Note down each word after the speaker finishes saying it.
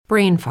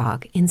brain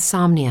fog,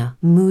 insomnia,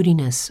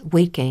 moodiness,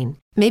 weight gain.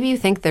 Maybe you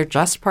think they're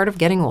just part of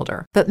getting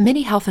older, but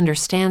MIDI Health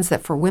understands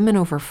that for women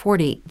over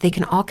 40, they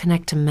can all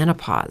connect to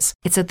menopause.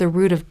 It's at the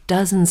root of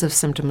dozens of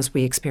symptoms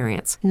we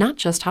experience, not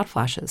just hot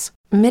flashes.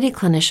 MIDI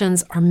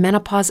clinicians are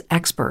menopause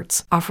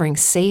experts, offering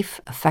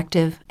safe,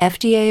 effective,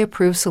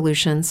 FDA-approved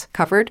solutions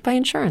covered by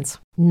insurance.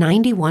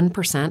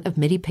 91% of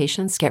MIDI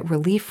patients get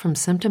relief from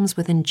symptoms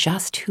within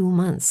just 2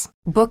 months.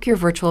 Book your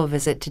virtual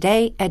visit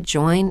today at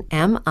joinmidi.com.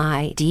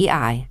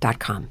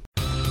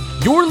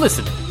 You're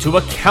listening to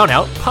a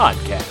Countout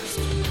Podcast.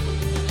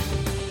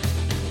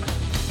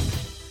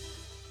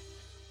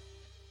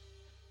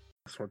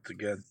 Once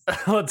again,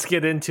 Let's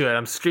get into it.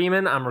 I'm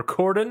streaming, I'm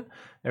recording,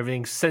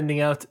 everything's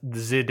sending out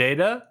the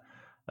data.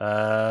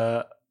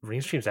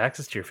 Restream's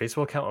access to your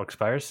Facebook account will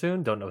expire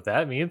soon. Don't know what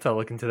that means. I'll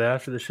look into that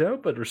after the show.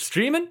 But we're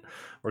streaming,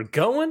 we're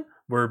going,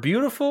 we're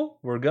beautiful,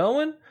 we're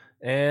going,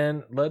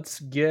 and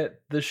let's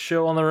get the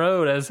show on the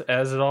road as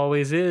it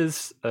always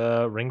is.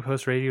 Ring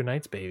Post Radio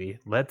Nights, baby.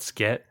 Let's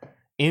get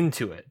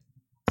into it.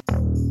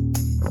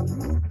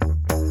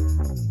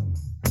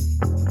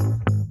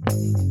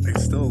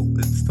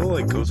 it still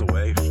like goes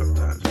away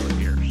sometimes for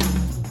years.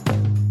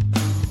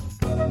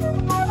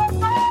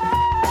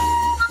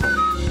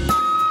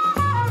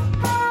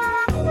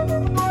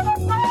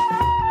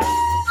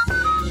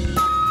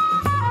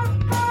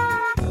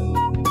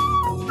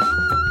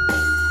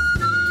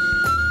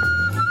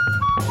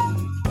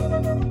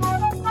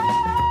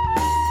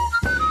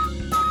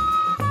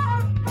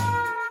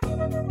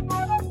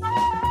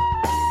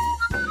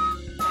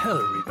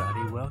 Hello,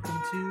 everybody.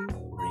 Welcome to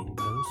Ring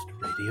Post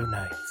Radio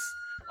Nights.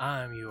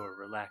 I'm your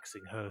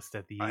relaxing host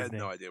at the evening. I had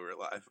no idea we were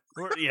live.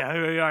 Yeah,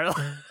 here we are.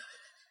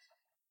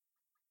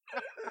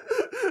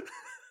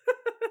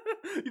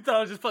 You thought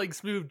I was just playing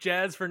smooth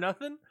jazz for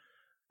nothing?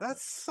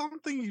 That's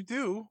something you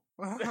do.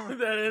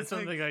 That is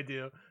something I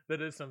do.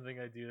 That is something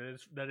I do.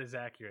 That is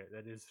accurate.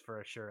 That is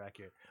for sure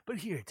accurate. But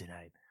here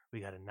tonight, we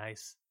got a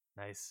nice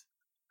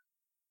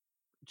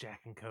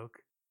Jack and Coke.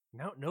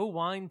 No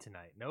wine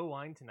tonight. No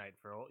wine tonight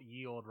for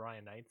ye old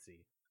Ryan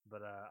Knightsey.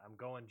 But I'm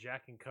going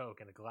Jack and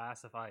Coke and a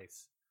glass of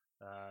ice.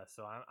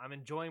 So I'm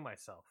enjoying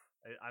myself.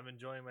 I'm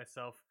enjoying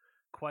myself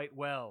quite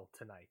well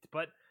tonight.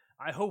 But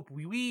I hope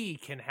we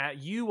can have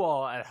you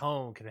all at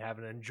home can have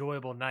an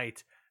enjoyable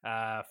night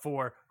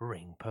for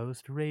Ring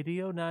Post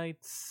Radio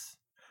Nights.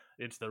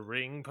 It's the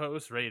Ring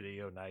Post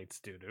Radio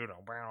Nights.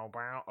 Oh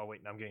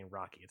wait, no, I'm getting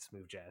rocky. It's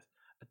smooth jazz.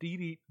 A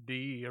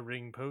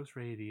Ring Post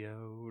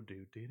Radio.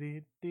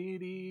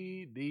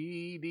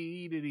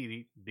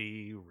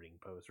 The Ring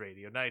Post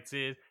Radio Nights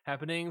is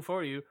happening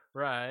for you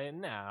right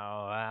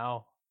now.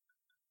 Ow.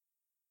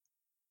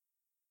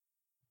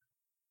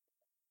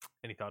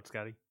 Any thoughts,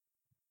 Scotty?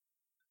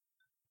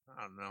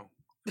 I don't know.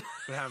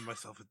 I'm having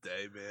myself a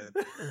day, man.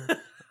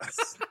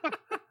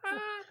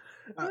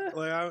 I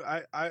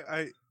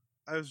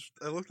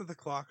looked at the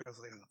clock. I was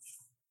like, oh,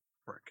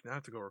 frick! Now I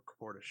have to go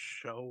record a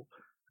show.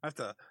 I have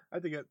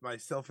to get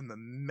myself in the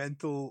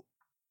mental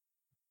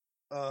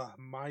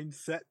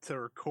mindset to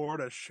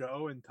record a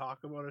show and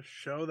talk about a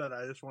show that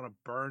I just want to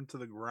burn to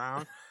the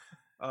ground.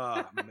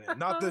 Man,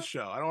 not this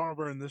show. I don't want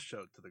to burn this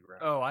show to the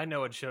ground. Oh, I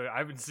know what show.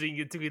 I've been seeing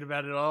you tweet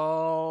about it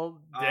all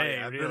day.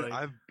 Yeah, really,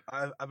 I've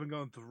been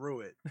going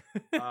through it.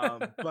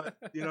 But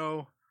we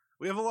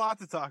have a lot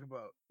to talk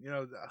about.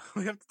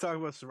 We have to talk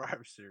about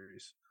Survivor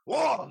Series.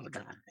 Whoa!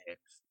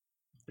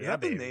 Is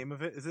that the name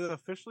of it? Is it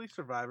officially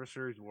Survivor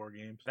Series War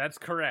Games? That's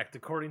correct.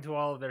 According to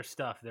all of their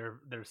stuff, they're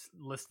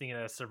listing it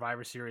as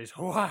Survivor Series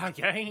War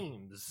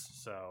Games.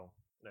 So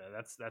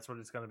that's what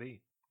it's going to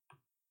be.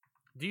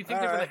 Do you think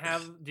they're going to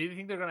have? Do you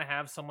think they're going to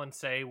have someone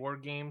say War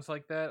Games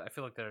like that? I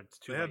feel like it's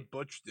too. They late. had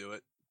Butch do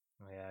it.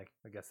 Yeah,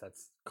 I guess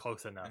that's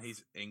close enough. And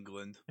he's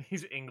England.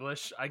 He's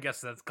English. I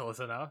guess that's close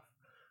enough.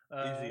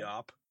 He's the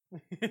op.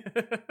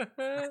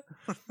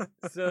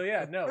 So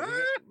yeah, no,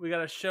 we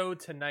got a show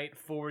tonight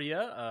for you.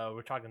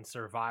 We're talking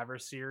Survivor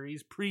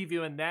Series,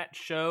 previewing that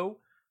show.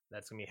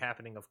 That's gonna be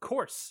happening, of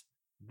course,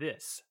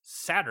 this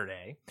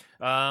Saturday.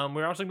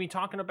 We're also gonna be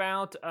talking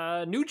about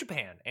New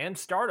Japan and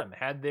Stardom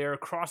had their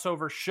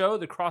crossover show,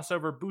 the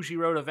crossover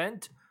Bushiroad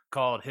event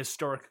called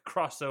Historic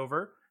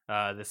Crossover.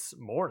 This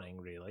morning,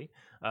 really.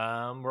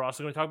 We're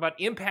also going to talk about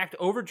Impact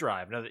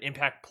Overdrive, another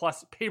Impact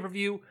Plus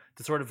pay-per-view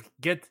to sort of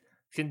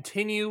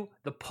continue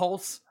the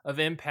pulse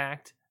of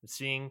Impact,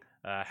 seeing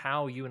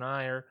how you and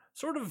I are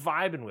sort of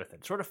vibing with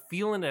it, sort of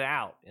feeling it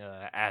out,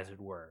 as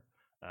it were.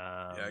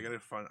 Yeah, I got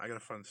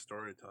a fun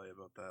story to tell you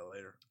about that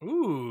later.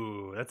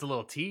 Ooh, that's a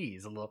little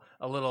tease, a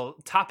little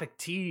topic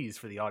tease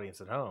for the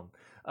audience at home.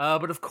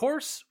 But of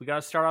course, we got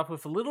to start off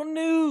with a little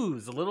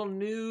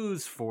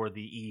news for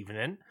the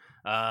evening.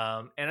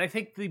 And I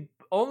think the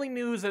only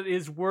news that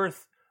is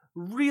worth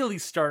really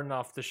starting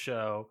off the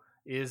show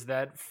is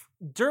that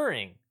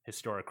during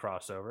Historic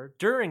Crossover,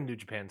 during New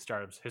Japan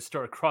Stardom's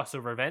Historic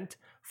Crossover event,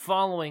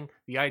 following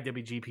the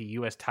IWGP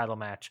US title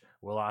match,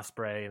 Will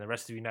Ospreay and the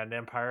rest of the United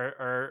Empire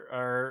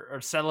are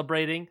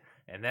celebrating,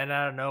 and then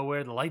out of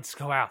nowhere, the lights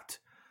go out.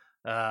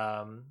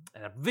 And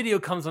a video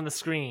comes on the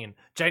screen.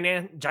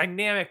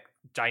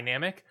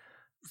 Dynamic,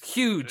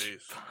 huge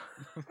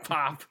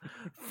pop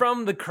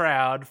from the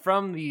crowd,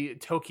 from the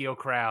Tokyo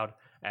crowd,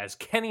 as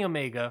Kenny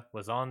Omega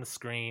was on the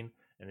screen,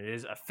 and it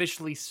is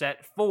officially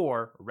set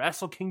for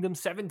Wrestle Kingdom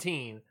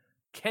 17,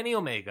 Kenny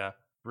Omega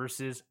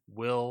versus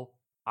Will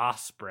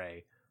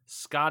Ospreay.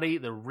 Scotty,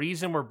 the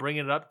reason we're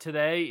bringing it up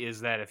today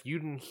is that if you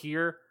didn't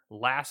hear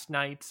last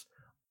night's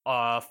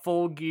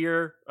Full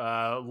Gear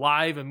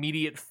live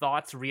immediate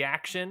thoughts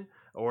reaction,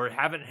 or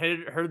haven't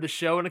heard the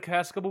show in the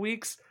past couple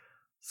weeks,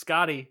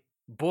 Scotty,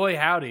 boy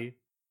howdy,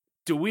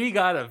 do we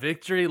got a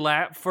victory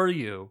lap for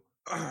you?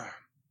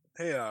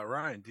 Hey,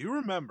 Ryan, do you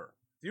remember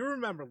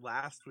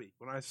last week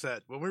when we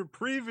were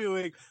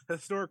previewing the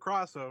Historic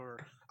Crossover,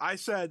 I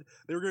said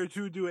they were going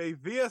to do a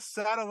via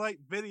satellite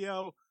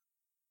video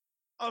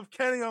of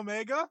Kenny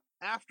Omega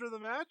after the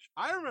match?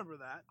 I remember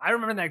that. I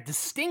remember that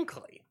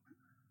distinctly.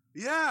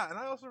 Yeah, and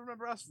I also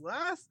remember us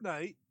last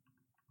night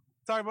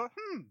talking about,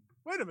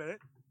 wait a minute,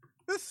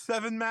 this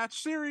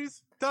 7-match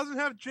series doesn't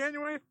have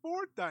January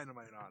 4th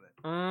Dynamite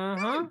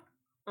on it.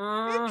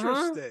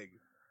 Interesting.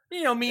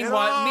 You know,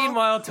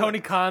 meanwhile, Tony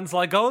Khan's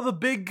like, oh, the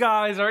big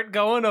guys aren't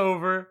going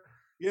over.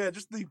 Yeah,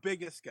 just the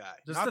biggest guy.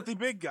 Not the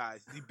big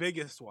guys, the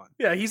biggest one.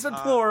 Yeah, he said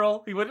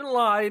plural. He wouldn't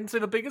lie and say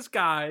the biggest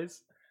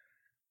guys.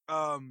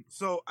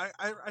 So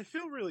I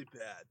feel really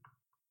bad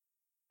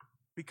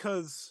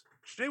because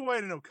Jay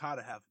White and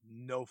Okada have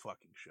no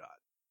fucking shot.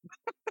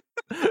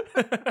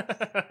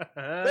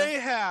 They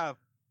have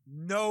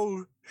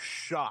no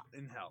shot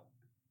in hell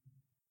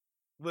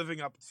living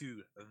up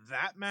to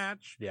that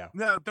match. Yeah.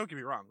 No, don't get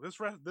me wrong. This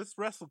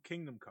Wrestle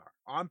Kingdom card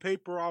on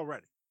paper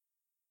already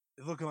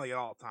is looking like an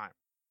all-time.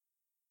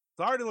 It's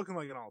already looking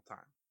like an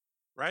all-time,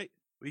 right?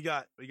 We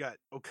got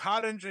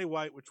Okada and Jay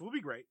White, which will be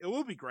great. It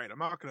will be great. I'm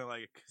not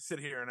gonna sit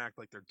here and act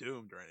like they're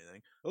doomed or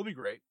anything. It'll be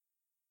great.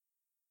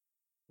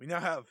 We now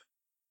have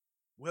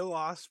Will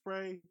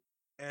Ospreay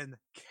and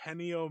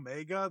Kenny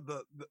Omega,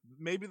 the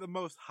maybe the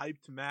most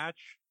hyped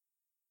match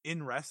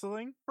in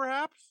wrestling,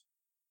 perhaps.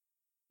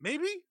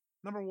 Maybe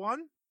number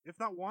one, if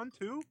not 1,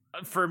 2.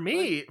 For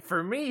me,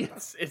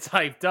 it's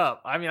hyped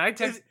up. I mean, it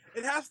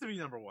has to be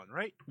number one,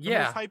 right? The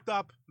most hyped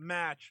up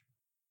match.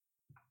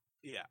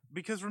 Yeah,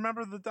 because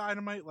remember the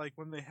Dynamite,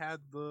 when they had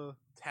the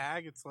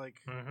tag, it's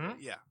like,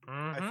 yeah,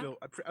 I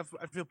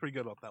feel pretty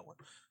good about that one.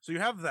 So you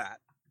have that,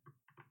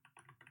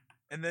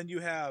 and then you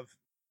have,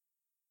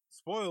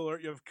 spoiler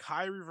alert, you have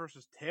Kairi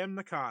versus Tam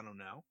Nakano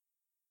now.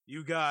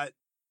 You got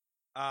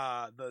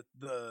the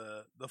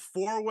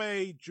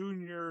 4-way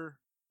junior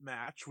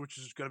match, which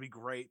is going to be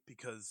great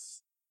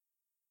because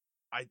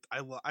I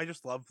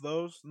just love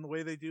those, and the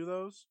way they do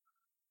those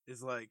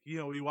is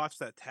we watched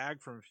that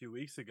tag from a few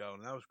weeks ago,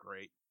 and that was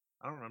great.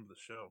 I don't remember the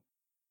show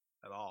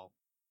at all.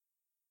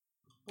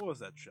 What was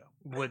that show?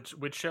 Which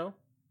show?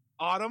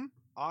 Autumn?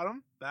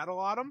 Battle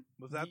Autumn?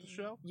 Was that the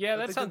show? Yeah,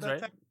 that sounds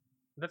right.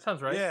 That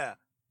sounds right. Yeah.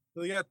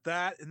 So you got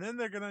that, and then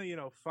they're gonna,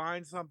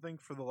 find something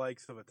for the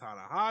likes of a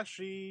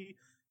Tanahashi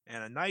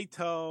and a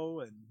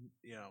Naito, and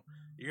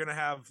you're gonna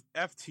have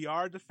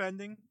FTR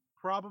defending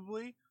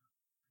probably.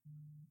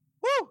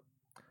 Woo!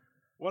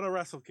 What a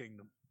Wrestle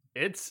Kingdom!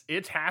 It's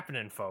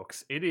happening,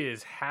 folks. It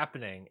is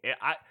happening.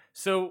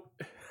 So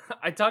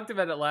I talked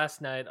about it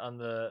last night on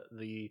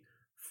the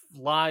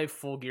live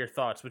Full Gear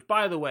thoughts, which,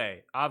 by the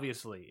way,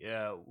 obviously,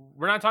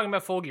 we're not talking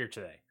about Full Gear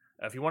today.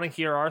 If you want to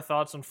hear our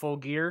thoughts on Full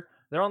Gear,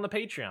 they're on the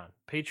Patreon.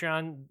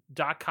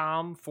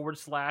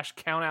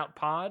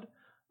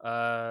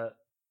 Patreon.com/countoutpod.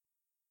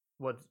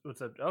 What's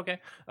that? Okay.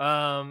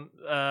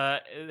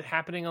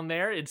 Happening on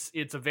there.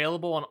 It's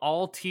available on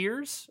all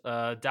tiers.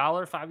 $1,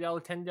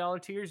 $5,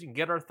 $10 tiers. You can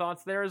get our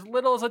thoughts there as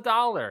little as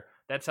 $1.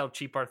 That's how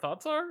cheap our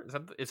thoughts are.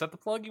 Is that the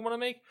plug you want to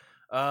make?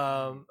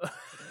 But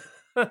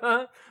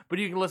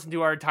you can listen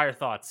to our entire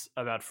thoughts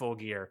about Full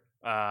Gear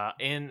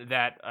in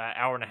that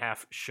hour and a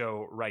half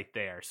show right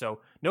there.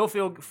 So no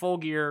Full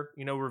Gear,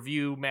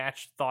 review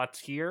match thoughts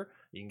here.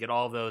 You can get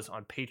all of those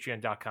on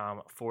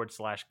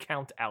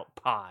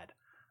patreon.com/countoutpod.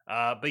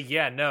 But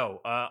yeah,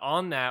 no,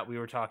 on that, we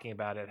were talking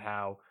about it,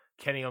 how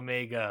Kenny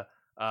Omega,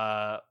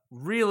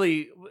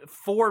 really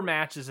 4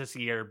 matches this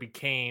year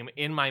became,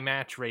 in my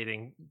match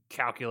rating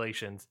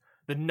calculations,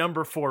 the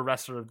number 4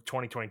 wrestler of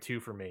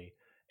 2022 for me.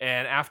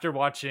 And after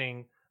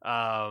watching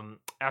the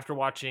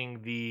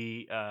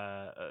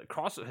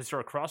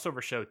historic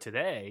crossover show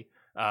today,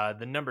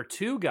 the number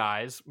 2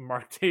 guys,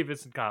 Mark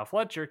Davis and Kyle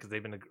Fletcher, because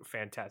they've been a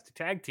fantastic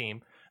tag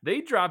team, they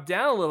dropped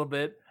down a little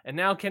bit, and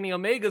now Kenny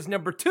Omega's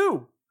number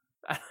 2.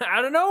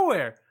 Out of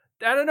nowhere.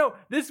 I don't know.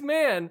 This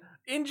man,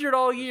 injured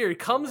all year,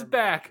 comes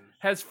back,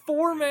 has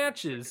 4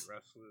 matches.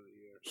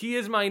 He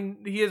is my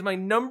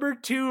number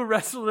 2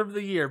 wrestler of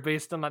the year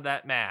based on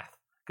that math.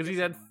 Because he's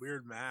had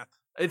weird math.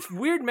 It's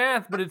weird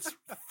math, but it's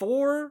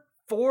 4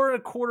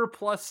 4.25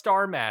 plus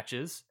star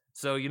matches.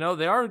 So,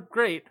 they are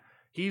great.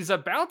 He's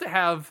about to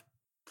have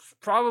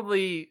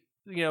probably,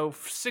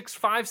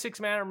 6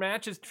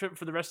 matches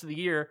for the rest of the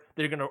year.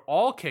 They're going to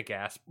all kick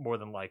ass, more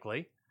than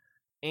likely.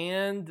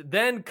 And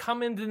then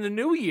come into the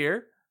new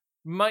year,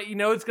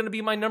 It's going to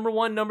be my number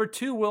 1, number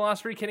 2, Will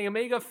Ospreay, Kenny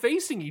Omega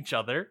facing each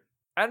other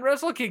at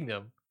Wrestle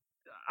Kingdom.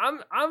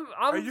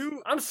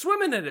 I'm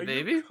swimming in it,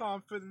 baby. Are you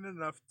confident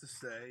enough to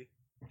say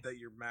that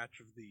your match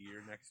of the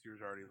year next year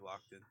is already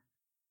locked in?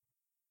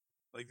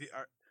 Like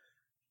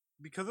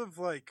because of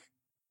like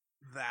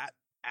that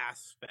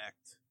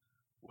aspect,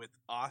 with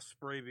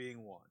Ospreay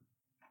being 1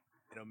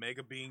 and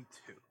Omega being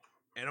 2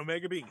 and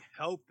Omega being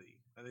healthy,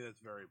 I think that's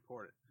very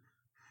important.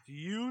 Do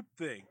you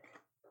think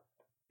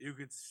you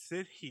could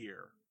sit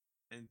here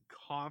and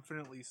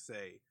confidently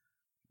say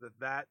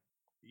that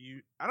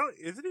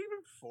is it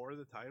even for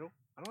the title?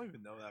 I don't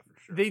even know that for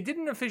sure. They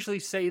didn't officially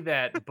say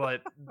that,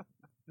 but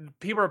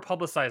people are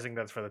publicizing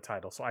that's for the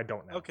title, so I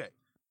don't know. Okay,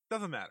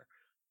 doesn't matter.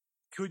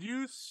 Could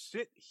you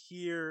sit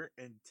here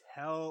and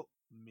tell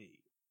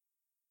me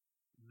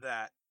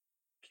that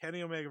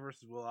Kenny Omega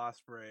versus Will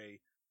Ospreay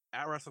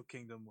at Wrestle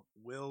Kingdom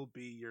will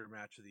be your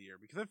match of the year?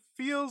 Because it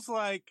feels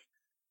like,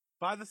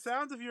 by the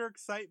sound of your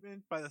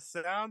excitement, by the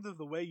sound of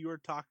the way you're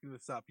talking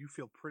this up, you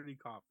feel pretty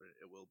confident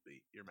it will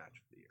be your match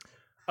of the year.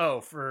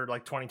 Oh, for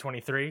like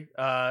 2023?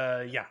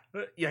 Yeah.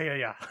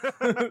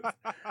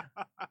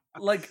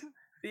 Like,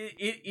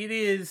 it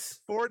is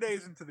 4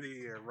 days into the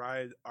year.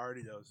 Ryan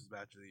already knows his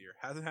match of the year.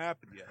 Hasn't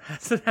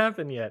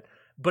happened yet.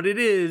 But it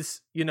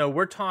is,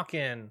 we're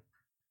talking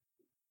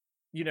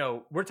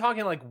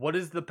like, what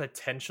is the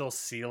potential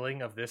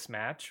ceiling of this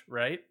match,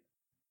 right?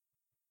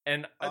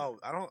 And I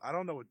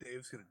don't know what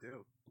Dave's gonna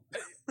do.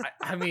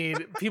 I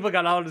mean, people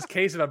got all in his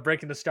case about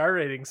breaking the star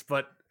ratings,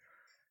 but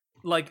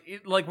like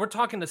we're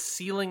talking the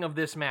ceiling of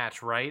this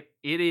match, right?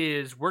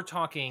 We're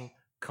talking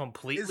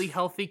completely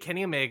healthy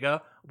Kenny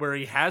Omega, where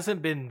he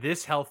hasn't been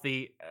this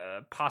healthy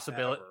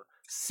possibility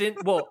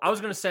since. Well, I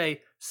was gonna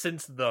say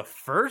since the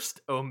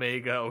first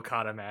Omega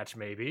Okada match,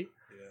 maybe.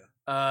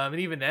 Yeah. And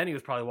even then, he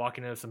was probably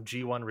walking into some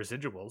G1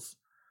 residuals.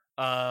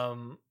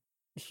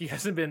 He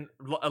hasn't been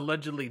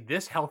allegedly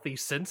this healthy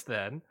since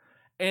then,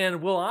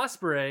 and Will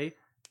Ospreay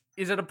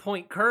is at a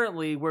point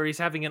currently where he's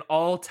having an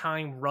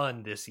all-time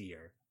run this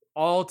year.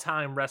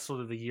 All-time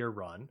Wrestler of the Year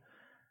run.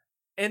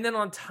 And then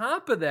on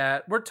top of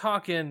that, we're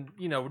talking,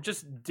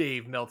 just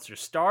Dave Meltzer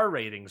star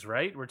ratings,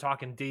 right? We're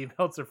talking Dave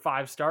Meltzer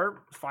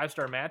five-star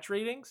match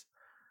ratings.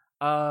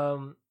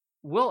 Will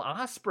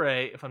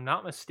Ospreay, if I'm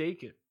not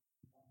mistaken,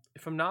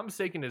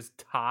 is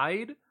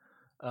tied.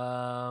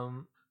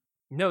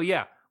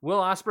 Will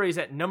Ospreay is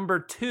at number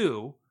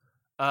 2.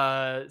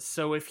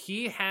 So if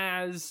he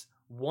has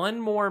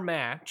one more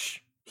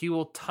match, he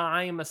will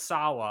tie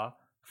Misawa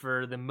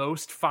for the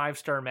most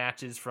 5-star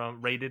matches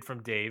rated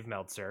from Dave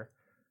Meltzer.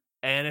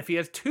 And if he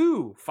has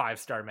 2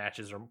 5-star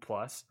matches or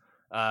plus,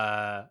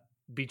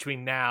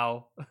 between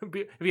now,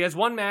 if he has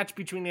one match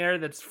between there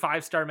that's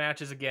 5-star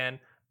matches again,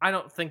 I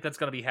don't think that's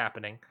going to be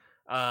happening.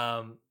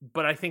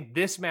 But I think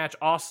this match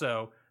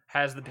also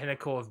has the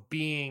pinnacle of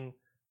putting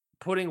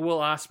Will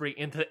Ospreay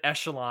into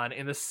echelon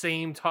in the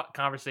same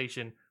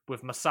conversation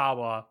with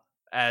Misawa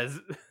as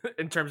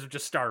in terms of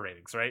just star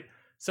ratings, right?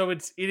 So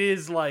it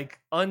is like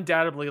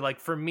undoubtedly, like,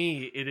 for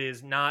me, it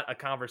is not a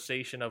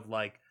conversation of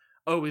like,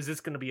 oh, is this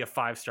going to be a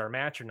 5-star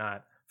match or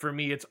not? For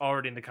me, it's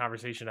already in the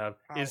conversation of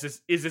is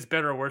this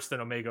better or worse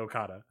than Omega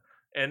Okada?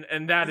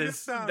 And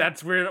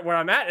that's where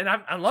I'm at, and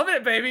I'm loving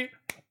it, baby.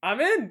 I'm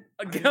in.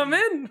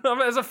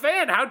 As a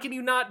fan, how can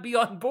you not be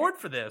on board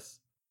for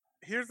this?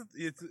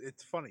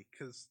 It's funny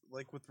because,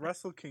 like, with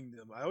Wrestle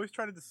Kingdom, I always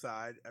try to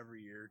decide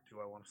every year, do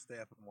I want to stay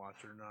up and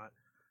watch it or not?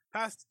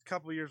 Past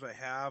couple of years I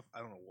have. I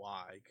don't know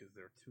why, because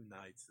there were 2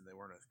 nights and they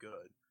weren't as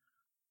good.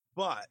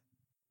 But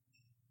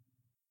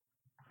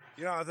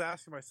I was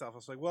asking myself, I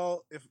was like,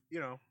 well, if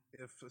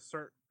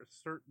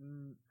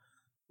certain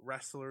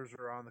wrestlers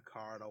are on the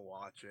card, I'll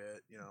watch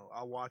it.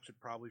 I'll watch it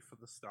probably for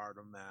the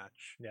Stardom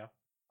match. Yeah.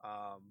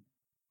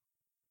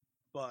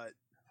 But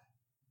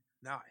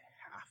now I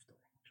have to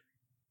watch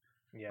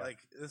it. Yeah. Like,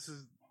 this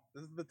is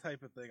the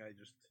type of thing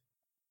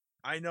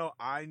I know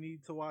I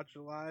need to watch it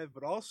live,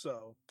 but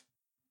also,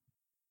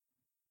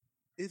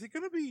 is it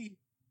going to be?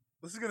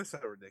 This is going to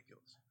sound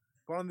ridiculous,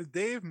 but on the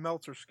Dave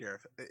Meltzer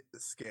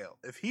scale,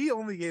 if he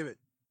only gave it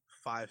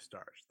 5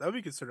 stars, that would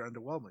be considered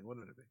underwhelming,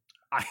 wouldn't it be?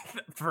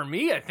 For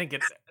me, I think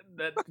it's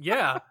that.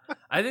 Yeah,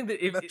 I think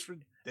that if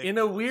in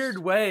a weird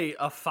way,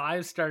 a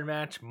 5-star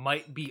match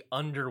might be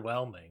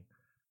underwhelming.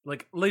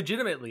 Like,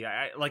 legitimately,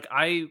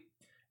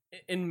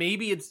 and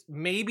maybe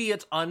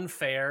it's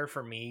unfair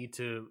for me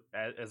to,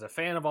 as a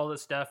fan of all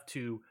this stuff,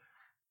 to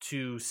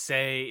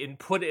say and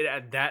put it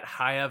at that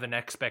high of an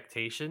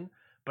expectation.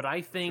 But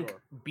I think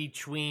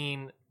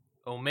between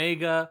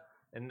Omega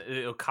and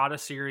the Okada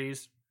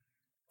series,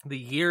 the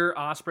year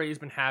Ospreay has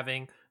been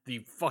having, the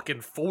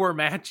fucking 4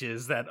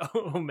 matches that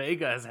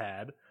Omega has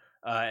had,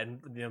 and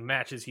the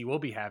matches he will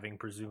be having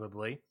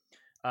presumably,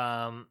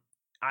 I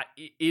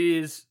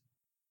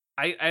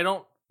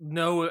don't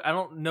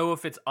know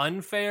if it's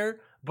unfair,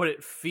 but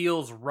it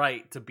feels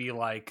right to be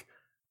like,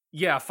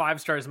 yeah, 5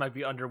 stars might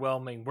be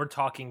underwhelming. We're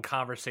talking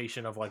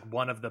conversation of like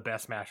one of the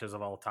best matches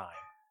of all time,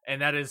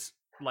 and that is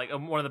like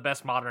one of the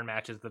best modern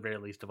matches, at the very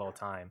least, of all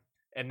time.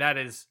 And that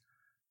is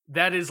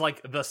that is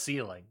like the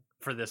ceiling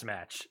for this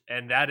match.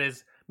 And that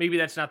is, maybe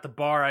that's not the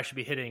bar I should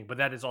be hitting, but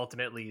that is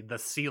ultimately the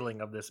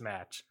ceiling of this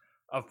match,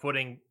 of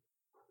putting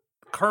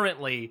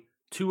currently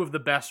two of the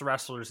best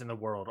wrestlers in the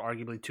world,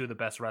 arguably two of the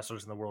best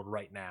wrestlers in the world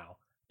right now,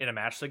 in a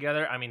match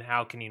together. I mean,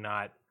 how can you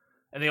not?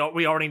 And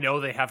we already know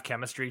they have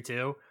chemistry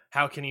too.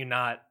 How can you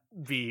not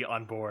be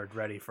on board,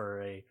 ready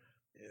for a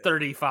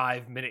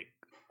 35-minute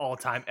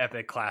all-time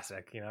epic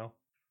classic? You know?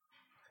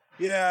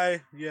 Yeah,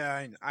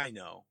 I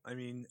know. I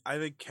mean, I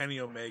think Kenny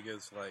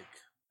Omega's like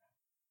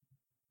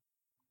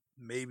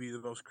maybe the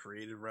most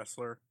creative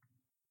wrestler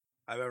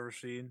I've ever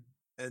seen.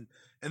 And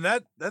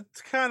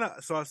that's kind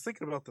of, so I was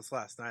thinking about this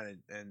last night,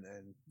 and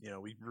you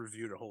know, we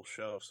reviewed a whole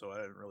show, so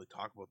I didn't really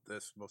talk about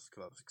this mostly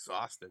because I was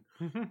exhausted.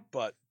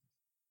 But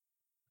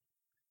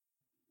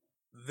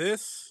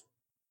this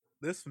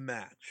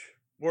match,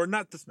 or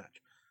not this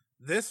match,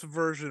 this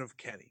version of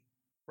Kenny,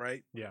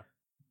 right? Yeah.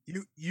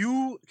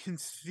 You can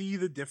see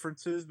the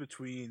differences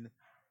between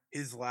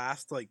his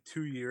last like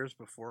 2 years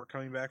before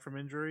coming back from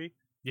injury,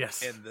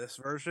 yes, and this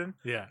version,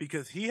 yeah,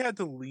 because he had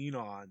to lean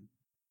on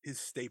his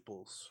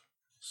staples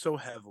so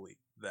heavily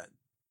then.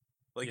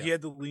 Like, he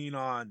had to lean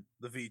on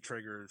the V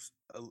triggers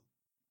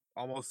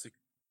almost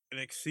an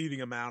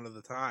exceeding amount of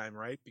the time,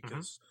 right?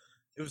 Because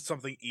it was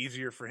something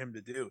easier for him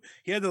to do.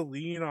 He had to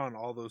lean on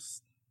all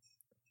those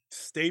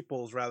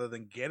staples rather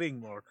than getting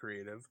more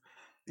creative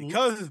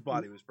because his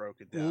body was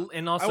broken down.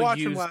 And also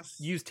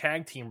use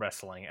tag team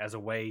wrestling as a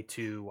way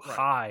to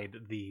hide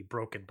the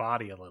broken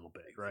body a little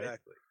bit, right?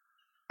 Exactly.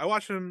 I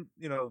watch him,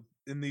 you know,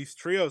 in these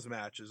trios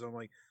matches. I'm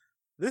like,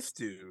 this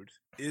dude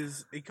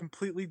is a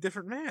completely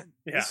different man.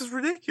 Yeah. This is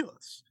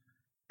ridiculous.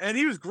 And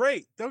he was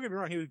great. Don't get me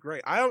wrong, he was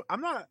great.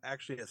 I'm not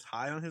actually as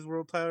high on his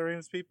world title reign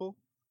as people.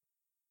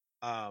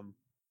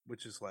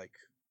 Which is like,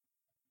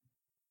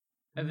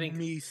 I think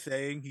me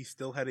saying he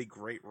still had a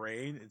great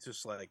reign. It's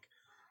just like,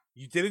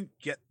 you didn't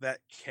get that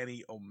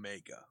Kenny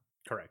Omega.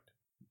 Correct.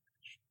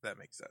 That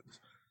makes sense.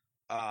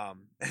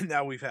 And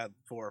now we've had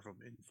 4 of them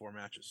in 4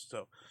 matches.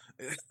 So,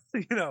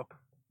 you know,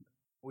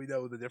 we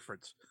know the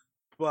difference.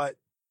 But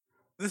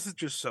this is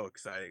just so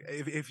exciting.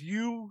 If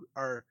you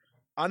are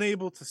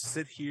unable to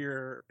sit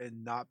here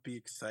and not be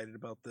excited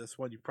about this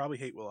one, you probably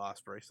hate Will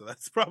Ospreay, so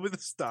that's probably the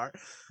start.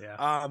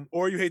 Yeah.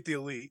 Or you hate the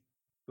Elite.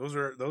 Those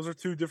are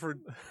 2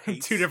 different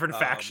hates. 2 different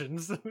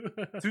factions.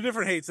 2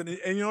 different hates. And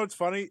you know what's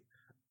funny?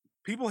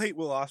 People hate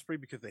Will Ospreay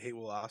because they hate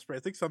Will Ospreay. I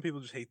think some people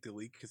just hate the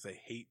Elite because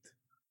they hate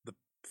the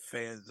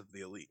fans of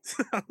the Elite.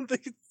 I don't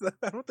think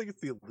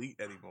it's the Elite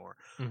anymore.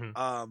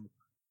 Mm-hmm.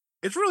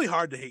 It's really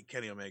hard to hate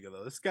Kenny Omega,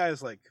 though. This guy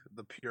is like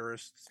the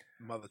purest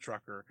mother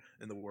trucker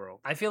in the world.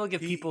 I feel like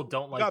if people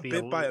don't like got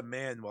bit by a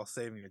man while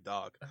saving a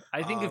dog.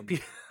 I think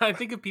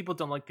if people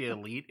don't like the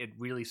Elite, it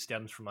really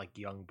stems from like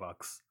Young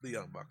Bucks. The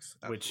Young Bucks,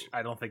 absolutely. Which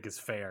I don't think is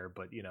fair,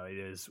 but you know, it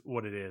is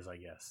what it is, I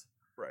guess.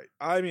 Right.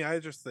 I mean, I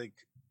just think,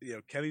 you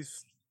know,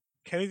 Kenny's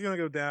gonna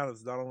go down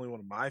as not only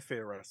one of my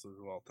favorite wrestlers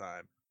of all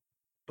time,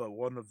 but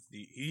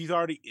he's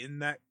already in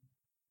that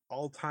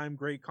all-time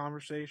great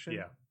conversation.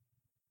 Yeah.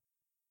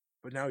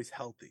 But now he's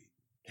healthy.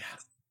 Yeah.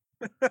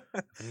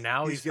 And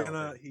now he's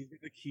gonna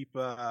keep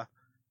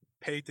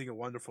painting a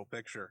wonderful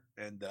picture.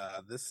 And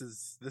this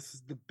is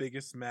the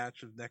biggest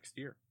match of next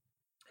year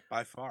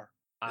by far.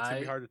 It's gonna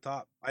be hard to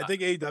top. I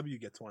think AEW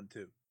gets one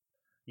too.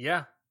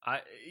 Yeah.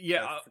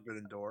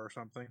 Forbidden Door or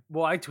something.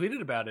 Well, I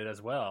tweeted about it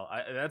as well.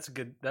 That's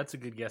a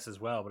good guess as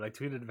well. But I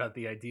tweeted about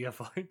the idea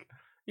of like,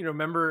 you know,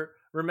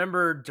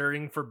 remember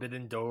during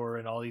Forbidden Door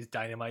and all these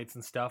Dynamites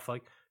and stuff,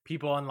 like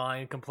people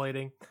online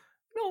complaining,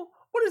 you know,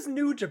 what is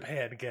New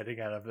Japan getting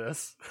out of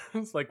this?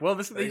 It's like, well,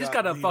 they just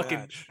got a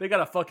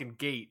fucking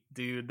gate,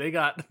 dude. They're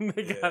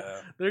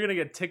gonna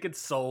get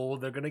tickets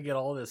sold. They're gonna get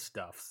all this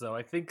stuff. So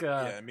I think,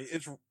 I mean,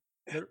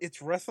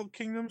 it's Wrestle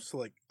Kingdom, so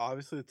like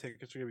obviously the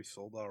tickets are gonna be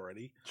sold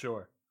already.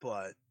 Sure,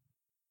 but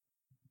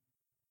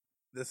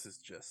this is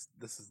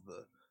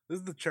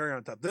the cherry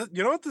on top.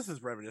 You know what this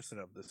is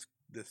reminiscent of?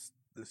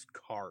 This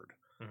card,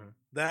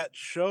 that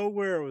show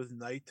where it was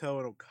Naito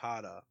and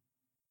Okada,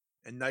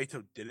 and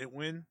Naito didn't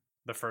win.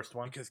 The first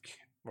one? Because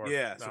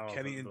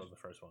Kenny and the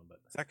first one, but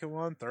second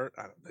one, third,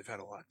 I don't know, they've had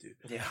a lot, dude.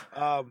 Yeah.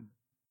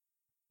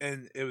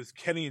 And it was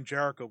Kenny and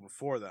Jericho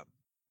before them.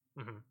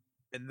 Mm-hmm.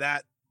 And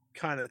that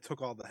kind of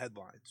took all the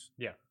headlines.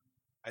 Yeah.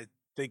 I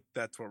think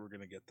that's what we're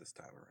gonna get this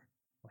time around.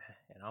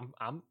 And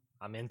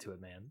I'm into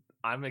it, man.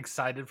 I'm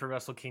excited for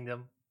Wrestle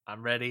Kingdom.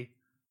 I'm ready.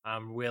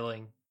 I'm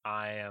willing.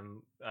 I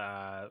am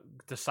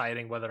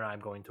deciding whether I'm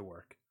going to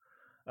work.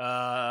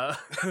 Another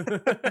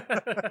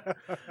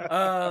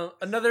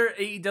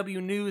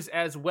AEW news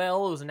as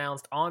well. It was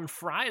announced on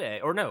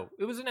Friday, or no,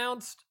 it was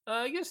announced.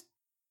 I think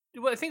it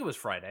was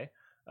Friday.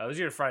 It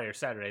was either Friday or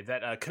Saturday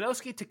that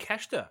Konosuke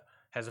Takeshita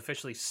has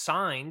officially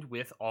signed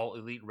with All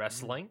Elite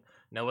Wrestling.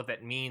 Now, what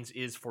that means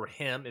is for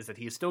him is that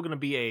he is still going to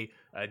be a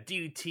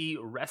DDT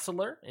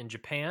wrestler in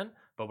Japan,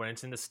 but when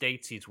it's in the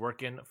States, he's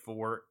working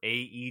for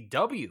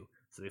AEW.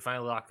 So they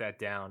finally locked that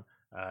down.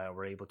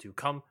 We're able to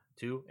come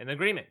to an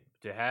agreement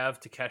to have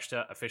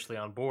Takeshita officially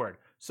on board.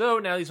 So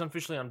now he's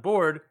officially on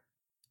board.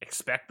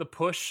 expect the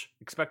push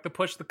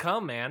to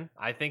come, man.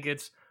 I think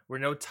we're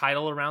no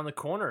title around the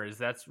corner.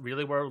 That's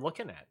really where we're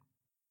looking at.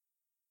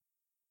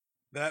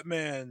 That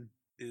man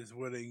is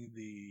winning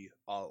the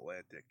All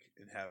Atlantic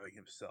and having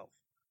himself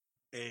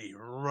a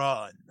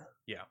run.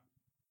 Yeah.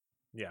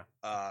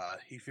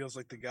 He feels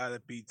like the guy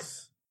that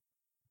beats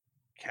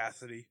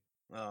Cassidy.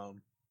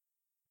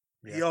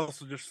 He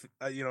also just,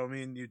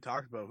 you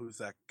talked about who's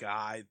that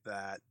guy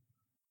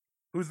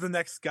who's the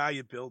next guy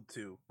you build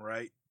to,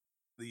 right?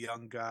 The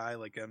young guy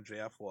like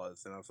MJF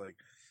was. And I was like,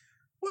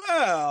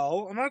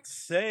 well, I'm not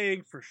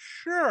saying for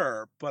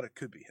sure, but it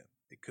could be him.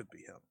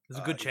 There's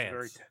a good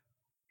chance.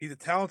 He's a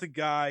talented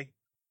guy.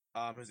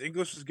 His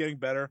English is getting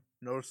better,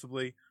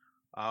 noticeably.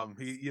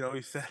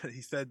 He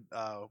said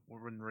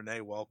when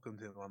Renee welcomed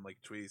him on like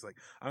tweets, he's like,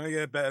 I'm gonna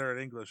get better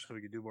at English so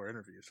we can do more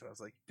interviews. So I was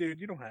like, dude,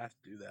 you don't have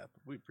to do that,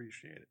 but we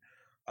appreciate it.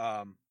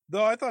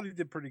 Though I thought he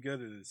did pretty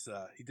good at his.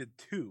 He did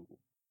 2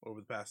 over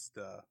the past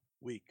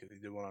week. He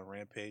did one on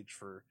Rampage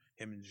for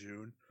him in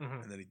June,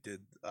 and then he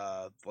did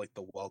like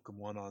the welcome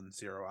one on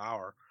 0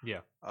 Hour. Yeah.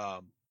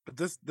 But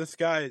this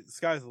guy, the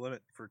sky's the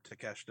limit for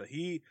Takeshita.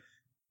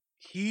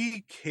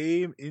 He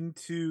came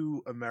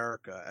into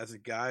America as a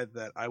guy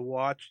that I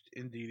watched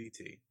in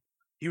DDT.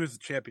 He was the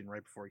champion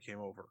right before he came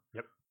over.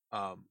 Yep.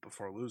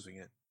 Before losing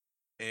it,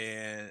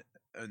 and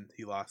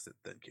he lost it,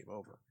 then came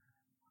over.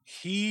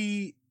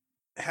 He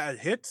had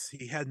hits,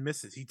 he had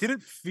misses. He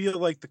didn't feel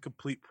like the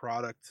complete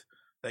product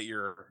that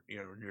your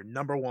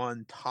number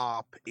one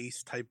top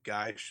ace type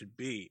guy should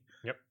be.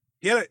 Yep.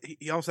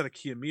 He almost had a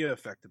Kiyomiya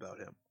effect about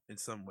him in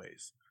some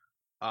ways.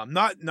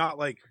 Not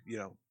like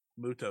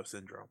Muto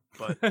syndrome,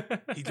 but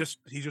he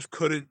just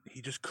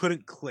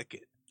couldn't click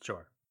it.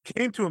 Sure.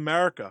 Came to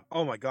America,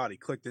 oh my god, he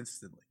clicked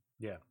instantly.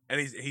 Yeah.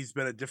 And he's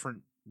been a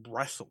different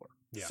wrestler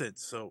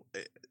since. So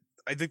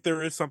I think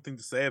there is something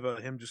to say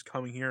about him just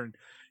coming here and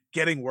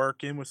getting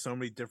work in with so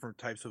many different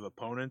types of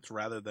opponents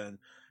rather than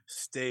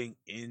staying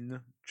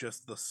in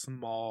just the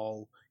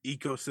small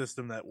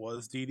ecosystem that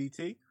was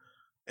DDT.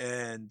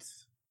 And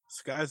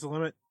sky's the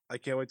limit. I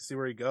can't wait to see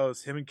where he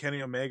goes. Him and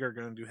Kenny Omega are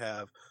going to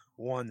have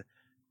one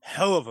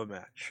hell of a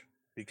match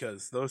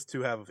because those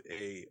two have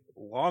a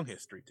long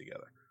history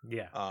together.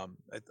 Yeah.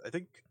 I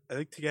think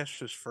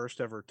Takeshita's first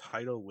ever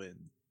title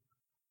win.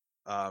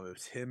 It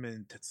was him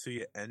and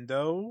Tetsuya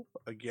Endo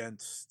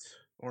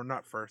or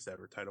not first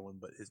ever title win,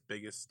 but his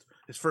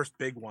first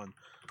big one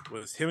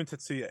was him and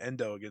Tetsuya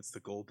Endo against the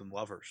Golden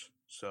Lovers.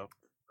 So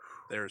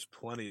there's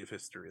plenty of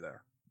history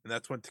there. And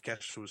that's when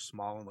Takeshita was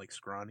small and like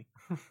scrawny.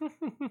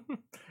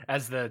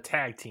 As the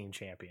tag team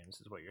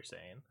champions is what you're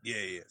saying.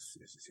 Yeah, yes.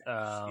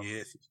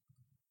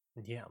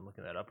 Yeah, I'm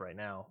looking that up right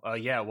now.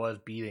 It was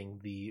beating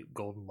the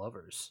Golden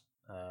Lovers,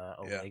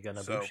 Omega and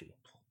Ibushi.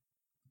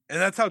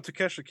 And that's how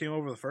Takeshita came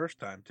over the first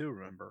time too,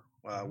 remember?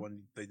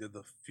 When they did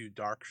the few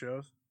dark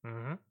shows.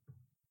 Mm-hmm.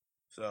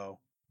 So,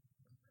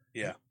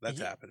 yeah,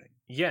 that's happening.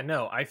 Yeah,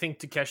 no, I think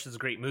Takeshita's a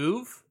great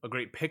move, a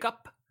great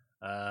pickup.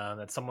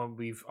 That's someone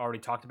we've already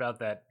talked about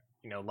that,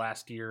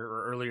 last year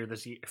or earlier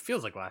this year. It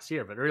feels like last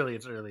year, but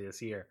it's early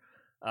this year.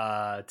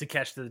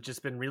 Takeshita has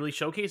just been really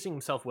showcasing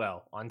himself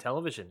well on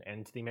television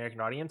and to the American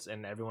audience,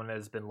 and everyone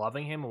has been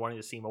loving him and wanting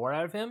to see more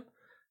out of him.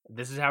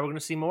 This is how we're going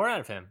to see more out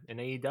of him in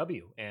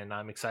AEW, and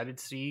I'm excited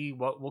to see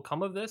what will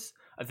come of this.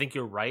 I think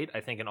you're right.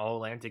 I think an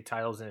All-Atlantic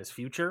title is in his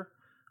future.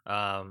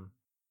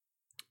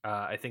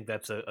 I think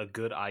that's a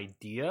good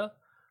idea,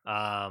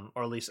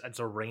 or at least it's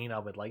a reign I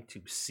would like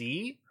to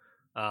see.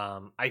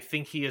 I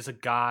think he is a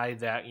guy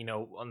that,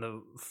 on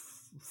the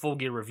Full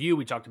Gear review,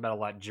 we talked about a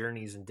lot of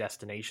journeys and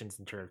destinations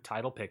in terms of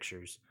title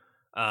pictures,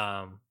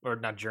 or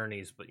not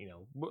journeys, but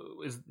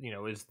is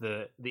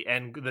the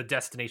end, the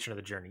destination of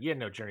the journey. Yeah,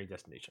 no journey,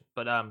 destination.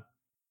 But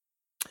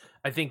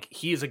I think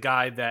he is a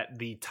guy that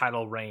the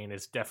title reign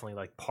is definitely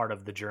like part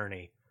of the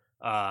journey,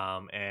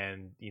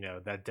 and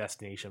that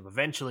destination of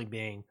eventually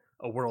being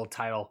a world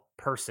title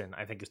person,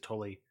 I think is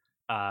totally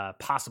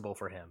possible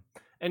for him.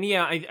 And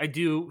yeah, I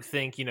do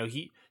think,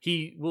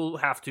 he will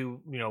have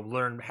to,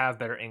 have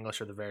better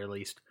English at the very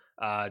least,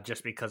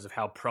 just because of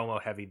how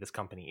promo heavy this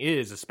company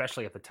is,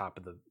 especially at the top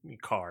of the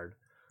card.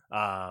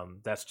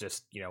 That's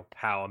just,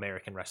 how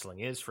American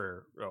wrestling is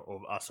for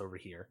us over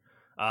here.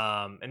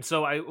 And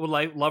so I would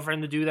love for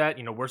him to do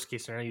that. Worst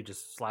case scenario, you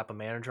just slap a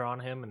manager on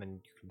him and then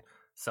you can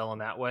sell him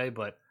that way.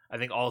 But I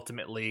think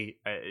ultimately,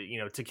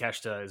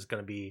 Takeshita is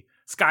going to be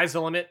sky's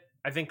the limit.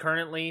 I think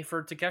currently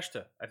for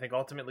Takeshita, I think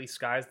ultimately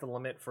sky's the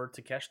limit for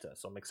Takeshita.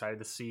 So I'm excited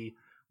to see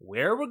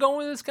where we're going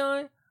with this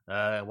guy,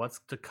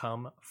 what's to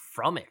come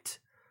from it.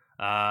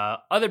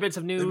 Other bits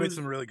of news. They made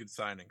some really good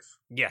signings.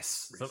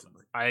 Yes.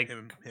 Recently. So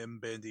him,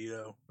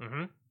 Bandito.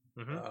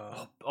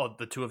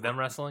 The two of them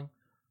wrestling?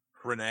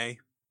 Renee.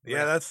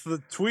 Yeah, that's the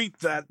tweet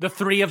that... The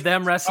three of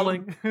them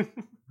wrestling?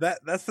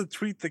 That's the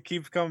tweet that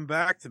keeps coming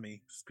back to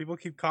me. People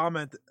keep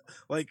commenting.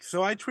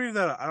 So I tweeted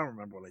that out. I don't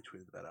remember when I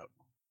tweeted that out.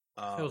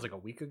 It was like a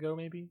week ago,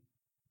 maybe?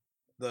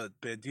 The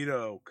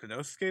Bandito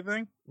Konosuke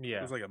thing? Yeah.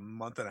 It was like a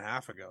month and a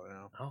half ago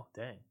now. Oh,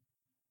 dang.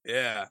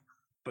 Yeah.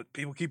 but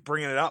people keep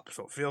bringing it up,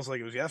 so it feels like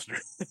it was yesterday.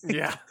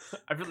 Yeah,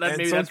 I feel that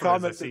maybe that's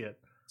what I see it.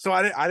 So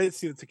I didn't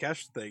see the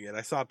Takeshi thing, and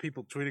I saw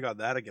people tweeting on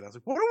that again. I was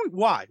like,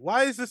 why?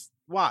 Why is this?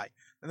 Why?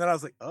 And then I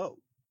was like, oh,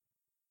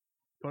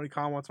 Tony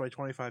Khan wants my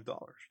 $25.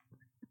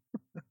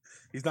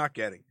 He's not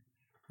getting.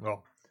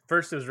 Well,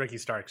 first it was Ricky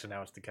Starks, and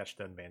now it's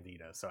Takeshita and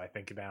Bandito. So I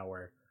think now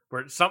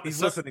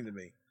he's listening to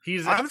me.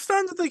 I'm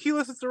starting to think he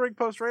listens to Ring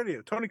Post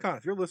Radio. Tony Khan,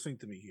 if you're listening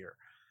to me here,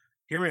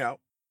 hear me out.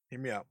 Hear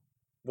me out.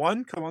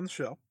 One, come on the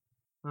show.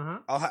 Mm-hmm.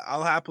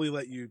 I'll happily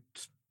let you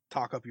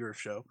talk up your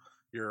show,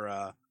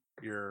 your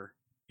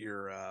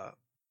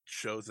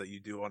shows that you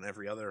do on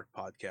every other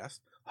podcast.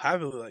 I'll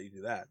happily let you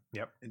do that.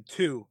 Yep. And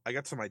two, I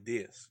got some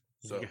ideas.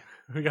 So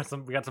we got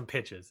some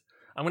pitches.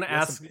 I'm gonna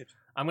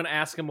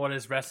ask him what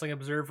his Wrestling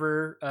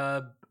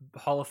Observer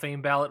Hall of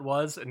Fame ballot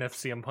was, and if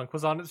CM Punk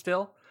was on it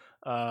still.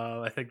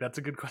 I think that's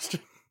a good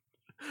question.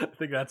 I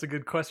think that's a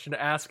good question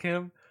to ask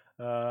him.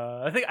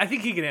 I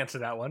think he can answer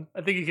that one.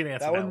 I think he can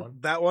answer that one.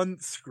 That one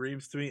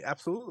screams to me,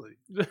 absolutely.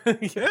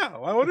 Yeah,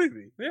 why wouldn't he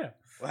be? Yeah.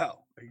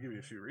 Well, I can give you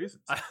a few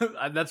reasons.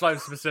 That's why I'm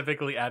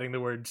specifically adding the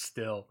word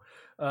 "still."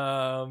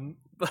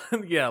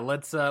 But yeah,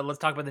 let's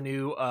talk about the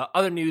new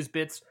other news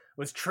bits.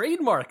 Was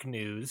trademark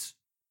news.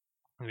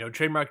 You know,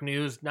 trademark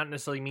news not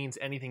necessarily means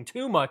anything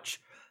too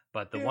much,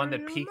 but the one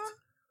that piqued.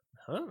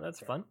 Huh, that's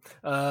fun.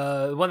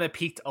 The one that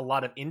piqued a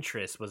lot of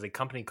interest was a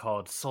company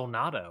called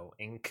Solnado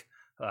Inc.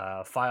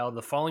 Filed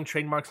the following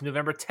trademarks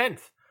November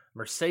 10th.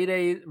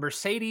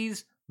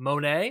 Mercedes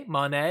Monet,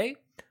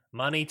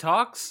 Money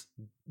Talks,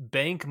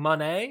 Bank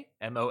Money,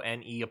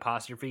 MONE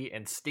apostrophe,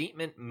 and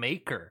Statement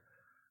Maker.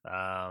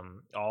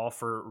 All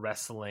for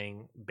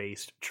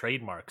wrestling-based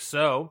trademarks.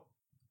 So,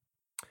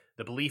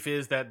 the belief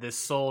is that this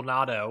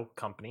Solnado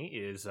company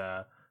is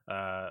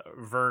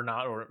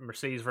Vernado or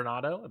Mercedes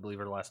Vernado, I believe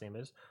her last name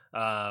is.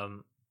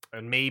 And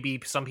maybe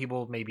some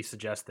people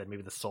suggest that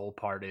maybe the Sol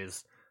part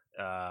is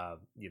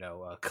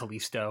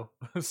Kalisto,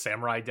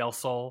 Samurai del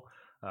Sol.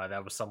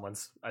 That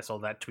was I saw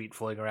that tweet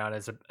floating around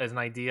as an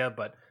idea,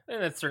 but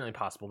that's certainly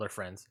possible. They're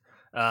friends.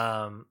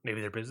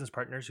 Maybe they're business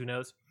partners. Who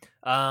knows?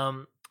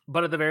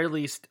 But at the very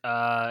least,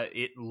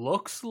 it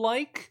looks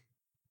like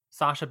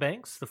Sasha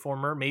Banks,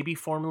 maybe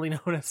formerly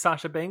known as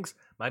Sasha Banks,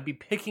 might be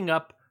picking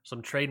up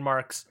some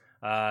trademarks.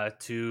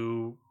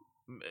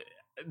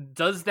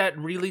 Does that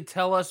really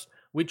tell us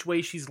which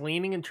way she's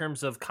leaning in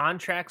terms of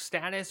contract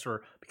status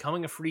or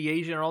becoming a free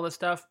agent or all this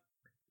stuff?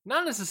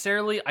 Not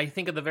necessarily. I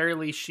think at the very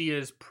least she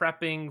is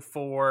prepping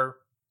for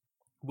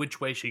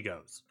which way she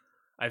goes.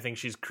 I think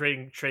she's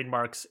creating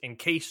trademarks in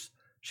case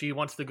she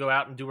wants to go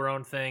out and do her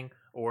own thing,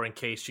 or in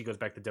case she goes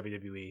back to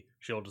WWE,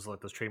 she'll just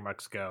let those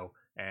trademarks go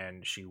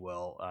and she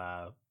will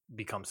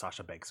become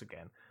Sasha Banks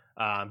again.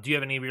 Do you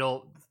have any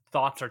real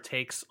thoughts or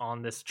takes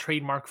on this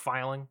trademark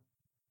filing?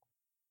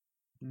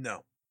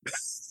 No.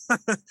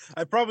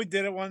 I probably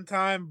did it one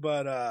time,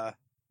 but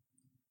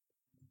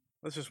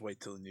let's just wait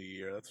till the new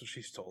year. That's what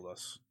she's told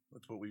us.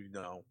 That's what we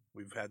know.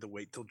 We've had to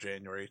wait till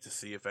January to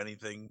see if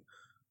anything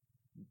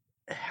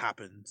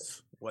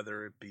happens,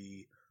 whether it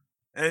be,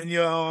 and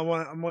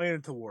I'm waiting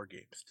until War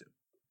Games too.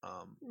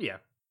 Yeah,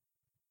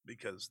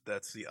 because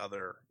that's the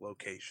other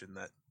location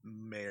that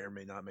may or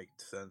may not make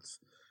sense.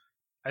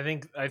 I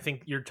think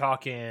you're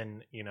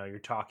talking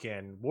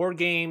War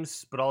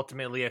Games, but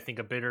ultimately I think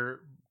a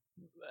bigger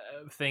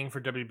thing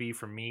for WB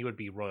for me would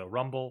be Royal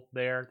Rumble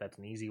there. That's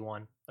an easy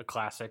one, a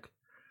classic.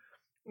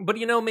 But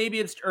maybe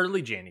it's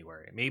early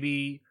January.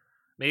 Maybe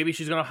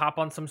she's going to hop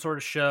on some sort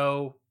of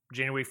show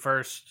January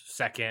 1st,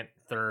 2nd,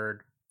 3rd.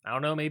 I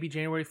don't know, maybe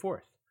January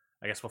 4th.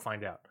 I guess we'll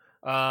find out.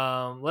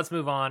 Let's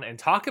move on and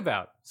talk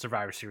about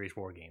Survivor Series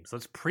War Games.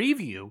 Let's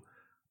preview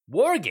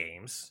War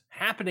Games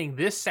happening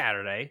this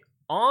Saturday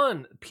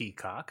on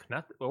Peacock,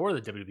 or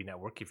the WWE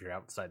Network if you're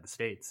outside the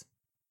States.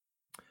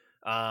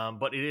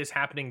 But it is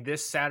happening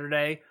this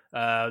Saturday.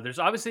 There's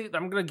obviously,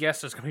 I'm going to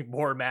guess there's going to be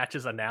more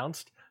matches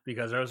announced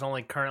because there's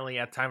only currently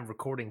at time of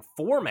recording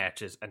 4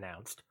 matches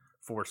announced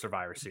for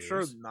Survivor Series.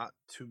 I'm sure not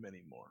too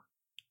many more.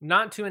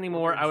 Not too many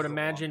more. I would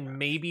imagine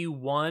maybe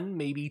 1,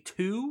 maybe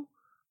 2.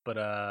 But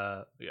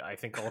I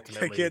think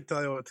ultimately... I can't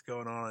tell you what's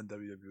going on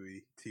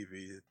WWE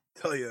TV to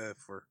tell you if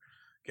we're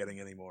getting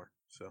any more.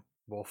 So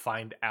we'll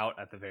find out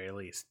at the very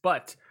least.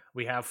 But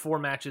we have 4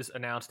 matches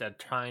announced at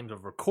times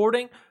of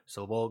recording,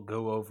 so we'll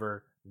go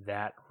over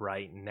that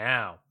right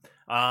now.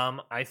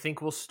 I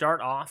think we'll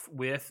start off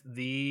with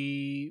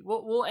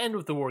we'll end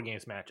with the War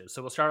Games matches.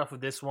 So we'll start off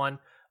with this one.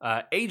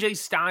 AJ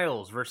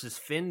Styles versus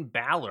Finn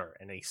Balor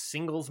in a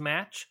singles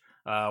match.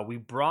 We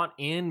brought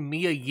in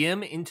Mia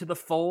Yim into the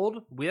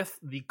fold with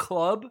the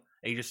club.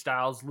 AJ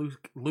Styles,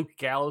 Luke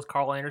Gallows,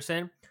 Carl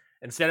Anderson.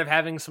 Instead of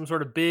having some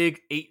sort of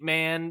big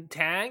 8-man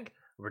tag,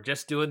 we're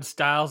just doing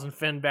Styles and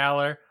Finn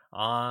Balor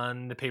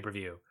on the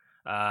pay-per-view.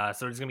 So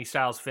there's going to be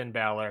Styles, Finn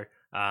Balor.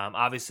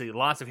 Obviously,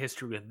 lots of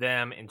history with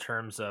them in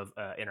terms of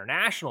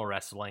international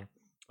wrestling,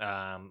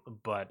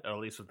 but at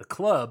least with the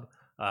club.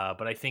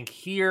 But I think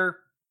here,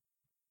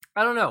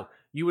 I don't know.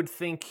 You would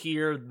think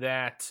here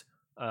that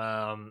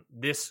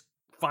this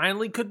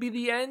finally could be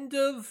the end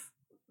of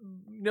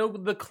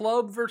the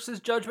club versus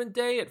Judgment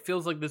Day. It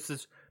feels like this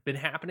has been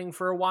happening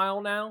for a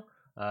while now.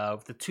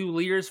 With the two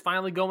leaders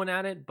finally going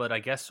at it, but I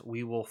guess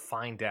we will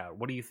find out.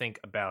 What do you think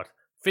about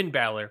Finn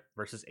Balor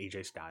versus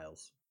AJ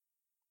Styles?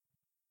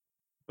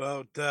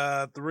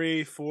 About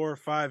 3, 4,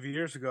 5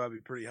 years ago, I'd be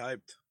pretty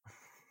hyped.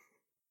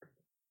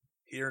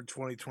 Here in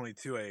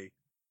 2022, a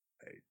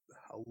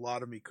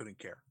lot of me couldn't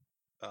care.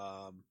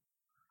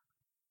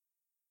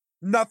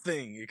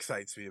 Nothing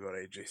excites me about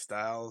AJ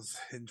Styles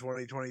in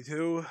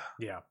 2022.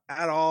 Yeah.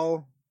 At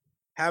all.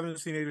 Haven't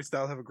seen AJ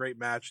Styles have a great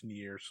match in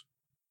years.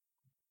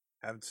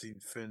 Haven't seen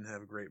Finn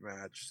have a great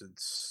match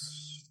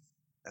since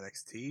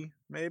NXT,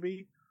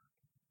 maybe.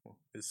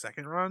 His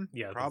second run?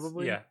 Yeah,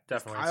 probably. Yeah,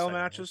 definitely. His Kyle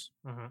matches.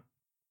 Mm-hmm.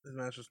 His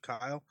match with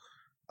Kyle.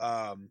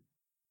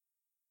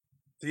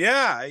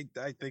 Yeah, I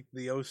think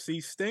the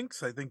OC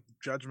stinks. I think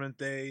Judgment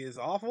Day is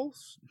awful.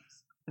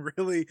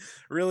 Really,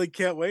 really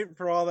can't wait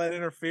for all that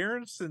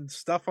interference and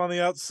stuff on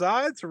the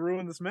outside to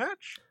ruin this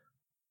match.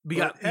 You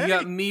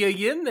got Mia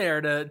Yim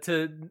there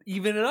to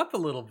even it up a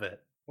little bit.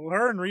 Well,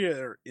 her and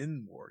Rhea are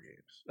in War Games.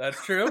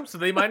 That's true. So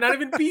they might not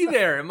even be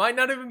there. It might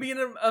not even be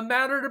a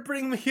matter to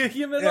bring Mia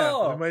Yim at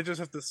all. We might just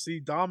have to see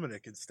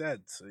Dominic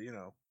instead. So,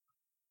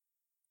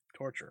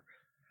 torture.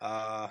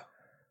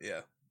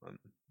 Yeah.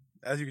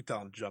 As you can tell,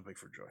 I'm jumping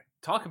for joy.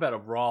 Talk about a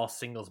Raw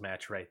singles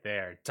match right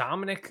there.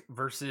 Dominic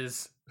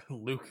versus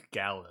Luke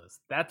Gallows.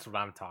 That's what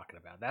I'm talking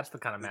about. That's the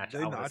kind of match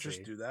I want to see. Did they not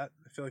just do that?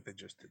 I feel like they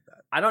just did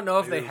that. I don't know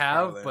if they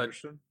have, but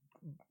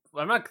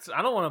I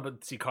don't want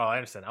to see Carl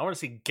Anderson. I want to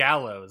see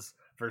Gallows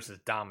versus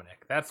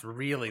Dominic. That's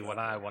really what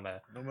I want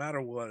to. No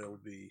matter what, it'll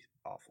be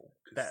awful.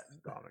 Because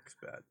Dominic's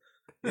bad.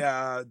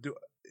 Yeah.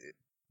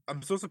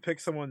 I'm supposed to pick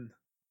someone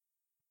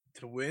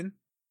to win?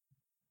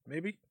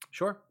 Maybe?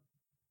 Sure.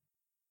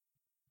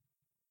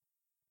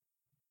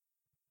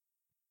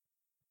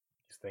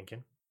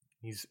 Thinking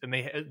and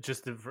they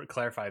just to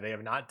clarify, they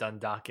have not done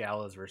Doc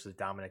Gallows versus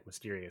Dominic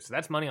Mysterio, so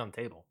that's money on the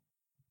table.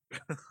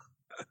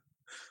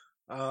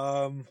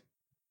 I'll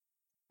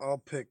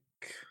pick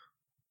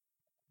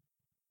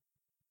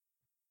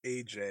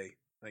AJ,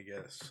 I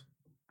guess.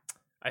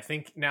 I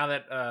think now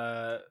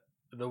that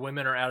the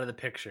women are out of the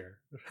picture,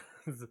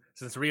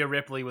 since Rhea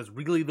Ripley was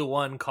really the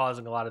one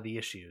causing a lot of the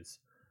issues,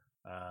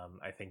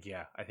 I think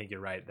you're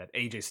right that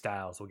AJ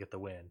Styles will get the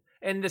win,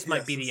 and this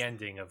might be the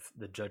ending of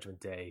the Judgment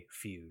Day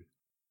feud.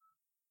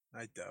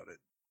 I doubt it.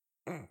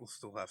 We'll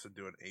still have to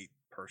do an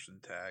 8-person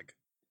tag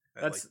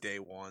at day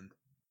one.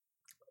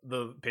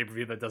 The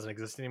pay-per-view that doesn't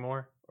exist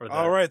anymore.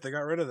 All right, they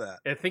got rid of that.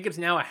 I think it's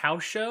now a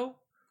house show.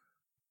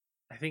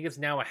 A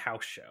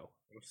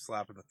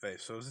slap in the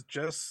face. So is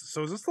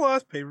this the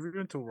last pay-per-view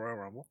until Royal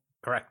Rumble?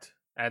 Correct.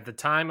 At the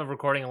time of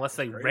recording, unless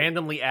they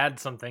randomly add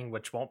something,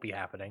 which won't be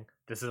happening,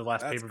 this is the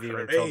last pay-per-view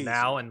until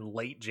now in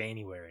late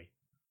January.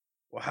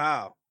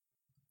 Wow.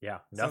 Yeah,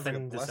 nothing.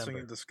 Like a blessing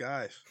in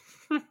disguise.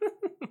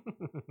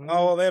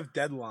 Oh, well, they have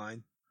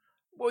Deadline.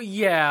 Well,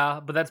 yeah,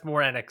 but that's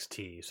more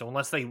NXT. So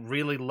unless they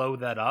really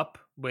load that up,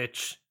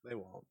 which they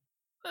won't,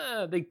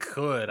 they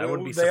could. Well, I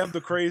wouldn't be. They have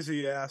the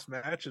crazy ass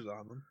matches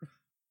on them.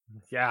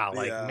 Yeah,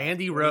 like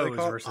Mandy Rose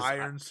versus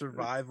Iron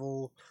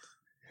Survival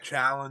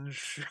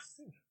Challenge.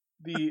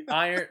 The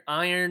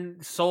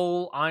Iron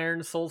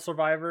Soul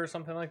Survivor or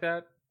something like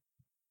that.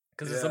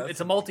 Because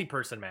it's a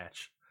multi-person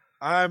match.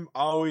 I'm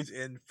always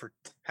in for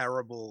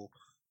terrible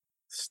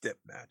stip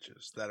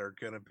matches that are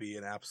going to be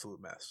an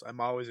absolute mess. I'm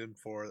always in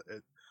for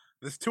it.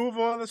 There's 2 of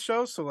them on the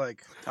show, so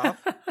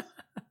tough.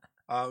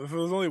 If it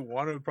was only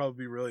one, it would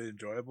probably be really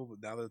enjoyable.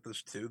 But now that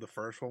there's 2, the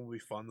first one will be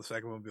fun. The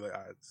second one will be like,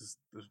 all right, this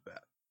is bad.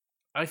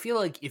 I feel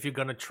like if you're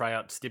going to try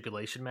out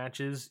stipulation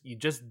matches, you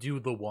just do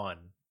the one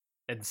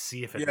and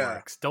see if it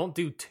works. Don't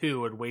do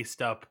 2 and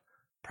waste up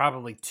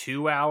probably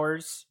 2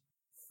 hours,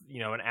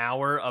 an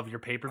hour of your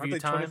pay-per-view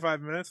time.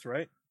 25 minutes,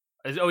 right?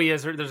 Oh, yeah,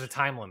 there's a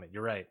time limit.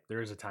 You're right.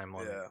 There is a time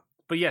limit. Yeah.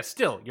 But yeah,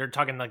 still, you're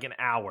talking like an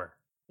hour,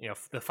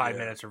 the 5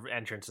 minutes of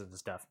entrances and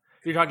stuff.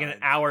 You're talking an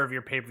hour of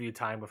your pay-per-view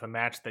time with a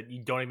match that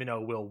you don't even know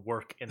will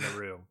work in the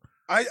room.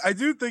 I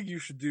do think you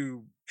should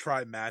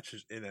try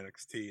matches in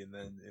NXT, and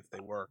then if they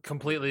work.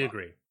 Completely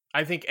agree.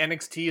 I think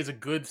NXT is a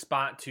good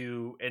spot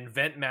to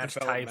invent match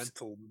types.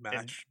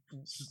 Match.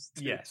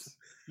 Yes.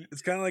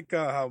 It's kind of like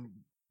how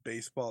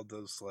baseball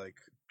does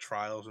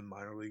trials in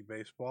minor league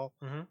baseball.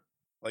 Mm-hmm.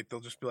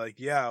 They'll just be like,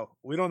 yeah,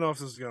 we don't know if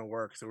this is going to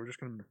work, so we're just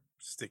going to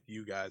stick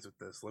you guys with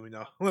this. Let me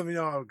know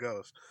how it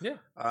goes. Yeah.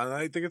 And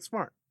I think it's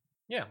smart.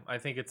 Yeah, I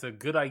think it's a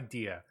good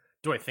idea.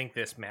 Do I think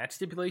this match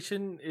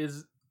stipulation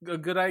is a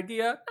good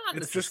idea? Not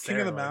it's just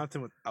King of the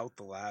Mountain without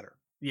the ladder.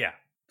 Yeah.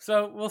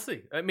 So we'll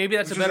see. Maybe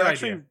that's a better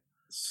idea.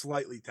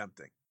 Slightly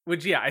tempting.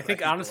 Which, yeah, I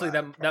think honestly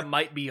that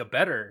might be a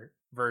better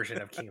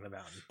version of King of the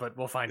Mountain, but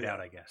we'll find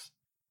out, I guess.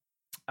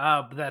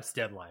 But that's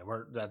Deadline.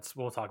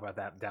 We'll talk about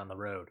that down the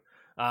road.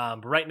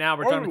 But right now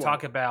we're going to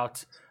talk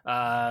about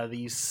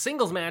the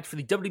singles match for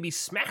the WWE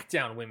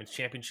SmackDown Women's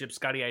Championship.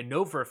 Scotty, I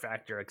know for a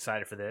fact you're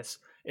excited for this.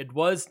 It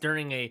was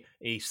during a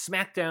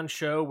SmackDown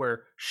show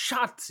where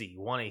Shotzi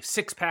won a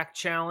 6-pack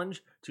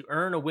challenge to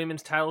earn a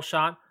women's title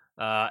shot,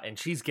 and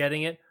she's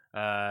getting it.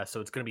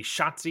 So it's going to be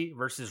Shotzi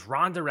versus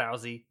Ronda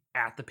Rousey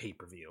at the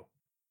pay-per-view.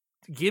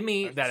 Give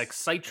me that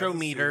Excitro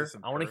meter.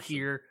 I want to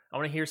hear,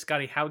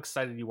 Scotty, how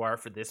excited you are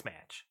for this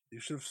match. You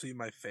should have seen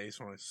my face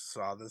when I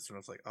saw this, and I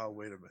was like, "Oh,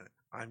 wait a minute,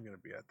 I'm going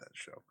to be at that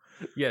show."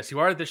 Yes, you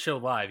are at the show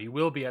live. You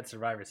will be at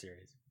Survivor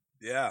Series.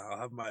 Yeah, I'll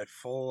have my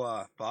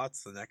full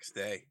thoughts the next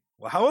day.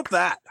 Well, how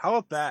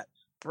about that?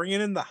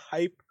 Bringing in the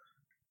hype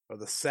or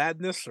the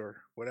sadness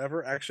or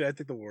whatever. Actually, I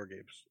think the War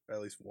Games,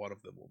 at least one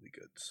of them, will be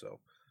good. So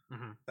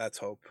that's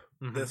hope.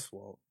 This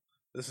won't.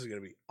 This is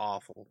going to be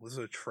awful. This is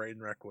a train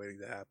wreck waiting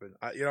to happen.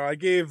 I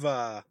gave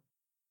Ronda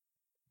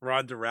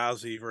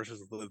Rousey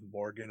versus Liv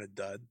Morgan a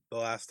dud the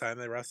last time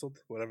they wrestled,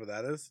 whatever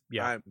that is.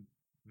 Yeah. I'm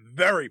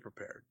very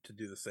prepared to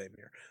do the same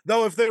here.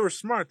 Though if they were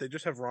smart, they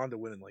just have Ronda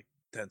win in like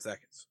 10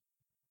 seconds.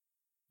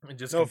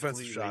 Just no offense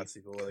to Shotzi,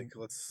 but like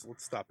let's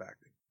stop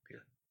acting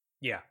here.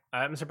 Yeah,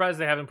 I'm surprised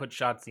they haven't put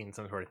Shotzi in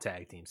some sort of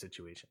tag team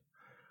situation.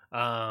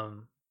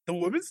 The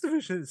women's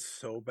division is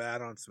so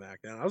bad on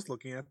SmackDown. I was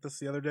looking at this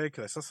the other day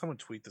because I saw someone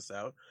tweet this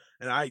out,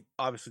 and I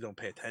obviously don't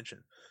pay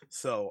attention,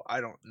 so I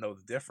don't know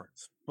the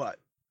difference. But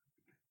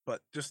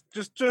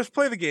just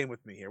play the game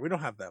with me here. We don't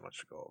have that much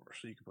to go over,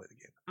 so you can play the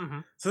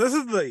game. So this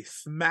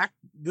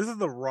is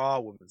the Raw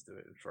women's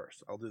division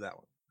first. I'll do that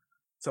one.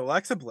 So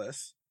Alexa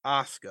Bliss,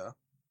 Asuka,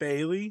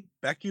 Bayley,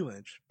 Becky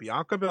Lynch,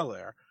 Bianca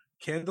Belair,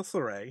 Candice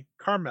LeRae,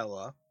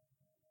 Carmella,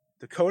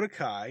 Dakota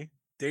Kai,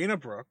 Dana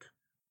Brooke,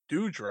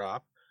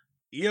 Doudrop,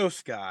 Io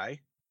Sky,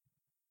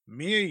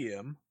 Mia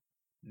Yim,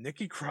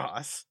 Nikki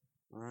Cross,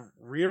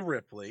 Rhea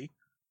Ripley,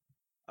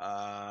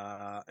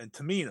 and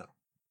Tamina.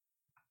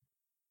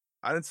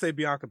 I didn't say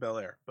Bianca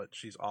Belair, but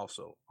she's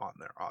also on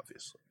there,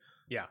 obviously.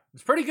 Yeah,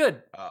 it's pretty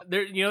good.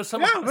 There, that's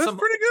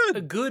pretty good.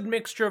 A good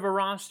mixture of a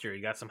roster.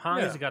 You got some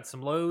highs, you got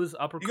some lows,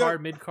 upper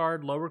card, mid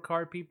card, lower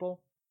card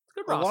people. It's a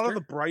good roster. A lot of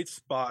the bright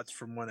spots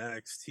from when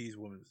NXT's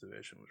women's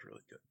division was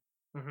really good.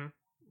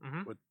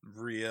 With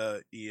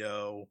Rhea,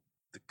 Io,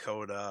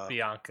 Dakota,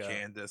 Bianca,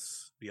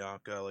 Candice,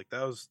 Bianca, like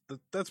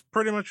that's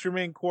pretty much your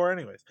main core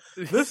anyways.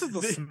 This is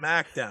the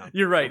SmackDown.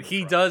 You're right.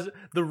 He does.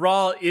 The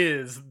Raw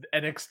is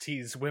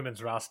NXT's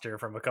women's roster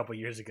from a couple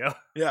years ago.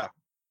 Yeah.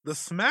 The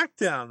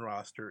SmackDown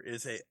roster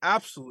is a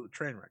absolute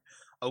train wreck.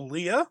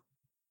 Aaliyah,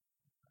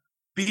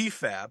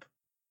 B-Fab,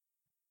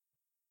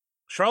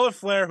 Charlotte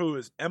Flair, who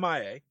is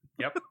MIA.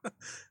 Yep.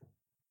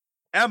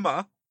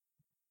 Emma,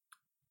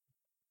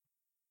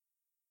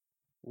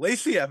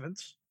 Lacey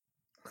Evans,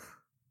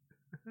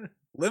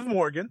 Liv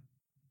Morgan.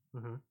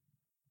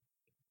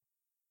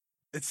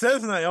 It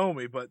says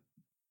Naomi, but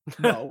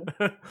no.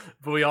 But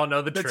we all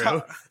know the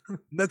truth.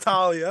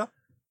 Natalia.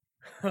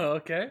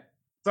 Okay.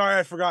 Sorry,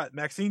 I forgot.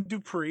 Maxine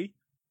Dupree.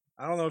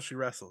 I don't know if she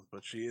wrestles,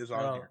 but she is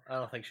on here. I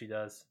don't think she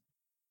does.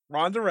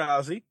 Ronda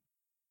Rousey.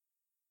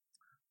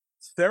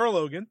 Sarah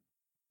Logan.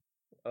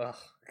 Oh,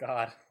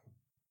 God.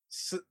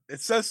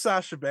 It says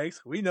Sasha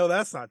Banks. We know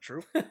that's not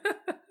true.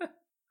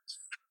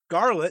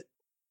 Scarlett.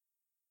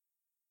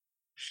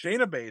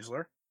 Shayna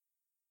Baszler.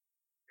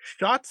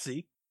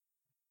 Shotzi.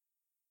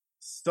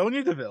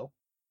 Sonya Deville.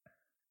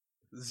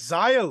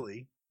 Xia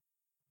Li.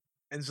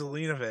 And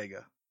Zelina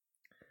Vega.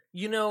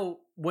 You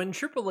know, when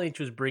Triple H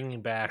was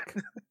bringing back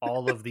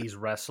all of these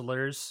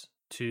wrestlers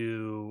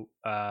to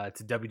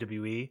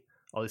WWE,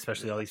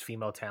 especially all these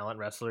female talent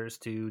wrestlers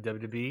to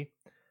WWE,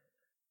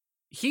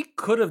 he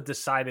could have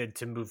decided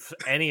to move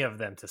any of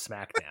them to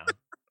SmackDown.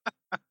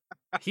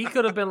 He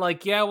could have been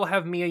like, yeah, we'll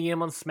have Mia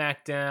Yim on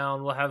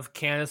SmackDown, we'll have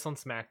Candice on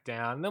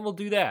SmackDown, and then we'll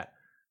do that.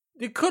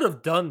 They could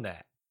have done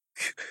that.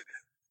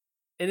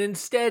 And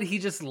instead, he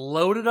just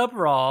loaded up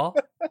Raw,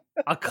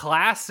 a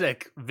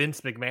classic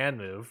Vince McMahon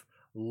move,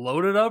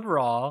 loaded up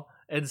Raw,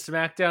 and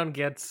SmackDown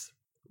gets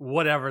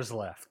whatever's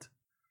left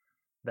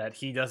that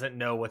he doesn't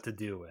know what to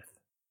do with.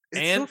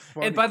 And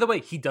by the way,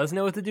 he does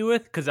know what to do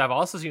with, because I've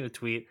also seen a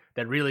tweet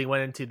that really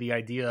went into the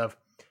idea of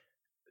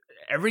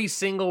every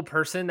single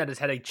person that has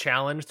had a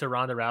challenge to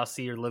Ronda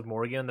Rousey or Liv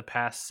Morgan in the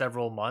past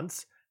several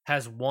months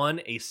has won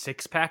a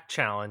 6-pack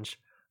challenge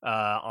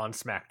on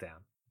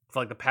SmackDown for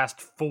like the past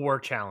 4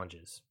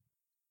 challenges.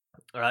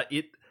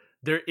 It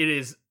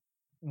is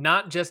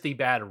not just a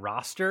bad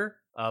roster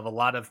of a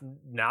lot of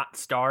not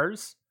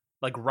stars.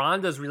 Like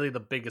Ronda's really the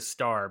biggest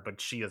star,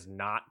 but she is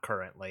not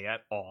currently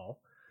at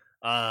all.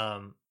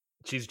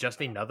 She's just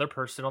another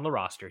person on the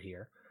roster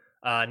here.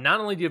 Not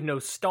only do you have no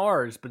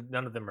stars, but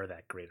none of them are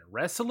that great at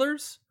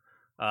wrestlers.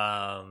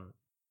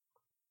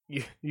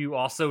 You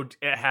also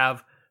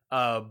have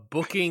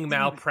booking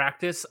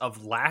malpractice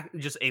of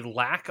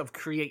lack of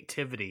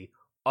creativity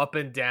up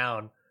and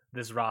down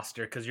this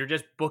roster, because you're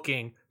just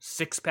booking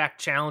 6-pack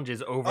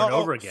challenges over and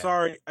over again.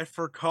 Sorry, I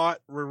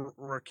forgot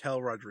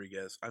Raquel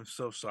Rodriguez. I'm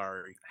so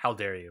sorry. How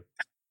dare you?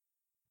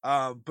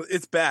 But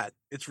it's bad.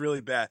 It's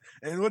really bad.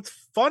 And what's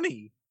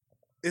funny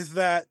is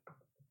that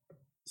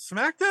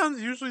SmackDown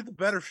is usually the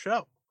better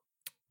show.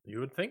 You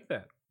would think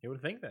that.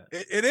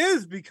 It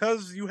is,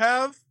 because you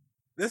have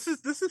this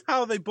is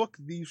how they book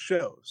these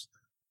shows.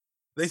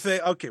 They say,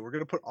 okay, we're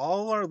gonna put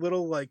all our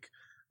little like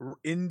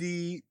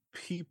indie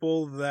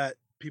people that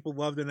people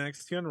loved in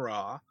NXT and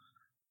Raw.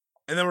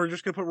 and then we're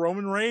just gonna put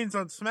Roman Reigns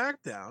on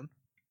SmackDown,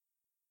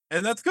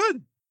 and that's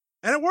good,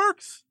 and it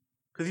works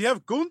because you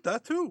have Gunther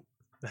too,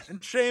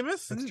 and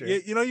Sheamus, and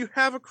you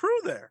have a crew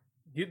there.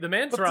 The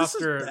men's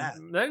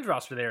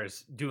roster there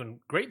is doing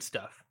great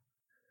stuff.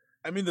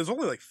 I mean, there's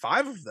only like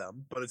 5 of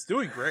them, but it's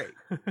doing great.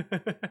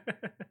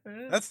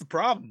 That's the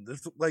problem.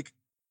 There's like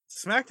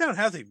SmackDown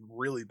has a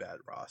really bad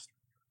roster.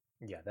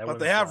 Yeah, but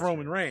they have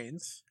Roman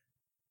Reigns.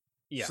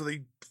 Yeah, so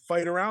they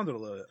fight around it a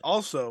little bit.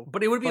 Also,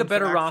 but it would be a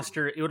better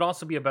roster. It would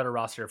also be a better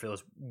roster if it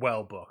was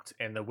well booked,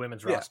 and the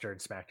women's roster in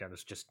SmackDown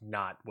is just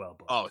not well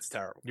booked. Oh, it's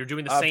terrible. You're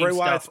doing the same Bray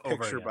stuff over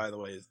picture, again. By the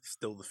way, is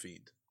still the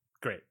Fiend.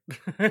 Great.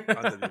 On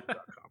WWE.com.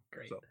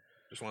 Great. So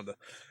just wanted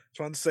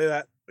to say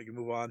that. We can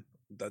move on.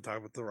 Done talking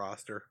about the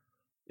roster.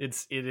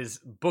 It is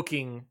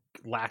booking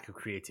lack of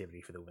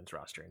creativity for the women's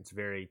roster, and it's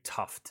very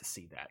tough to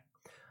see that.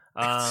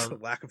 It's a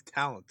lack of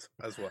talent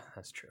as well.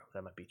 That's true.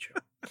 That might be true.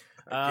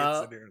 I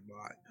can't sit here and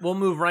lie. We'll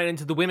move right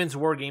into the women's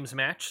War Games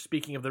match.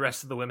 Speaking of the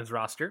rest of the women's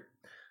roster,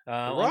 the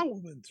Raw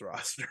women's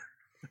roster.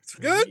 It's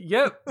good.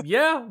 Yep.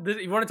 Yeah.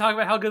 You want to talk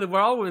about how good the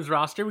Raw women's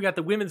roster? We got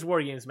the women's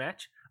War Games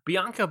match.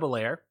 Bianca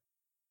Belair,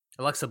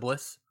 Alexa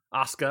Bliss,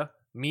 Asuka,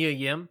 Mia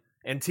Yim,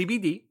 and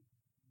TBD.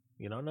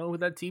 You don't know who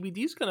that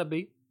TBD is going to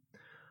be.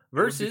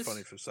 Versus, it would be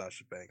funny for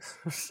Sasha Banks.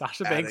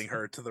 Sasha Banks adding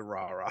her to the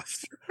Raw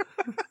roster.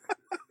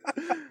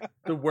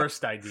 The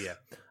worst idea.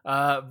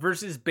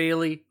 Versus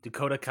Bayley,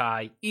 Dakota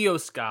Kai, Io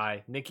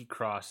Sky, Nikki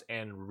Cross,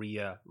 and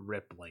Rhea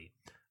Ripley.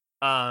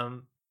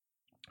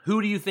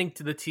 Who do you think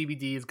to the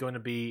TBD is going to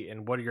be,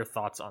 and what are your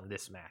thoughts on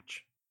this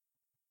match?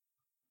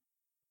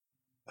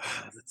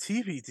 The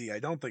TBD, I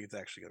don't think it's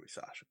actually going to be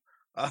Sasha.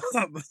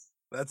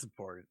 That's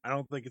important. I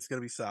don't think it's going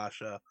to be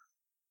Sasha.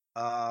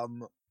 I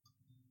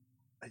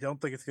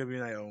don't think it's going to be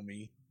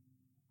Naomi.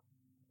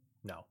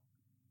 No.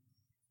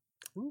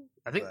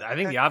 I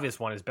think the obvious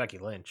one is Becky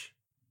Lynch.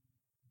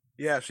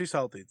 Yeah, if she's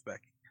healthy, it's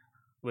Becky.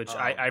 Which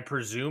I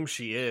presume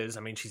she is. I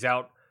mean, she's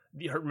out.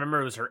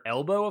 Remember, it was her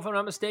elbow, if I'm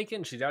not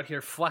mistaken. She's out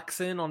here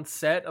flexing on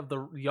set of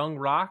the Young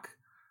Rock.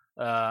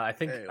 I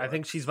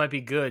think she's might be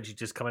good. She's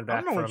just coming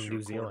back from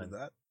New Zealand.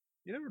 That.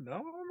 You never know. I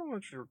don't know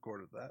when she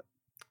recorded that.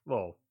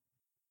 Well,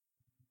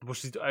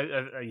 she's.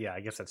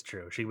 I guess that's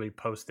true. She will be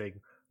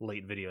posting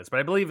late videos, but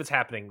I believe it's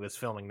happening. This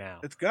filming now.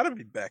 It's got to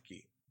be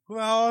Becky. Who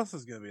else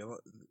is going to be?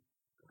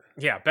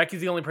 Yeah,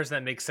 Becky's the only person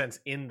that makes sense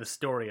in the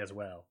story as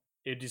well.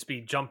 It'd just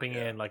be jumping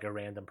in like a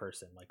random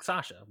person, like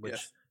Sasha, which would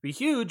be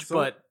huge,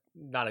 but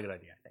not a good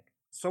idea, I think.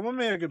 Someone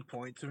made a good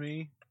point to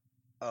me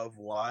of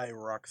why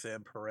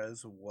Roxanne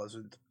Perez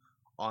wasn't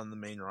on the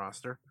main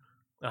roster.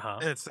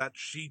 And it's that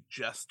she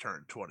just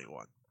turned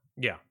 21.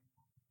 Yeah.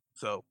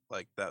 So,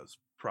 like, that was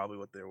probably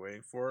what they were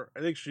waiting for. I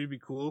think she'd be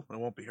cool, and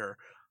it won't be her.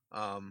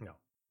 No.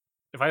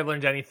 If I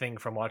learned anything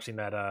from watching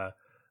that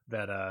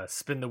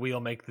spin the wheel,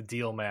 make the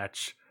deal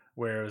match,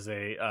 where it was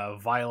a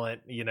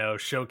violent,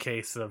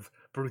 showcase of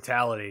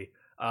brutality,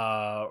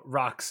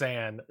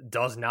 Roxanne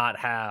does not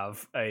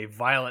have a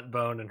violent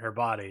bone in her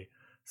body,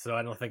 so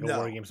I don't think a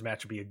War Games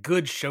match would be a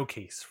good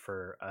showcase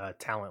for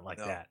talent like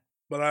that.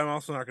 But I'm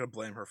also not going to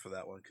blame her for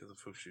that one because of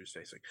who she was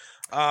facing.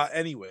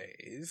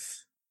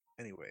 Anyways,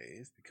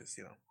 because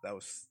that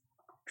was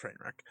train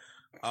wreck.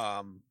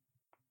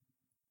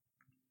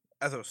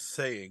 As I was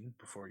saying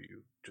before,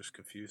 you just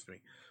confused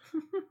me.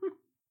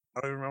 I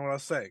don't even remember what I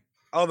was saying.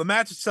 Oh, the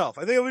match itself.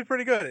 I think it'll be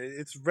pretty good.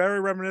 It's very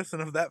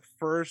reminiscent of that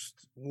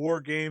first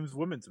War Games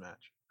women's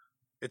match.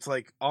 It's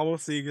like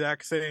almost the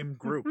exact same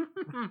group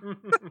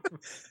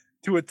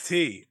to a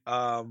T.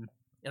 And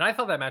I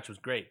thought that match was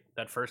great.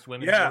 That first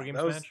women's War Games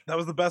match. That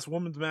was the best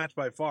women's match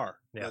by far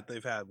that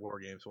they've had War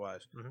Games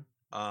wise.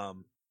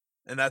 Mm-hmm.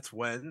 And that's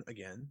when,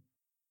 again,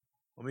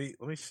 let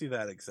me see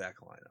that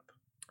exact lineup.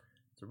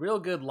 It's a real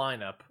good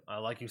lineup,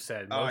 like you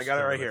said. I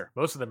got it right here.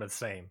 Most of them are the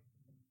same.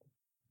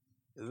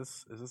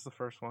 Is this the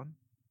first one?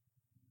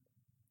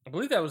 I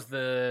believe that was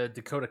the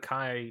Dakota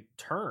Kai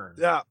turn.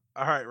 Yeah.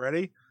 All right,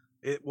 ready?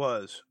 It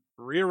was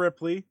Rhea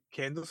Ripley,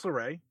 Candice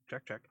LeRae.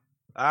 Check.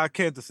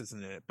 Candice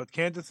isn't in it, but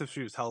Candice if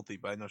she was healthy,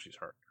 but I know she's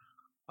hurt.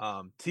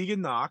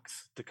 Tegan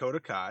Knox, Dakota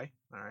Kai.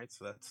 All right,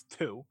 so that's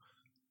 2.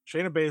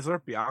 Shayna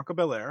Baszler, Bianca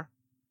Belair,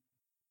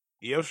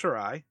 Io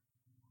Shirai,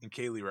 and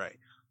Kaylee Ray.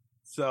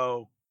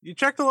 So you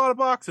checked a lot of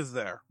boxes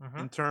there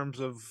in terms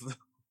of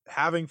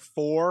having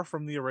 4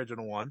 from the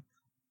original one.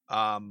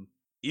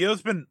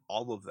 Io's been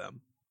all of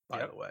them,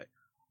 by the way.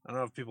 I don't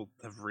know if people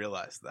have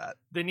realized that.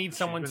 They need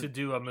someone to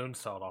do a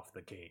moonsault off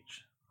the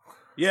cage.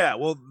 Yeah,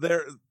 well,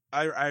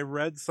 I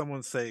read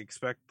someone say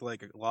expect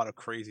like a lot of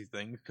crazy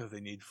things because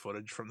they need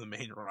footage from the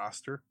main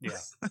roster.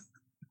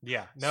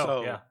 Yeah.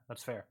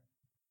 That's fair.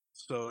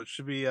 So it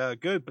should be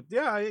good. But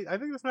yeah, I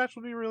think this match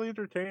will be really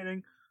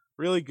entertaining,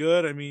 really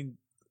good. I mean,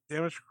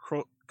 Damage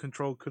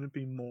Control couldn't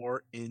be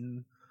more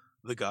in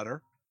the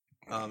gutter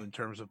in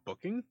terms of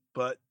booking,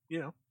 but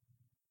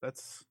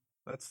that's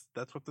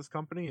what this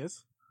company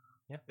is.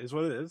 Yeah, is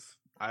what it is.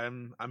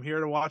 I'm here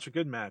to watch a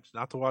good match,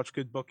 not to watch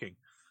good booking.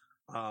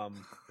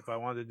 If I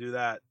wanted to do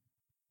that,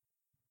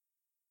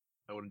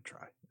 I wouldn't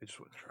try. I just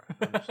wouldn't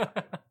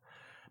try.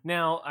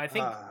 Now, I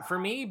think for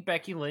me,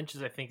 Becky Lynch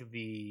is, I think,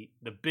 the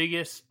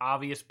biggest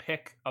obvious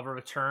pick of a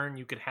return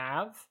you could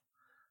have.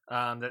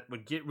 That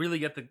would really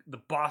get the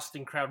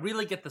Boston crowd,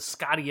 really get the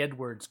Scotty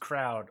Edwards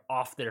crowd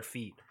off their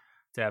feet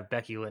to have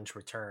Becky Lynch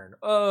return.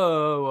 I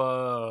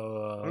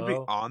want to be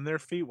on their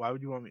feet. Why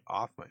would you want me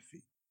off my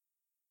feet?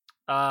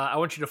 I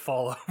want you to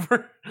fall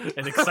over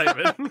in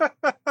excitement.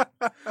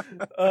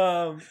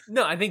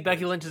 No, I think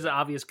Becky Lynch is an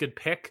obvious good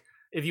pick.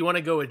 If you want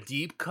to go a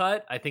deep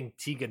cut, I think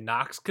Tegan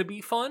Nox could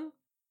be fun.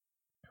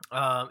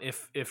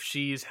 If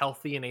she's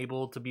healthy and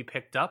able to be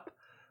picked up,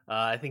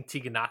 I think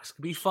Tegan Nox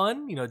could be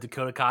fun.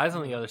 Dakota Kai's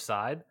on the other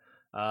side,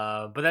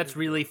 but that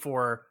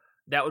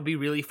would be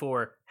really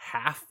for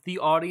half the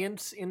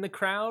audience in the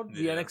crowd,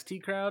 the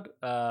NXT crowd.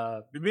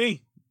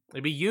 Me,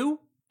 maybe you.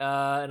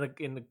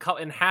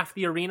 In half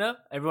the arena,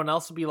 everyone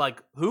else would be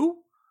like, who?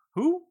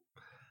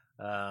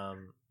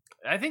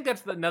 I think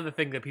that's another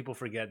thing that people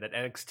forget, that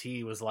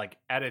NXT was like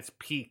at its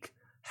peak,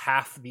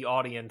 half the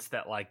audience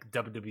that like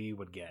WWE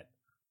would get,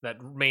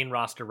 that main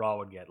roster Raw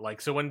would get.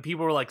 Like, so when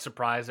people were like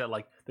surprised that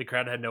like the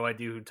crowd had no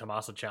idea who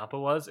Tommaso Ciampa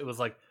was, it was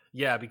like,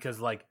 yeah, because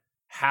like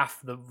half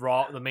the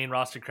main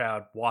roster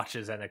crowd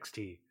watches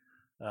NXT.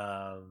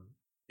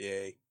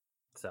 Yay.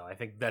 So I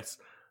think that's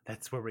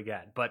where we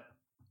get. But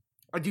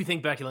I do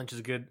think Becky Lynch is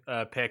a good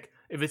pick.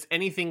 If it's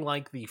anything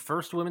like the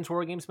first Women's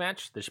War Games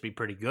match, this should be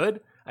pretty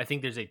good. I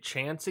think there's a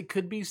chance it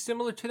could be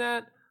similar to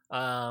that.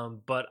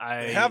 But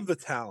they have the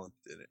talent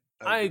in it.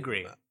 I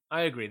agree.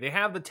 They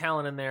have the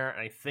talent in there, and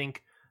I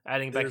think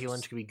adding Becky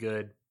Lynch could be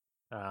good.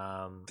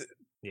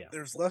 Yeah.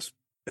 There's less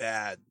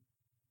bad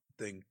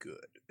than good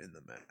in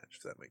the match,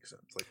 if that makes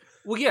sense. Like,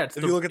 well, yeah, if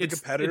you look at the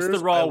competitors, it's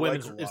the Raw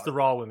women's. It's the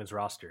Raw women's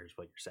roster, is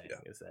what you're saying.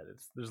 Yeah. Is that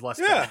there's less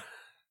bad.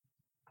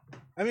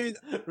 I mean,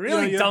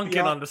 really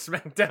dunking on the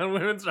SmackDown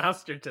women's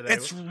roster today.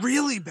 It's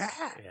really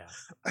bad.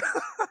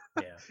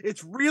 Yeah.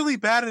 It's really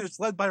bad, and it's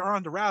led by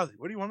Ronda Rousey.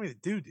 What do you want me to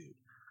do, dude?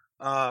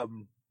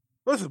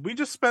 Listen, we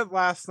just spent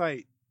last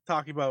night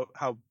talking about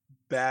how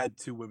bad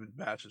 2 women's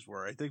matches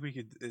were. I think we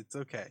could. It's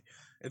okay.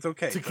 It's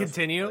okay to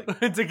continue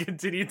to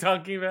continue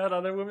talking about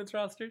other women's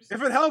rosters.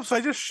 If it helps,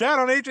 I just shat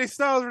on AJ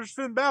Styles versus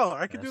Finn Balor.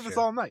 I could do this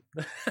all night.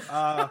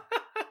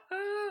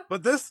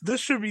 But this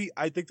should be.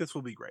 I think this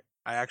will be great.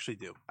 I actually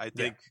do. I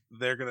think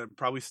they're gonna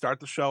probably start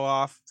the show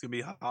off. It's gonna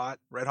be hot,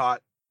 red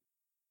hot.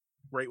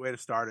 Great way to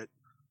start it.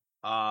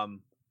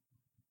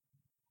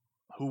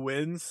 Who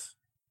wins?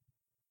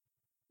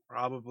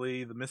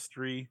 Probably the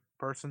mystery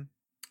person.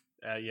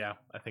 Yeah,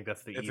 I think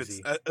that's the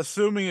easy. It's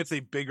assuming it's a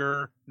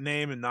bigger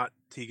name and not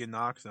Tegan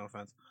Nox. No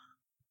offense.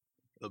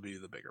 It'll be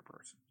the bigger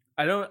person.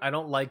 I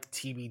don't like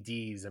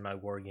TBDs in my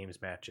War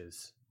Games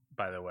matches.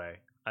 By the way,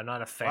 I'm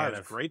not a fan. It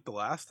was great the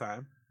last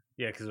time.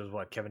 Yeah, because it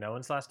was Kevin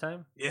Owens last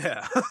time?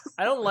 Yeah.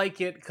 I don't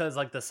like it because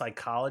like the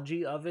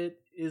psychology of it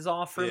is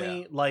off for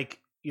me. Like,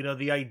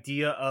 the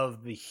idea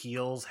of the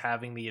heels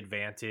having the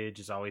advantage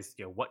is always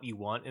what you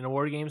want in a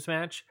War Games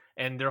match.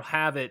 And they'll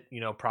have it,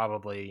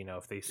 probably,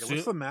 if they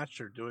what's the match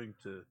they're doing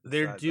to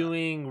They're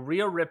doing that?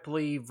 Rhea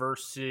Ripley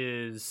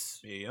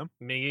versus Mia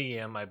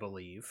Yim, I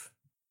believe.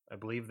 I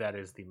believe that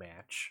is the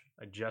match.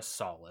 I just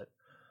saw it.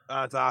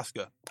 It's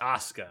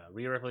Asuka.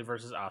 Rhea Ripley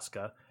versus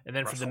Asuka, and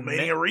then for the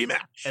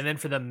rematch, and then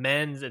for the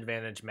men's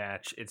advantage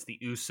match, it's the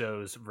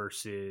Usos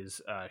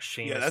versus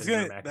Sheamus.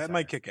 Yeah, that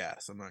might kick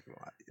ass. I'm not gonna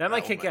lie. That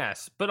might kick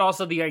ass, but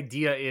also the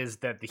idea is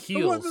that the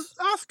heels,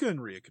 Asuka and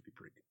Rhea could be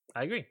pretty good.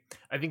 I agree.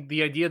 I think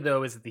the idea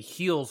though is that the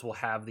heels will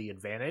have the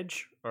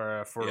advantage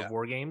for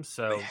War Games,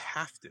 so they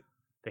have to.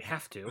 They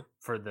have to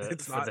for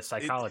the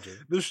psychology.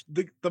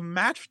 The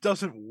match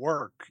doesn't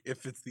work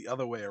if it's the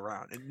other way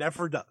around. It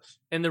never does.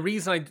 And the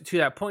reason to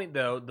that point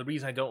though, the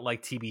reason I don't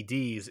like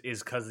TBDs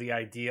is because the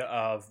idea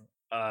of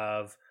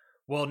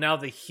now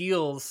the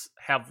heels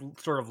have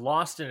sort of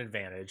lost an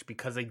advantage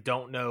because they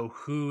don't know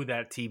who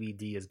that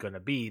TBD is going to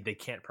be. They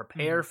can't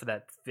prepare for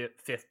that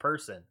fifth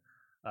person.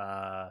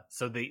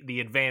 So the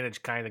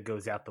advantage kind of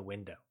goes out the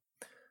window.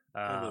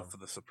 I live for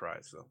the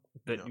surprise, though.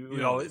 But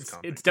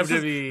it's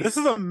WWE. This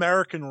is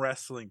American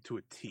wrestling to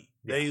a T.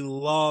 Yeah. They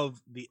love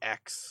the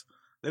X.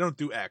 They don't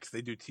do X.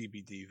 They do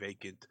TBD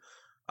vacant.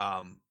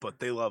 But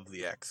they love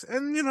the X.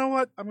 And you know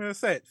what? I'm gonna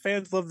say it.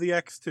 Fans love the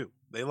X too.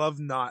 They love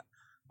not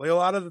like a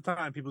lot of the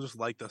time. People just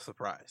like the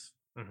surprise.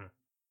 Mm-hmm.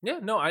 Yeah,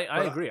 no,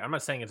 I agree. I'm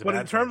not saying it's a but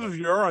bad in terms thing, of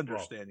your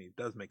understanding, it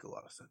does make a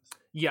lot of sense.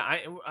 Yeah,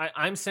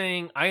 I'm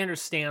saying I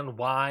understand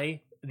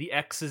why the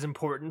X is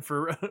important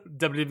for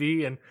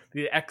WWE, and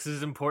the X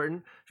is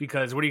important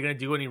because what are you going to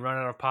do when you run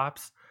out of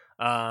pops?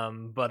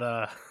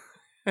 But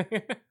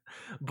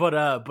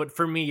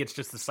for me, it's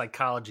just the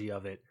psychology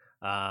of it.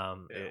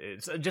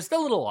 It's just a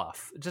little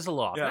off. Just a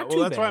little off. Yeah, well,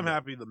 that's why I'm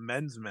happy the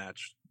men's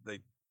match they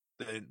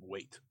didn't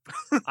wait.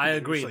 I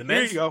agree. Like,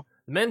 Here you go.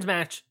 The men's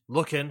match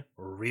looking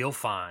real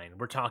fine.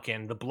 We're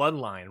talking the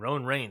Bloodline,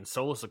 Roman Reigns,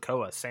 Solo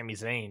Sikoa, Sami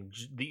Zayn,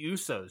 the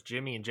Usos,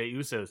 Jimmy and Jey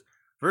Usos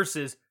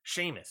versus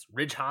Sheamus,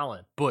 Ridge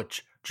Holland,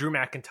 Butch, Drew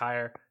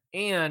McIntyre,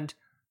 and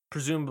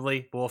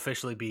presumably will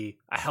officially be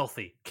a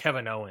healthy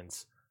Kevin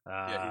Owens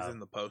Yeah, he's in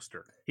the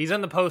poster. He's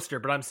in the poster,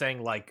 but I'm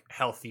saying like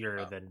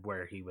healthier than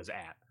where he was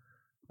at.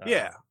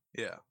 Yeah.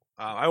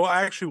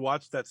 I actually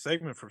watched that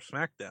segment from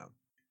SmackDown,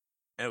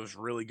 and it was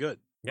really good.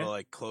 Yeah. The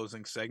like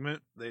closing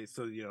segment. They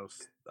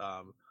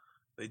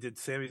they did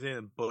Sami Zayn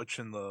and Butch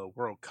in the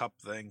World Cup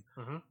thing.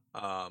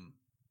 Mm-hmm.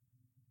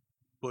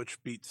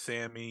 Butch beat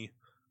Sammy.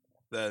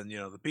 Then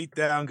the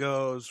beatdown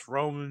goes.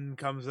 Roman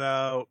comes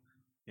out.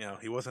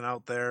 He wasn't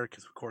out there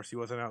because of course he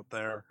wasn't out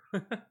there.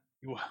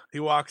 He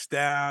walks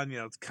down.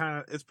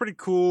 It's pretty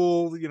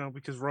cool.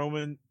 Because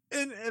Roman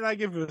and I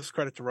give this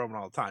credit to Roman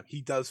all the time.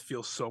 He does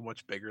feel so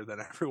much bigger than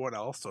everyone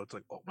else. So it's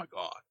like, oh my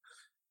god.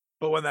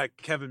 But when that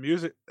Kevin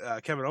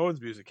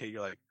Owens music hit,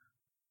 you're like,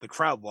 the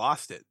crowd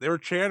lost it. They were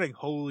chanting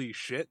 "Holy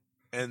shit,"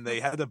 and they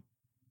had to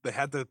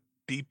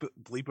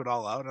bleep it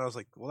all out. And I was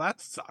like, well,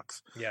 that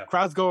sucks. Yeah,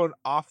 crowd's going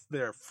off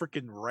their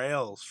freaking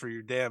rails for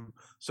your damn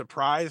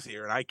surprise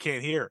here, and I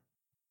can't hear.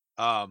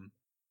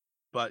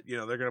 But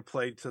they're gonna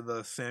play to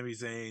the Sami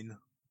Zayn,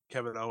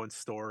 Kevin Owens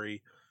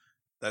story.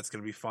 That's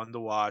gonna be fun to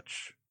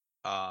watch.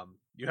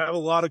 You have a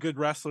lot of good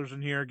wrestlers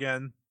in here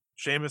again.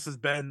 Sheamus has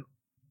been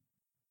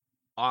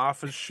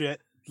off his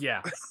shit.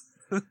 Yeah.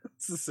 To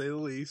say the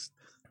least.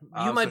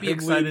 You might be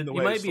excited.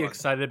 You might be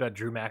excited about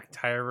Drew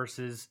McIntyre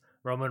versus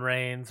Roman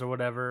Reigns or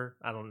whatever.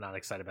 I'm not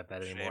excited about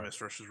that anymore. Sheamus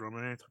versus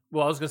Roman Reigns.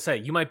 Well, I was gonna say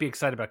you might be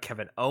excited about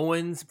Kevin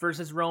Owens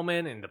versus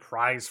Roman and the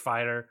prize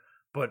fighter,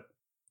 but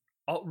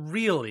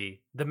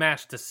really the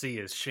match to see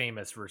is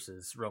Sheamus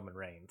versus Roman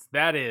Reigns.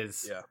 That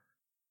is, yeah.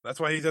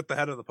 That's why he's at the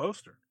head of the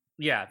poster.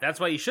 Yeah, that's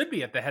why he should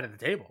be at the head of the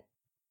table.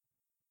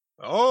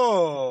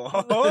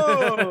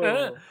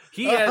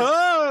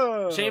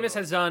 Sheamus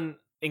has done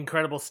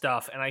incredible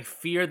stuff, and I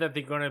fear that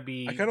they're going to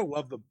be... I kind of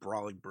love the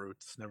Brawling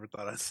Brutes. Never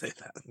thought I'd say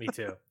that. Me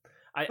too.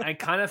 I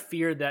kind of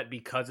fear that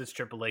because it's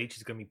Triple H,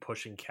 he's going to be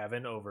pushing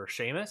Kevin over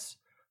Sheamus.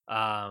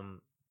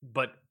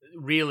 But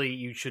really,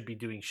 you should be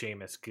doing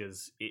Sheamus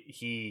because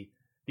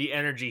the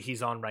energy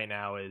he's on right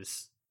now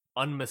is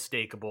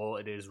unmistakable.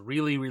 It is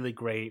really, really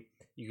great.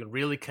 You can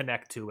really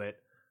connect to it.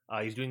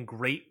 He's doing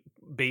great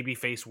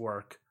babyface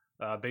work.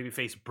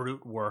 Babyface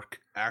brute work.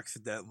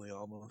 Accidentally,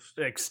 almost.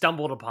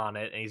 Stumbled upon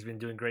it, and he's been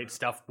doing great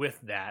stuff with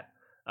that.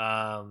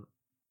 Yeah,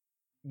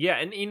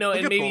 and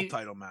and maybe both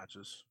title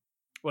matches.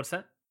 What's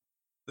that?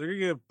 They're gonna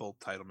get both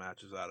title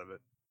matches out of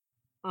it.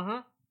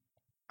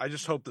 I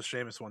just hope the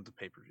Sheamus one's a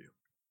pay-per-view.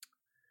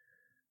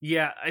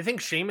 Yeah, I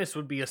think Sheamus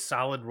would be a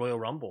solid Royal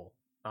Rumble.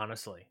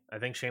 Honestly, I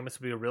think Sheamus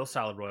would be a real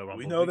solid Royal Rumble.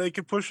 We know they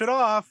can push it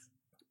off.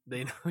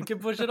 They can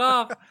push it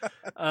off.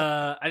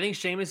 I think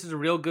Sheamus is a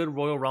real good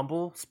Royal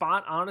Rumble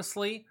spot,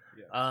 honestly.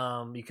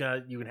 Yeah. You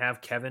can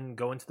have Kevin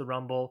go into the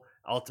Rumble.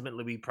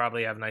 Ultimately, we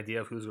probably have an idea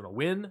of who's going to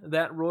win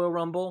that Royal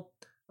Rumble.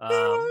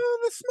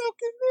 The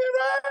smoking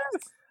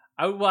mirrors!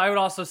 I would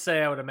also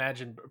say, I would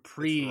imagine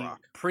pre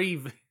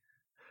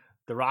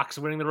The Rock's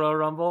winning the Royal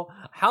Rumble.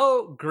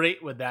 How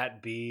great would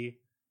that be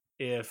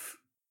if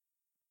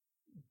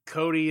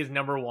Cody is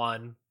number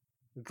one,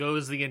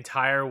 goes the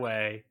entire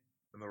way,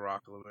 and The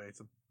Rock eliminates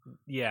him?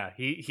 Yeah,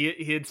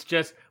 it's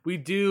just we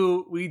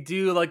do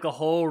like the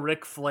whole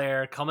Ric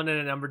Flair coming in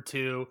at number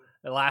 2,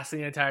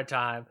 lasting the entire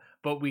time,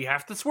 but we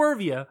have to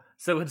swerve you.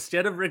 So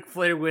instead of Ric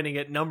Flair winning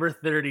at number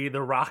 30,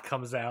 The Rock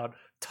comes out,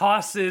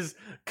 tosses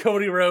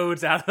Cody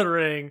Rhodes out of the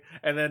ring,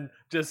 and then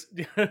just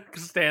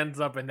stands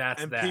up, and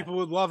that's that. And people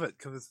would love it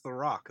because it's The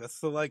Rock. That's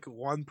the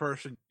one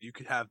person you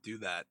could have do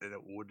that, and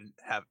it wouldn't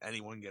have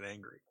anyone get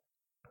angry.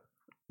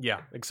 Yeah,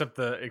 except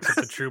the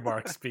True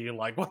Marks being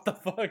like, "What the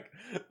fuck?"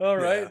 All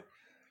right.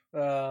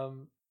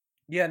 No.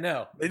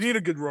 They need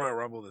a good Royal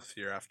Rumble this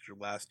year after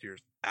last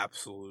year's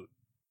absolute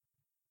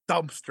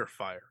dumpster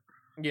fire.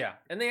 Yeah,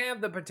 and they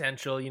have the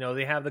potential.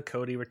 They have the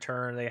Cody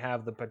return. They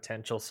have the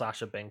potential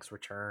Sasha Banks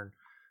return.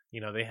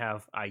 They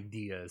have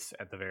ideas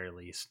at the very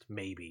least,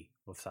 maybe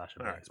with Sasha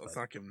Banks. Let's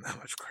not give them that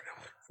much credit.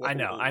 I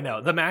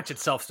know. The match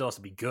itself still has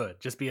to be good.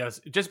 Just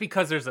because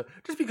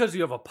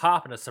you have a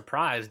pop and a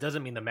surprise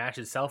doesn't mean the match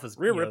itself is.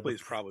 Rhea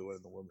Ripley's probably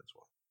winning the women's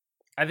one.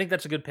 I think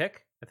that's a good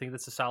pick. I think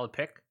that's a solid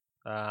pick,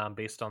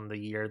 based on the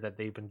year that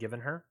they've been given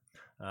her.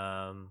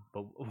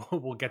 But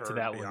we'll get to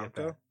that when we get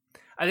there.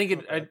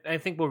 I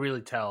think we'll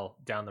really tell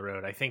down the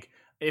road. I think,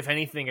 if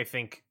anything,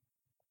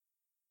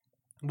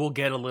 we'll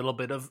get a little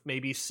bit of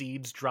maybe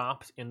seeds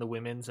dropped in the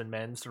women's and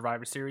men's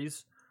Survivor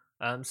Series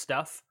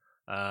stuff.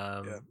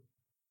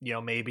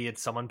 Maybe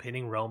it's someone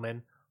pinning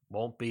Roman.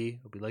 Won't be.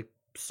 It'll be like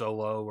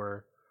Solo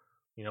or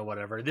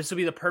whatever. This would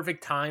be the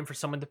perfect time for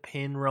someone to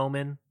pin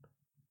Roman.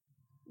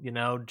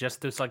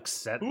 Just to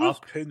set Who's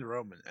up. Pinned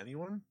Roman?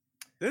 Anyone?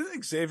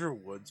 Didn't Xavier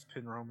Woods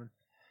pin Roman?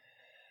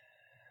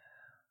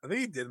 I think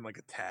he did in a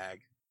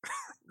tag.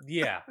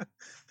 Yeah.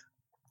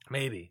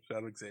 Maybe.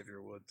 Shout out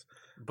Xavier Woods.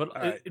 But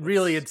right,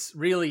 this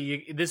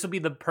would be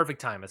the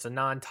perfect time. It's a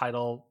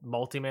non-title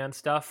multi-man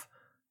stuff.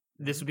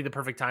 This would be the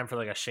perfect time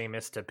for a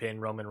Sheamus to pin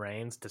Roman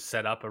Reigns to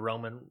set up a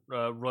Roman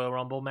Royal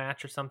Rumble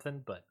match or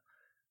something. But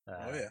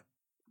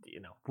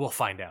we'll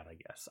find out. I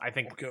guess. I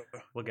think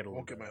we'll get a little.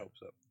 Won't get my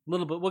hopes up. A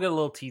little bit. We'll get a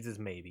little teases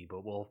maybe,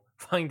 but we'll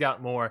find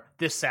out more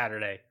this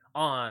Saturday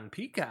on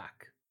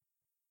Peacock.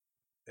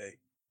 Hey,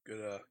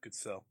 good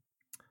sell.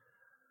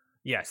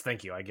 Yes,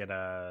 thank you. I get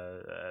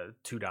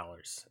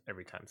 $2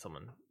 every time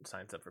someone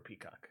signs up for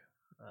Peacock.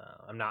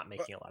 I'm not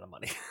making a lot of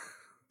money.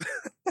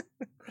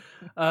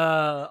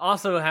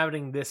 Also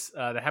happening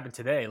that happened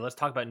today. Let's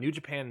talk about New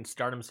Japan and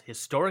Stardom's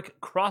historic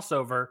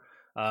crossover,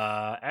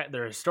 at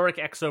their historic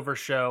X-Over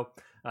show.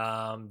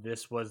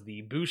 This was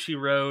the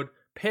Bushiroad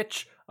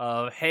pitch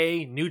of,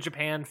 hey, New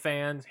Japan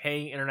fans,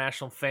 hey,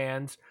 international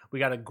fans, we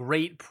got a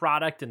great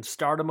product in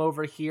Stardom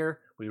over here.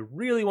 We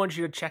really want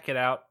you to check it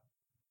out.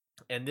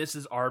 And this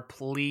is our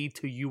plea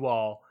to you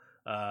all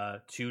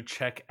to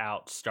check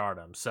out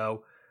Stardom.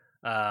 So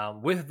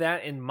with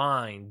that in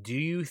mind, do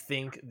you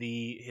think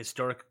the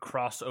historic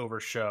crossover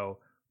show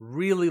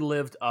really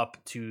lived up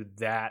to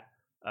that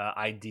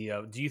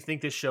idea? Do you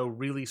think this show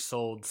really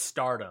sold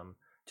Stardom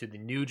to the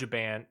New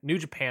Japan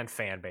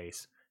fan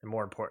base, and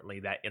more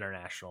importantly, that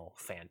international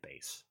fan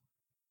base?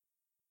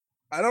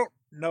 I don't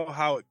know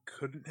how it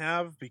couldn't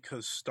have,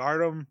 because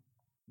Stardom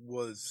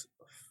was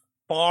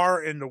far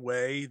and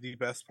away the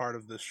best part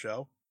of this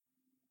show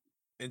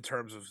in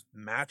terms of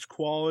match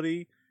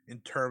quality, in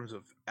terms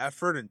of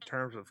effort, in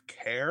terms of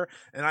care.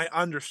 And I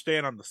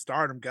understand I'm the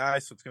Stardom guy,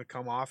 so it's going to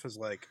come off as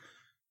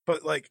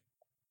but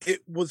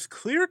it was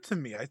clear to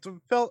me. I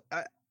felt,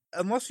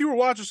 unless you were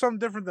watching something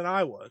different than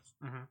I was,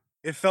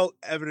 it felt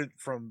evident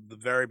from the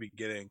very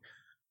beginning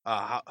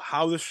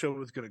how this show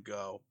was going to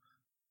go.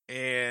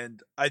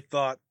 And I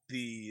thought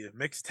the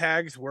mixed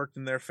tags worked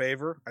in their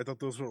favor. I thought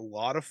those were a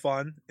lot of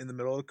fun in the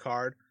middle of the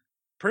card.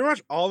 Pretty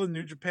much all the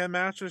New Japan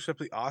matches, except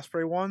the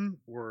Ospreay one,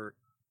 were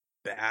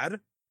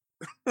bad,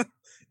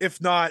 if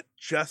not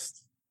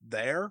just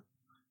there.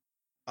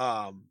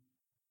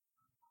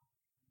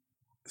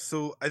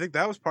 So I think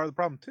that was part of the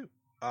problem too.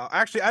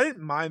 Actually, I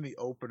didn't mind the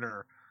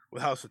opener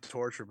with House of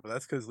Torture, but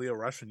that's because Lio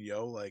Rush and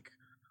Yo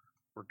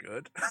were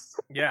good.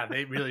 Yeah,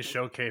 they really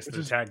showcased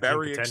the tag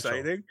very team potential.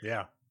 Exciting.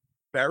 Yeah.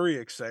 Very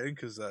exciting,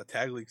 because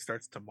Tag League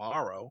starts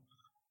tomorrow.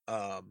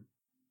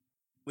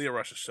 Lio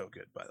Rush is so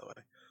good, by the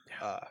way.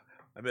 Yeah.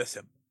 I miss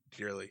him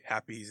dearly.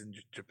 Happy he's in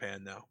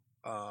Japan now.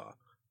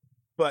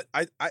 But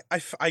I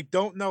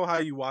don't know how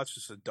you watch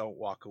this and don't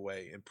walk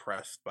away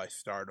impressed by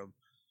Stardom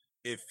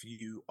if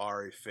you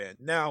are a fan.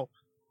 Now,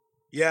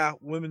 yeah,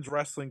 women's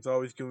wrestling's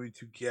always going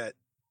to get.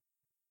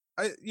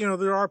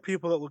 There are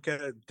people that look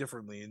at it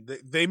differently, and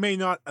they may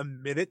not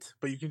admit it,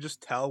 but you can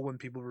just tell when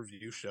people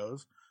review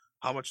shows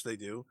how much they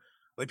do.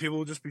 Like, people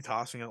will just be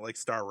tossing out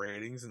star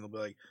ratings, and they'll be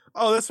like,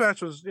 "Oh, this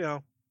match was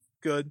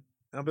good," and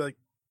I'll be like,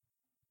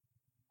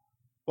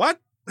 "What?"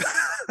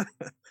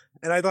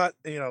 And I thought,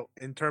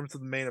 in terms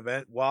of the main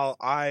event, while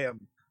I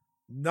am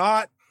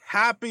not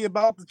happy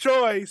about the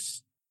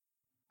choice,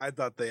 I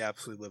thought they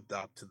absolutely lived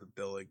up to the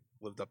billing,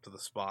 lived up to the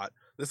spot.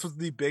 This was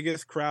the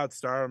biggest crowd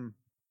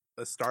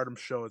a Stardom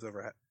show has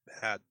ever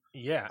had.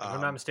 Yeah, if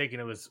I'm not mistaken,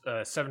 it was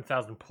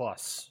 7,000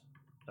 plus.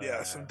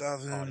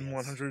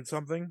 7,100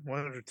 something,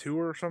 102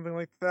 or something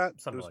like that.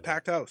 It was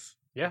packed house.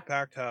 Yeah,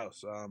 packed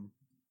house.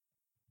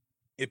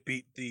 It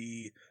beat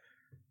the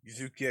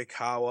Yuzuki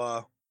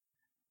Aikawa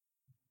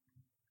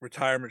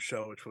retirement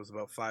show, which was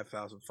about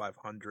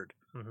 5,500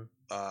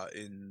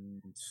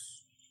 in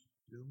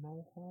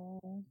Sumo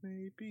Hall,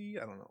 maybe.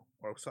 I don't know.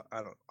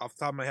 I don't. Off the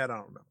top of my head, I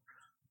don't know.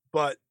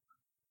 But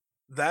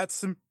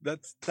that's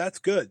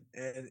good.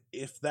 And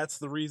if that's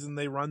the reason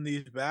they run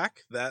these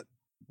back, that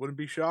wouldn't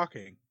be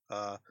shocking.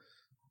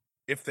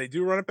 If they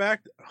do run it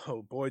back,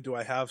 oh boy, do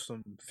I have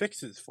some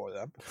fixes for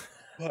them.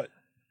 But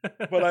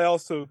I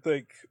also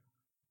think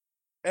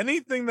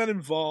anything that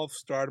involves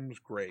Stardom was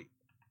great.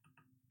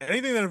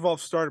 Anything that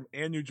involves Stardom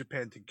and New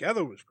Japan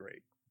together was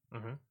great.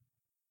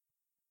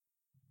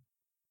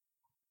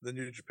 The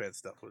New Japan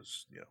stuff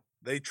was,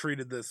 they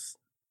treated this.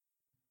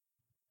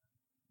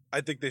 I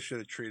think they should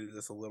have treated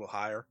this a little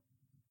higher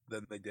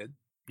than they did.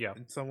 Yeah,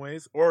 in some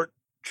ways, or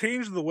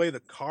changed the way the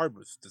card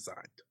was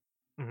designed.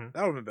 That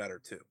would have been better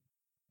too.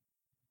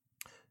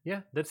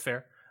 Yeah, that's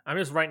fair. I'm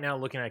just right now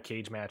looking at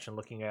Cage Match and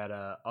looking at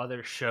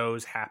other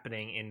shows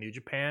happening in New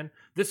Japan.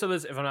 This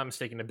was, if I'm not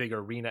mistaken, a big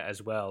arena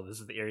as well. This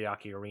is the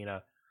Ariake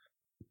Arena.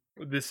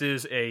 This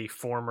is a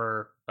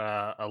former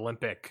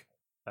Olympic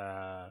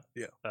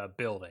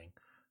building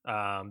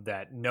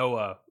that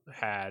Noah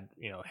had,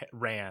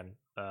 ran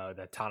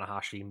that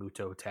Tanahashi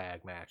Muto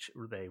tag match.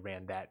 They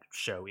ran that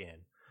show in.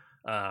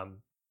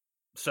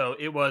 So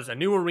it was a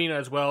new arena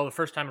as well, the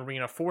first time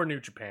arena for New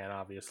Japan,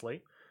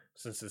 obviously,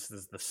 since this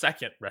is the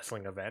second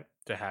wrestling event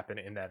to happen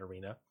in that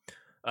arena.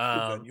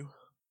 Venue.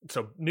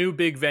 So new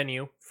big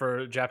venue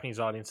for Japanese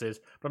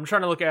audiences. But I'm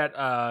trying to look at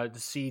to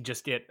see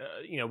just it.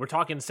 We're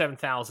talking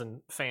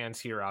 7,000 fans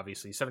here,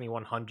 obviously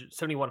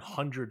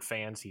 7,100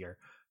 fans here.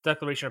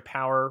 Declaration of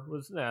Power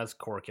was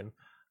Korakuen,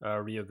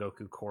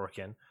 Ryogoku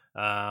Korakuen.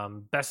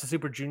 Best of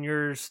Super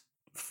Juniors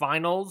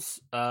finals.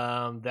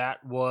 That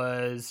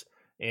was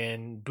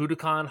in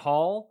Budokan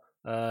Hall,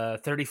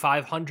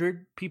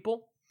 3,500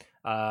 people.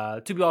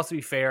 To also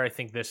be fair, I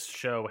think this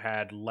show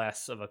had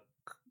less of a.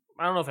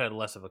 I don't know if it had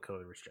less of a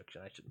COVID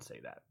restriction. I shouldn't say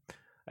that.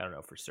 I don't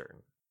know for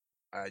certain.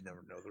 I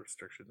never know the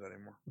restrictions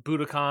anymore.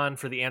 Budokan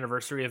for the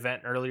anniversary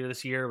event earlier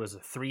this year was a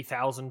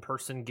 3,000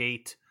 person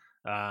gate.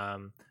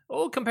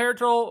 Compared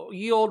to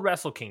ye old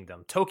Wrestle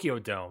Kingdom, Tokyo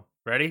Dome.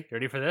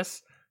 Ready for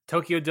this?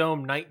 Tokyo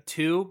Dome Night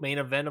 2, main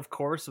event, of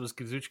course, was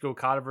Kazuchika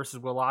Okada versus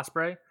Will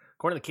Ospreay.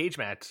 According to the cage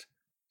match,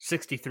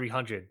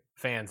 6,300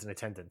 fans in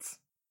attendance.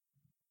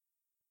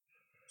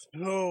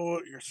 So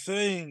what you're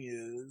saying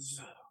is,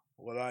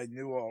 what I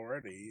knew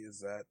already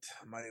is that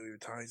Mayu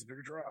Iwatani's a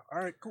bigger draw. All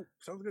right, cool.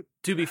 Sounds good.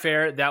 To be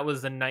fair, that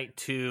was the Night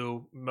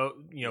 2.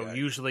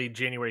 Usually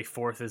January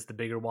 4th is the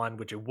bigger one,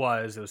 which it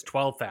was. It was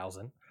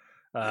 12,000.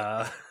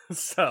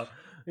 So,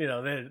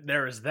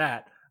 there is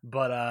that.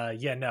 But,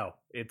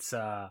 it's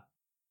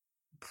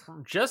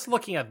just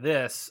looking at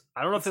this,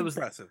 I don't know if it was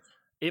impressive.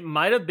 It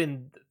might have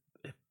been,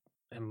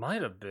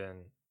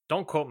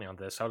 don't quote me on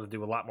this, I have to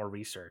do a lot more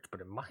research,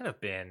 but it might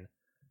have been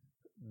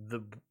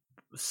the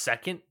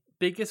second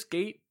biggest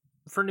gate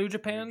for New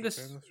Japan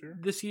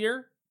this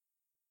year.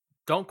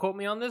 Don't quote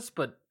me on this,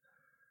 but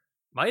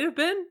might have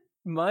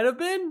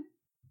been.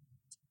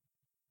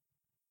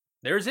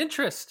 There's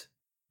interest.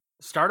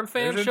 Stardom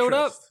fans showed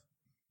up.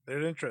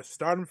 There's interest.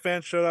 Stardom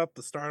fans showed up.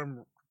 The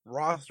Stardom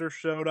roster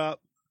showed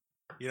up.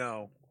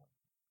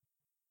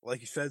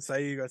 Like you said,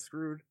 Saeed got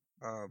screwed.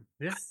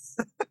 Yeah.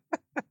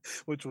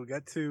 Which we'll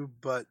get to,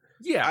 but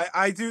yeah,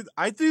 I do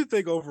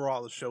think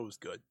overall the show was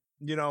good.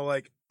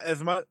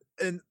 As much,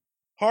 and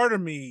part of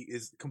me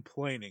is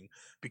complaining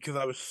because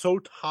I was so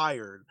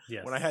tired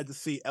when I had to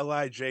see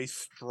LIJ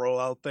stroll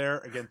out there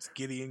against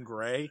Gideon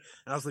Gray,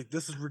 and I was like,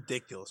 "This is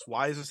ridiculous.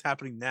 Why is this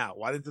happening now?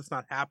 Why did this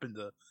not happen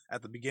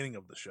at the beginning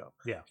of the show?"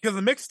 Yeah, because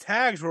the mixed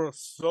tags were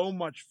so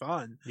much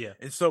fun,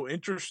 and so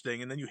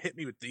interesting, and then you hit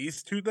me with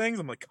these two things.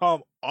 I'm like,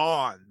 "Come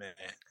on, man."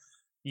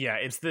 Yeah,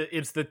 it's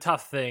the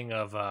tough thing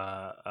of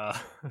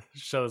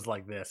shows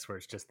like this where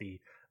it's just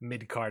the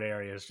mid card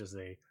area is just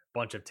a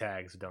bunch of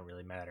tags that don't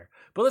really matter.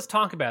 But let's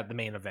talk about the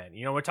main event.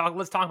 Let's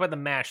talk about the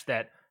match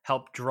that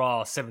helped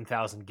draw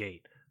 7,000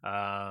 gate.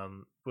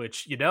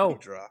 Which draw.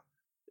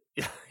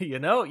 You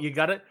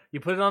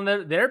put it on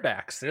their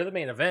backs. They're the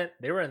main event.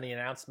 They were in the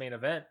announced main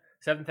event.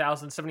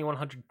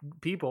 7,100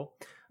 people.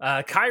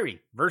 Kairi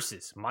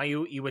versus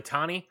Mayu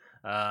Iwatani.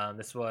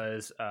 This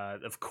was,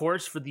 of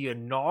course, for the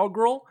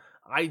inaugural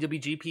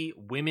IWGP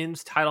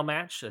Women's title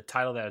match, a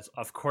title that is,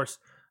 of course,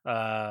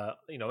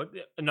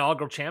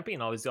 inaugural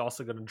champion, always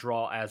also going to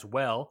draw as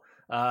well,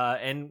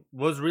 and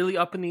was really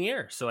up in the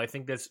air. So I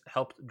think this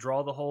helped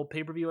draw the whole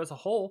pay-per-view as a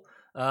whole.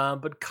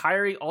 But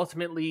Kairi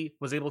ultimately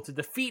was able to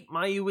defeat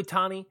Mayu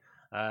Iwatani,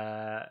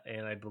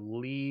 and I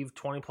believe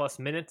 20 plus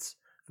minutes,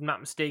 if I'm not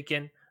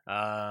mistaken,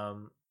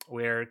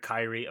 where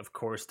Kairi, of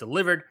course,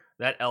 delivered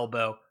that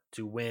elbow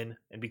to win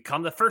and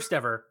become the first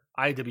ever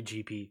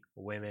IWGP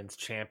Women's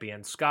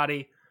Champion.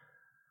 Scotty,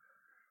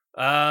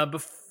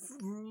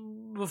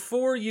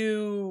 before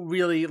you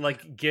really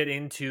get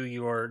into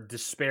your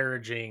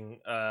disparaging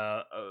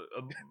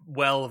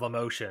well of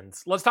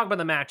emotions, let's talk about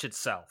the match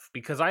itself,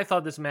 because I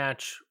thought this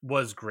match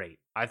was great.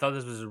 I thought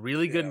this was a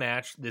really good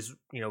match. This,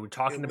 we're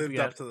talking lived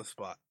up to the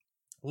spot.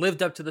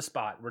 Lived up to the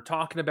spot. We're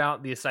talking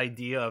about this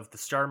idea of the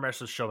Stardom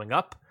wrestlers showing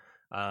up.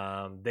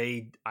 I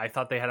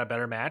thought they had a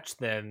better match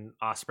than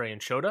Ospreay and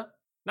Shota.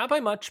 Not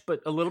by much,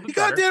 but a little bit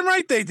better. Goddamn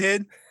right they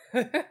did.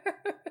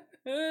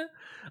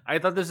 I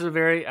thought this was a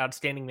very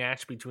outstanding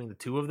match between the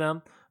two of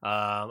them.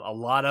 A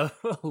lot of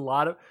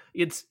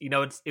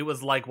it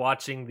was like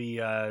watching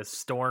the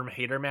Storm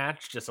Hater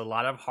match, just a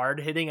lot of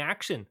hard hitting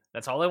action.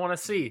 That's all I want to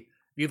see.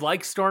 If you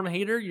like Storm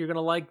Hater, you're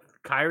gonna like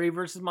Kairi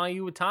versus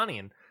Mayu Iwatani,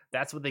 and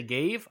that's what they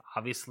gave.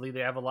 Obviously,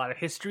 they have a lot of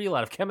history, a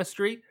lot of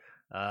chemistry,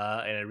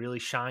 and it really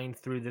shined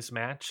through this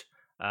match.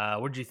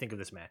 What did you think of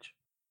this match?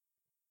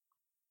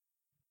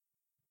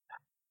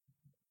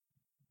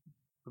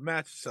 The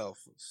match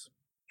itself was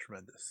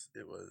tremendous.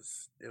 It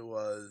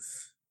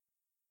was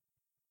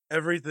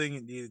everything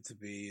it needed to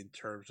be in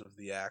terms of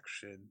the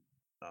action,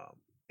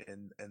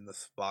 and the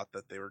spot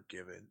that they were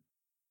given.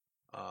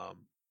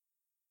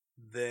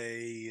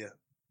 They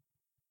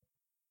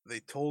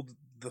told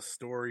the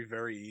story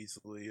very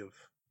easily of,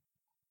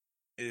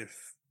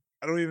 if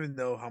I don't even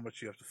know how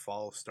much you have to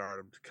follow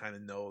Stardom to kind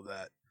of know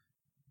that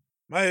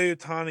Mayu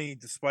Iwatani,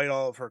 despite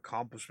all of her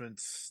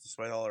accomplishments,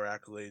 despite all her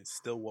accolades,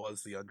 still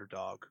was the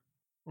underdog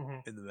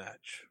in the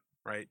match,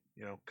 right?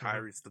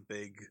 Kairi's the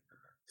big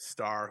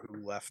star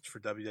who left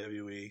for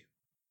WWE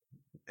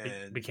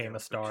and became a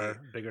star,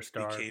 bigger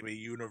star, became a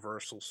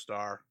universal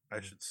star,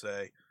 I should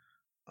say.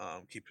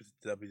 Keep it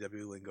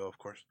WWE lingo, of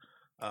course.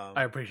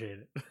 I appreciate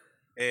it.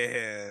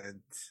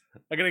 And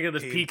I'm gonna get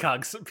this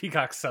peacock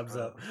subs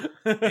up.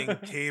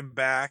 And came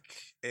back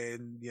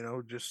and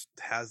just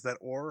has that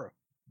aura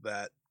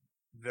that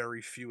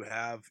very few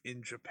have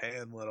in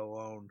Japan, let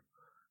alone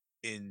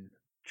in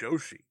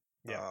Joshi.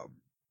 Yeah.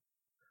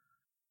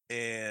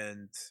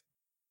 And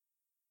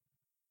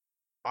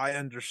I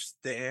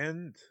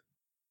understand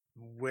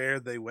where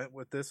they went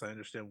with this. I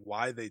understand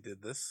why they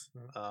did this.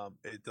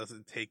 It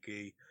doesn't take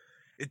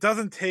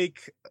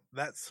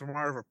that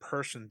smart of a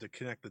person to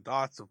connect the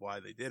dots of why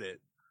they did it.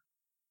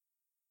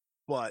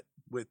 but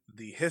with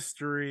the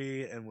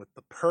history and with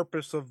the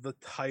purpose of the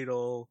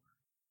title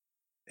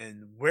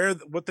and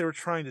what they were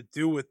trying to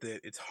do with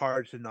it, it's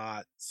hard to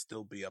not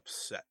still be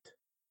upset.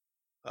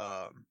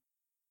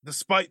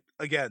 Despite,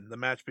 again, the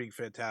match being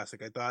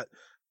fantastic, I thought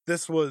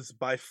this was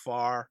by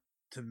far,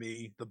 to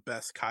me, the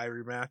best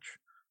Kairi match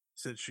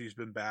since she's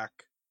been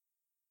back.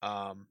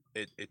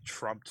 It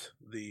trumped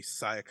the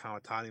Saya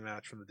Kamatani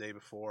match from the day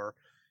before.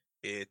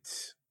 It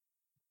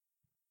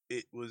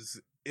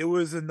was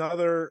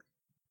another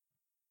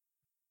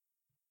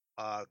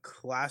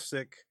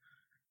classic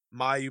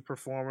Mayu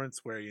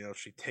performance where, you know,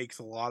 she takes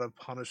a lot of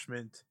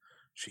punishment,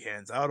 she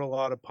hands out a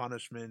lot of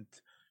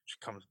punishment, she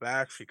comes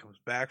back.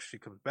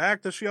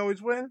 Does she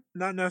always win?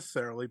 Not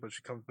necessarily, but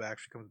she comes back,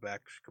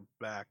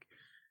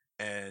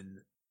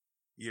 and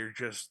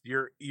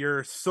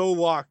you're so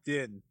locked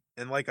in.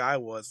 And like I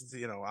was,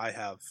 you know,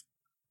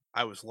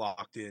 I was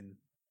locked in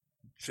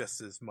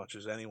just as much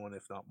as anyone,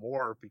 if not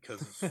more,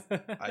 because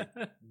I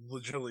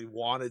legitimately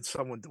wanted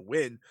someone to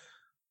win.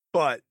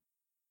 But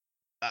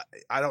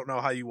I don't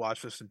know how you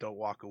watch this and don't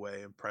walk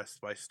away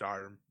impressed by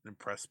Stardom,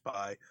 impressed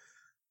by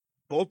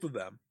both of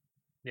them.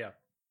 Yeah.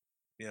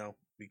 You know,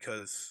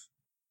 because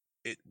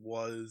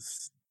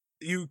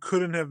you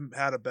couldn't have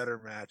had a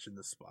better match in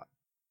this spot.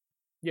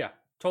 Yeah,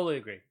 totally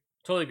agree.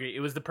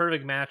 It was the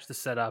perfect match to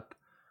set up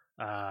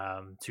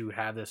to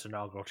have this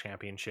inaugural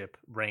championship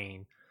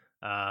reign.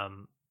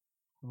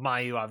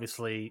 Mayu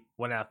obviously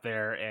went out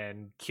there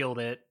and killed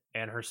it,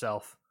 and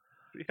herself.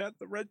 She had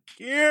the red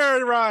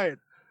gear, Ryan.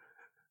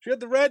 She had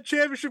the red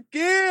championship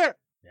gear.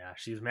 Yeah,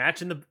 she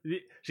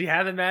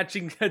had the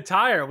matching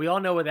attire. We all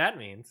know what that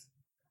means.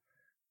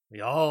 We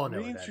all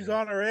know what that she's means.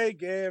 On her A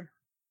game.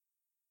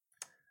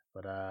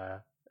 But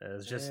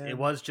it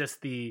was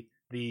just the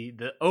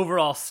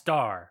overall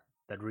star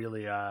that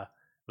really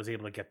was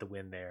able to get the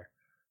win there.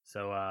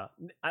 So I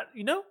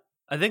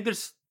think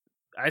there's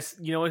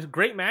a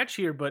great match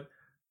here, but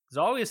there's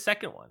always a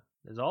second one.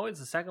 There's always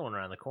a second one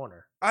around the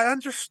corner. I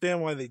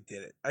understand why they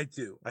did it. I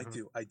do.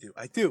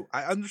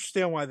 I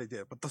understand why they did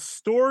it. But the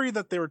story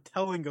that they were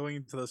telling going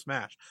into this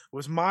match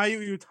was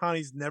Mayu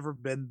Iwatani's never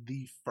been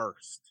the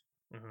first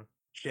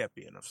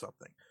champion of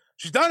something.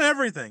 She's done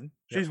everything.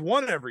 She's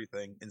won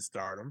everything in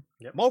Stardom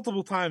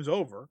multiple times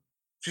over.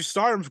 She's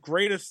Stardom's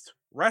greatest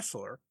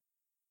wrestler,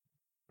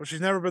 but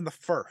she's never been the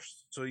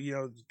first. So, you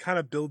know, kind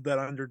of build that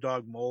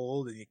underdog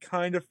mold, and you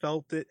kind of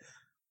felt it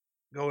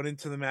going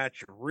into the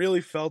match. You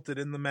really felt it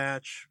in the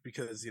match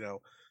because, you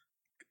know,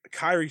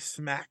 Kairi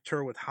smacked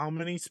her with how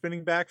many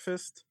spinning back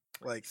fists?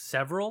 Like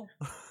several?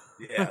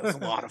 Yeah, it was a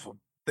lot of them.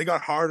 They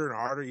got harder and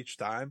harder each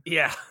time.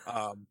 Yeah.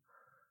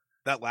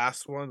 That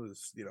last one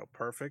was, you know,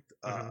 perfect.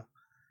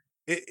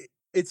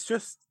 It's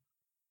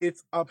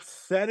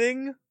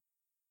upsetting,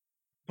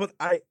 but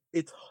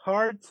it's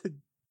hard to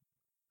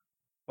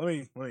let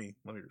me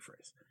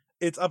rephrase.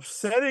 It's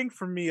upsetting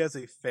for me as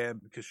a fan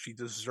because she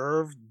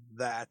deserved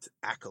that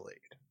accolade.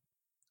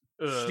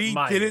 She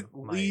didn't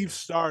leave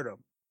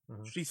Stardom.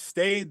 She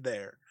stayed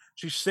there.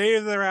 She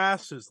saved their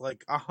asses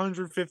like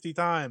 150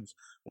 times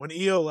when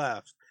Io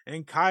left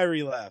and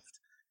Kairi left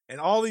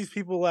and all these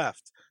people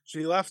left.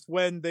 She left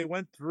when they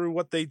went through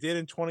what they did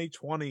in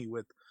 2020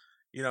 with,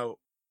 you know,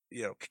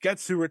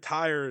 Kagetsu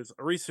retires,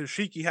 Arisa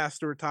Shiki has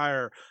to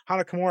retire,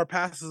 Hana Kimura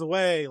passes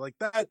away. Like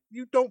that,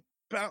 you don't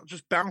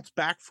just bounce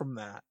back from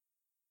that.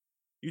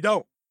 You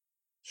don't.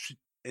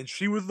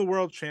 She was the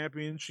world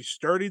champion. She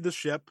sturdied the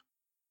ship.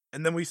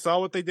 And then we saw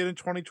what they did in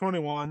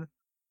 2021.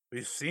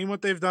 We've seen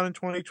what they've done in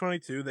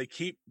 2022. They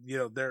keep, you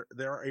know,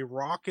 they're a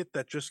rocket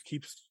that just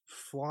keeps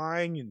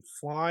flying and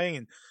flying.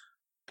 And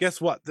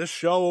guess what? This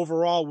show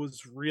overall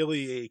was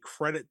really a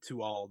credit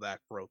to all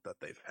that growth that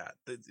they've had.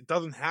 It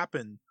doesn't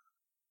happen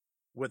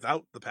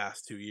without the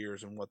past 2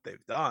 years and what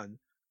they've done.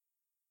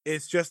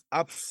 It's just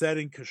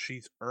upsetting because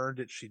she's earned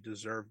it. She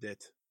deserved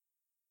it.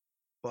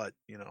 But,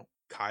 you know,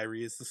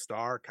 Kairi is the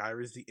star.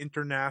 Kairi is the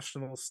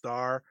international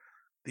star,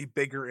 the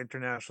bigger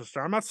international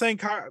star. I'm not saying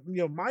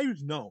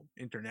Mayu's known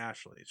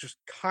internationally. It's just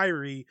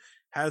Kairi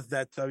has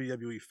that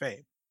WWE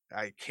fame.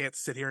 I can't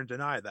sit here and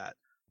deny that.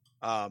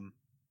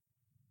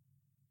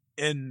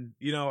 And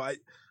you know,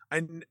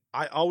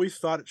 I always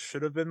thought it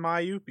should have been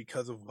Mayu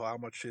because of how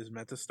much she has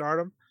meant to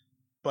Stardom.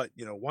 But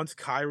you know, once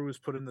Kairi was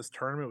put in this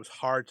tournament, it was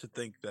hard to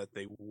think that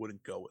they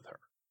wouldn't go with her.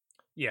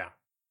 Yeah,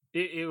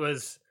 it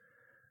was.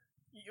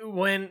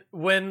 When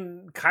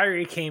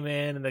Kairi came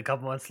in and a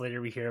couple months later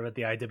we hear about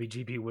the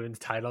IWGP Women's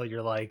title,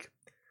 you're like,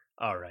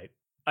 all right,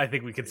 I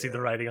think we can see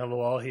the writing on the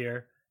wall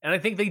here. And I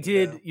think they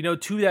did, you know,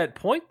 to that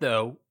point,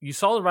 though, you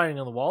saw the writing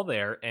on the wall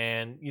there.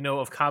 And, you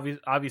know,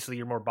 obviously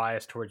you're more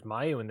biased towards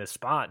Mayu in this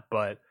spot,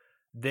 but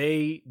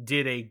they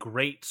did a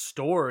great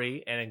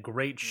story and a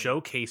great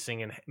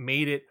showcasing and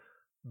made it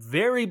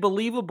very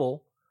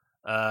believable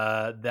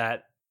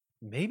that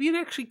maybe it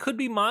actually could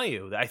be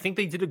Mayu. I think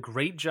they did a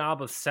great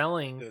job of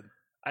selling.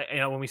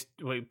 When we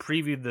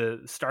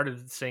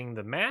started saying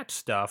the match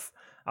stuff,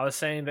 I was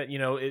saying that, you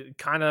know, it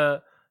kind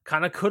of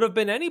could have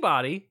been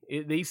anybody.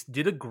 They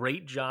did a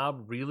great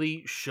job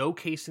really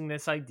showcasing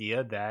this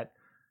idea that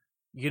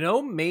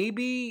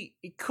maybe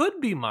it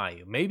could be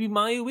Mayu. Maybe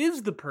Mayu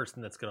is the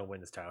person that's going to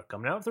win this title.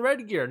 Coming out with the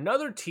red gear,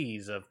 another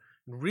tease of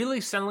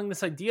really selling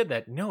this idea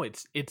that no,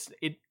 it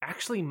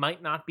actually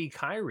might not be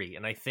Kairi.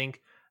 And I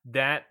think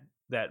that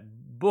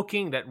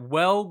booking, that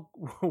well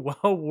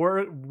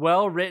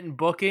written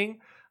booking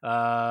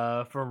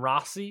from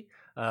Rossi,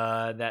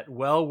 that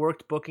well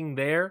worked booking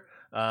there,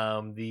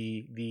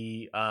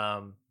 the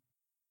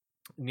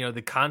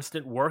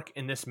constant work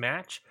in this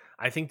match,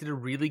 I think did a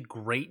really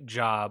great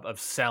job of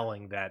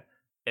selling that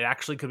it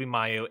actually could be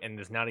Mayu, and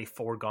there's not a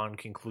foregone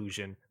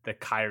conclusion that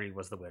Kairi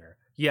was the winner.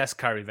 Yes,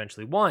 Kairi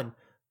eventually won,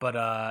 but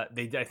I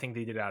think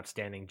they did an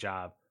outstanding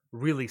job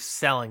really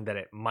selling that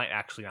it might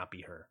actually not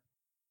be her.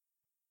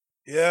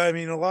 Yeah, I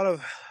mean,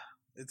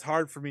 it's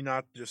hard for me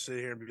not to just sit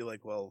here and be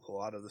like, well, a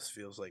lot of this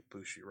feels like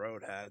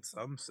Bushiroad had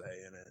some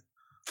say in it.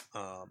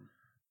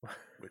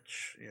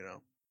 Which,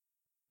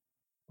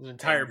 the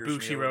entire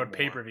Bushiroad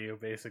pay-per-view,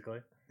 basically.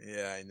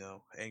 Yeah, I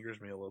know. Angers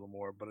me a little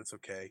more, but it's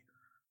okay.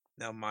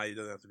 Now Mayu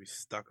doesn't have to be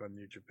stuck on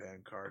New Japan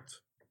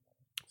cards.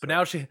 But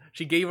now she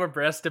gave her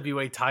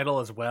SWA title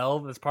as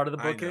well as part of the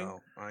booking.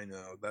 I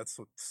know. That's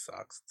what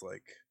sucks. It's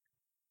like,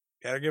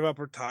 gotta give up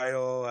her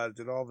title. I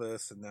did all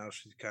this, and now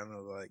she's kind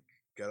of like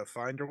gotta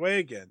find her way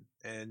again.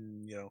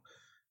 And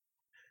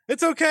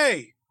it's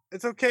okay.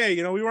 It's okay.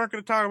 We weren't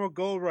going to talk about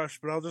Gold Rush,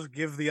 but I'll just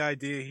give the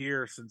idea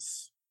here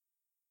since,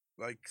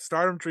 like,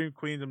 Stardom Dream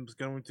Queendom is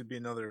going to be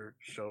another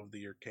show of the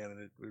year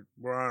candidate.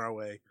 We're on our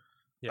way.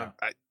 Yeah.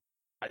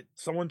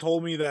 Someone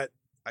told me that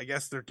I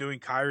guess they're doing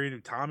Kairi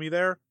and Utami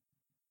there.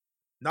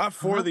 Not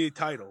for the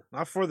title.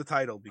 Not for the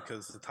title,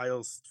 because the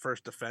title's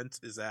first defense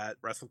is at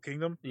Wrestle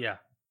Kingdom. Yeah.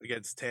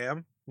 Against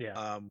Tam.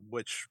 Yeah.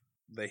 Which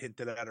they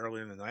hinted at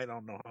earlier in the night. I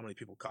don't know how many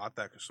people caught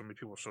that because so many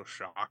people were so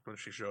shocked when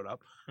she showed up.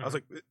 Mm-hmm. I was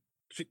like,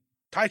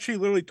 Tai Chi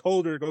literally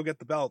told her to go get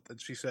the belt,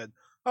 and she said,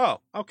 "Oh,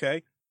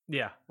 okay,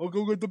 yeah, I'll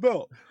go get the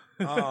belt."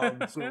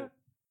 So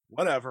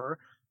whatever.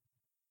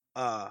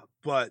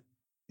 But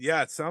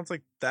yeah, it sounds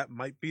like that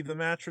might be the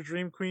match for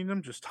Dream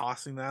Queendom. Just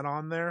tossing that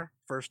on there,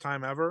 first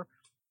time ever.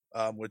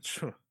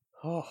 Which,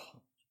 oh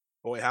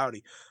boy,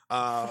 howdy,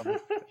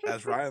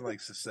 as Ryan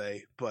likes to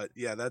say. But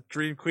yeah, that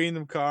Dream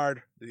Queendom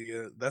card,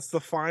 that's the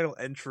final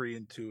entry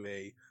into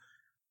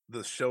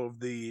the show of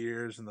the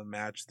years and the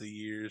match of the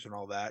years and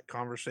all that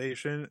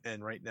conversation.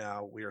 And right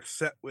now we are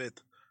set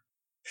with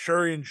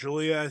Shuri and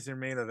Julia as your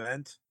main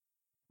event.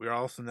 We are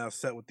also now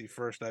set with the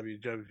first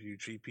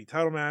WWGP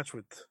title match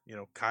with,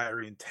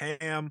 Kairi and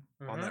Tam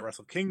on that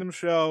Wrestle Kingdom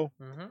show.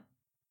 Mm-hmm.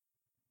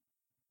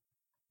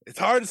 It's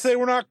hard to say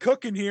we're not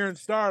cooking here in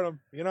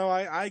Stardom.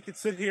 I could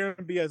sit here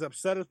and be as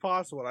upset as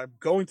possible, and I'm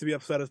going to be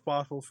upset as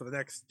possible for the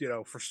next,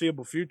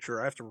 foreseeable future.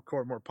 I have to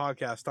record more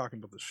podcasts talking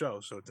about the show,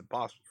 so it's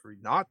impossible for me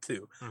not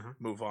to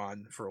move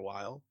on for a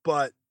while.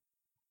 But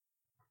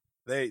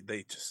they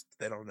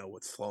don't know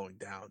what slowing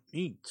down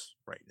means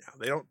right now.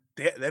 They don't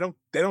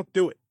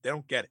do it. They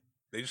don't get it.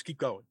 They just keep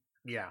going.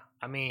 Yeah,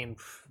 I mean,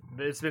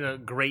 it's been a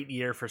great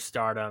year for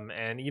Stardom,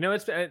 and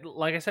it's been,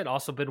 like I said,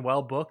 also been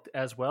well booked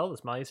as well. This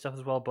Mayu stuff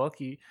is well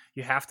booked. You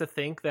have to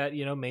think that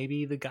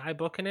maybe the guy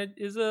booking it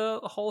is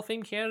a Hall of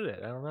Fame candidate.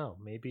 I don't know.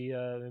 Maybe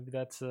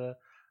that's a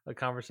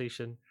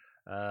conversation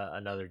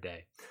another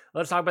day.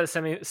 Let's talk about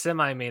the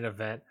semi main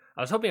event.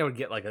 I was hoping I would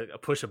get like a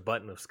push a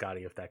button of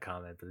Scotty with that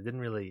comment, but it didn't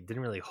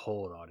really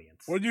hold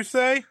audience. What'd you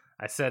say?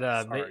 I said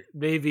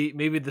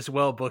maybe this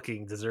well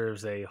booking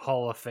deserves a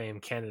Hall of Fame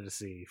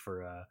candidacy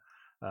for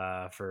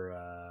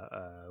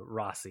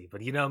Rossi,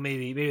 but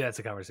maybe that's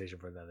a conversation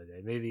for another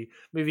day. Maybe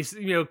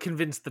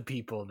convince the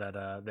people that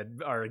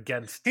are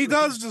against. He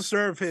does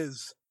deserve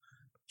his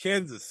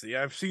candidacy.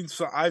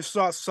 I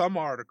saw some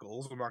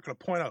articles. I'm not going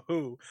to point out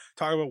who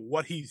talking about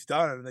what he's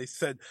done, and they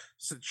said,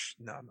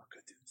 "No, I'm not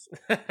going to do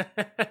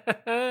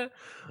this."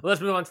 Let's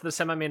move on to the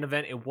semi-main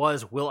event. It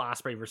was Will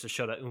Ospreay versus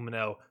Shota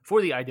Umino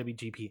for the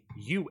IWGP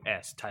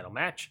US title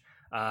match.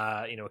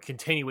 A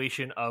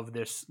continuation of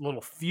this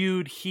little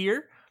feud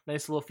here.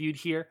 Nice little feud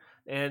here.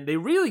 And they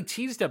really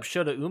teased up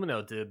Shota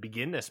Umino to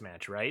begin this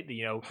match, right?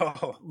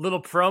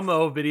 Little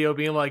promo video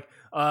being like,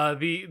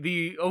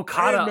 the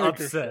Okada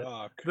upset.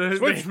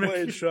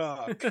 Switchblade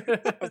shock.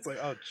 I was like,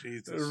 oh,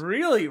 Jesus.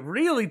 Really,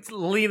 really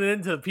leaning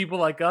into people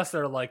like us that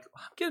are like,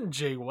 I'm getting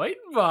Jay White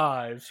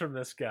vibes from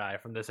this guy,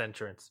 from this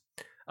entrance.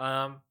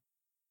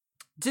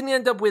 Didn't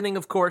end up winning,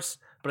 of course,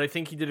 but I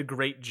think he did a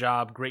great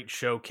job, great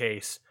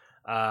showcase.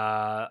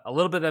 A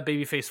little bit of that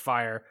babyface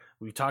fire.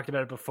 We've talked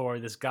about it before.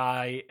 This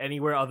guy,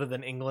 anywhere other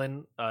than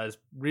England, is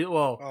real.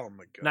 Well, oh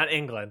my God. Not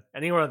England.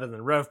 Anywhere other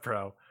than Rev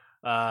Pro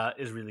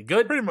is really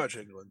good. Pretty much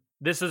England.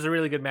 This was a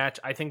really good match.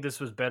 I think this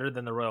was better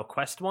than the Royal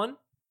Quest one.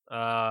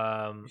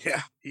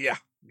 Yeah,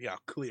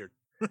 cleared.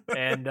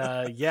 And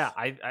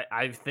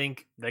I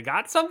think they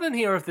got something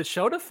here with the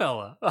Shota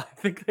fella. I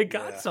think they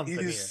got something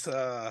here. He's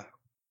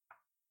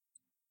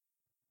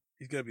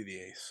gonna be the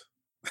ace.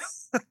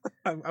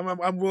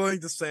 I'm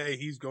willing to say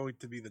he's going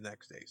to be the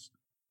next ace.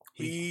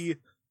 He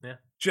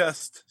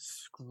just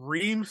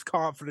screams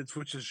confidence,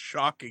 which is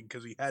shocking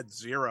because he had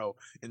 0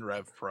 in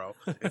Rev Pro.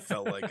 It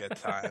felt like at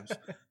times.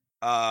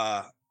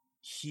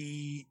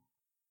 he's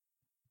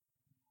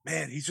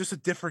just a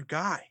different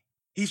guy.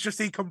 He's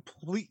just a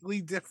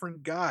completely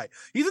different guy.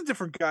 He's a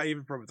different guy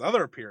even from his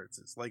other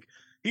appearances. Like,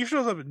 he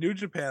shows up in New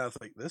Japan. I was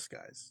like, this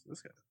guy's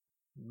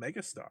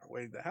megastar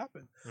waiting to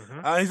happen.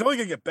 He's only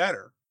gonna get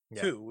better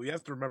too. We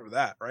have to remember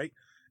that, right?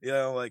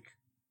 Like,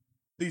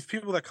 these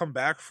people that come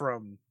back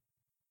from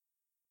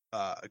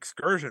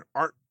Excursion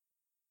aren't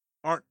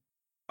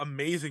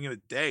amazing in a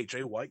day.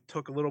 Jay White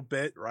took a little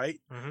bit, right?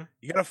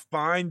 You gotta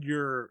find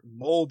your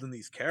mold in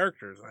these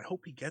characters, and I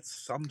hope he gets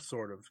some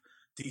sort of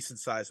decent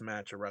sized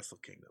match at Wrestle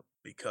Kingdom,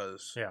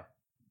 because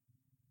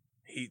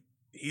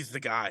he's the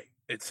guy.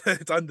 It's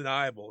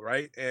undeniable,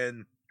 right?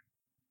 And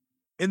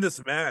in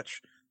this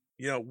match,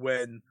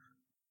 when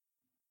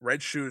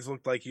Red Shoes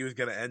looked like he was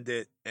gonna end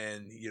it,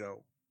 and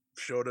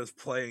Shota's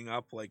playing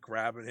up, like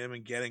grabbing him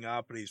and getting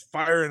up, and he's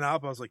firing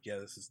up, I was like, yeah,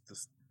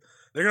 this.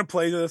 They're gonna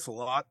play this a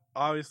lot,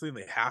 obviously, and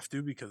they have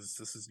to, because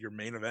this is your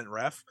main event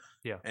ref,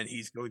 and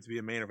he's going to be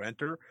a main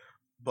eventer.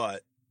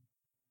 But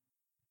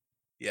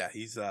yeah,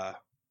 he's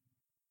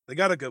they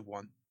got a good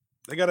one.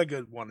 They got a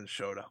good one in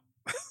Shota.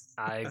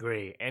 I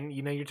agree. And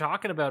you're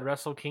talking about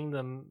Wrestle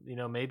Kingdom,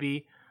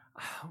 maybe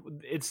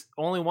it's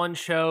only one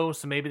show,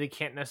 so maybe they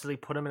can't necessarily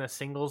put him in a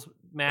singles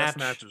match. Best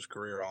match of his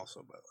career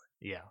also, by the way.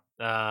 Yeah.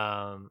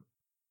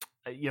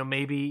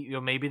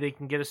 Maybe they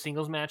can get a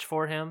singles match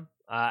for him.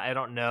 I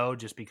don't know,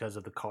 just because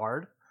of the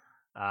card.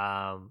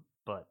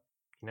 But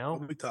it'll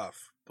be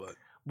tough. But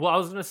I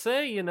was gonna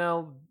say,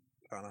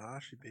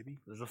 Tanahashi, baby.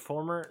 There's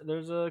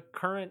a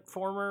current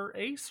former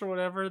ace or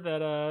whatever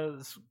that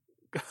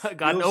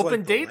got an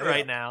open date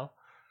right now.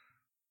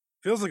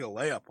 Feels like a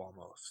layup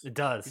almost. It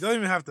does. He doesn't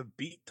even have to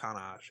beat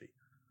Tanahashi.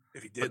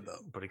 If he did, though.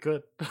 But he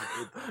could.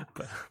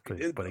 But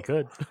he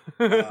could.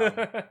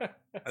 I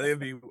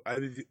think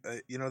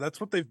that's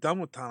what they've done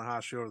with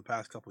Tanahashi over the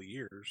past couple of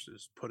years,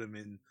 is put him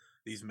in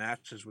these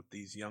matches with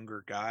these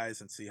younger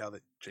guys and see how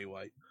Jay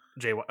White.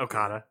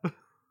 Okada.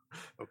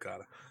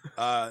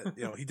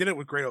 He did it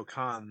with Great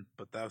O'Khan,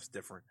 but that was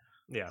different.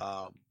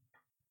 Yeah.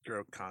 Great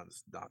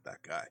O'Khan's not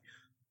that guy.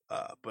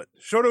 But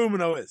Shota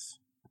Umino is.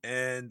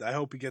 And I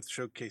hope he gets a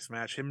showcase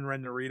match. Him and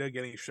Ren Narita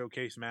getting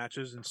showcase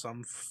matches in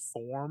some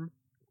form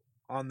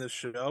on this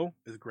show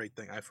is a great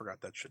thing. I forgot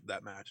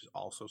that match is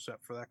also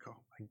set for that. Oh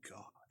my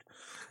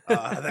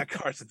god, that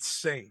card's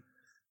insane.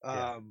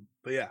 But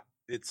yeah,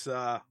 it's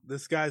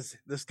this guy's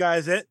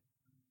it.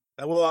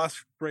 That Will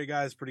Ospreay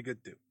guy is pretty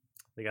good too.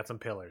 They got some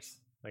pillars.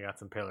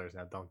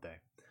 Now, don't they?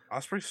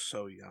 Ospreay's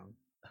so young.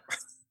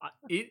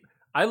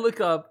 I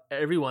look up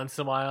every once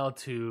in a while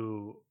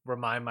to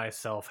remind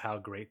myself how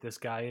great this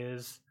guy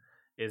is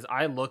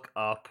I look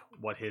up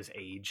what his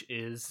age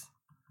is,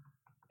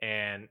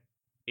 and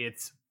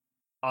it's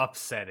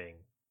upsetting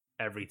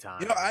every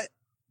time.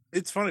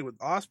 It's funny with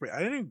Ospreay.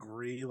 I didn't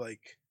agree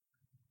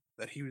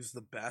that he was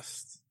the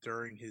best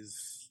during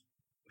his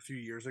a few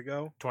years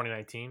ago.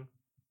 2019.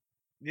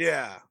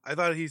 Yeah, I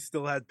thought he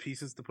still had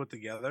pieces to put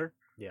together.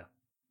 Yeah,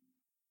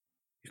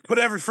 he put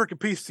every freaking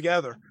piece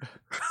together.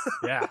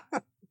 Yeah,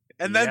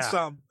 and then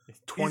some.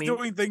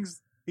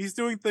 He's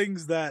doing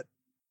things that,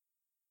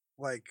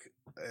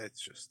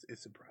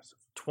 it's impressive.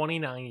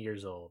 29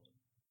 years old.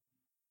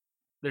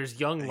 There's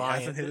young lions.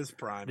 He hasn't hit his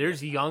prime.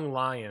 There's young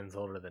lions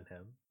older than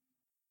him.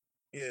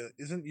 Yeah,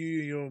 isn't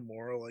Yu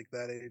Uemura like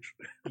that age?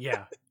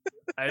 Yeah,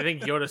 I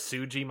think Yota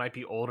Tsuji might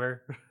be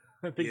older.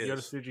 I think Yota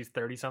Tsuji's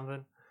 30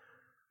 something.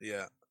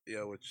 Yeah,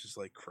 which is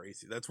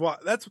crazy. That's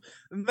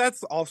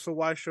also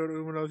why Shota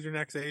Umino is your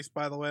next ace.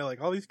 By the way,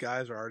 all these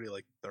guys are already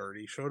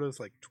 30.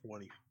 Shota's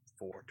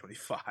 24,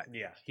 25.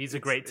 Yeah, he's a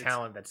great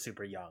talent that's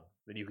super young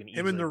that you can easily.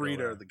 Him and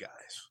Narita are the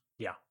guys.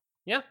 Yeah.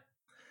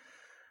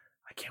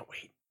 I can't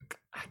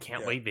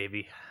wait,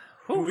 baby.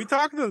 Can we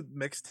talk the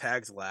mixed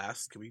tags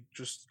last? Can we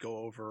just go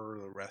over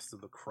the rest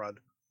of the crud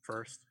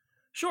first?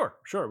 Sure,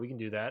 we can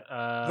do that.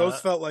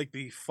 Those felt like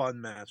the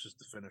fun matches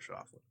to finish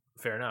off with.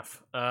 Fair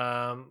enough.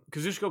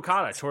 Kazuchika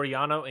Okada,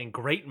 Toriano, and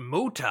Great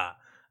Muta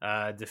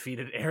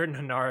defeated Aaron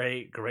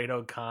Henare, Great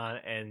O'Khan,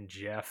 and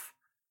Jeff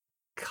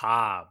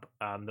Cobb.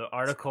 The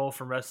article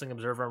from Wrestling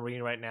Observer I'm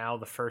reading right now,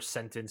 the first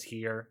sentence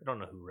here, I don't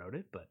know who wrote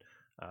it, but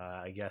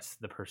I guess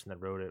the person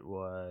that wrote it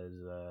was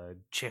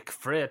Chick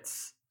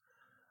Fritz.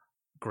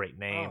 Great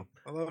name.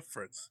 Oh, I love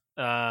Fritz.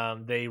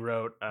 They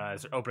wrote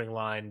as their opening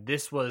line,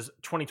 "This was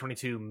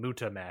 2022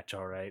 Muta match,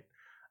 all right."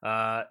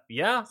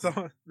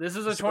 This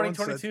is a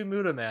 2022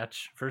 Muta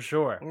match for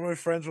sure. One of my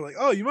friends were like,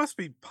 "Oh, you must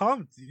be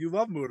pumped. You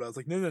love Muta." I was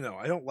like, "No,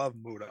 I don't love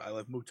Muta. I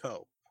love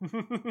Muto.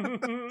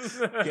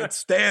 Can't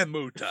stand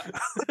Muta."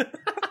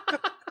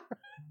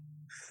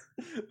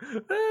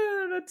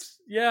 That's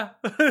yeah.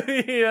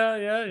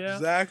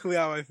 Exactly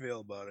how I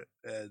feel about it,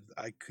 and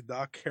I could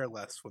not care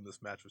less when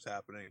this match was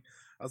happening.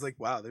 I was like,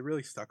 "Wow, they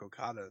really stuck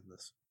Okada in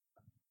this."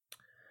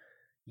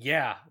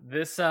 Yeah,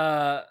 this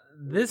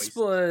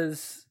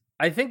was.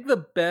 I think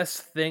the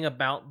best thing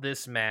about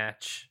this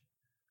match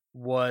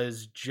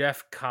was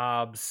Jeff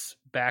Cobb's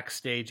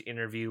backstage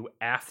interview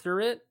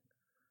after it.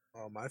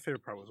 Oh, my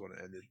favorite part was when it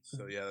ended.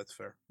 So yeah, that's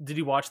fair. Did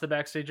you watch the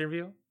backstage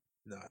interview?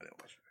 No, I didn't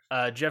watch it.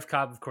 Jeff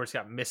Cobb, of course,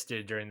 got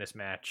misted during this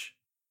match.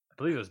 I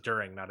believe it was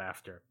during, not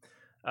after.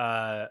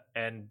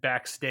 And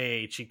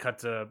backstage, he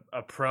cuts a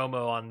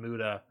promo on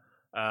Muta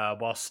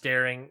while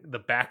staring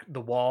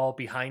the wall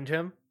behind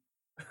him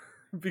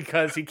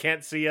because he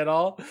can't see at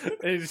all.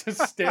 And he's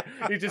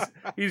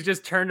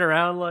just turned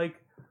around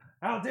like,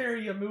 "How dare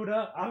you,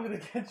 Muta? I'm gonna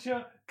get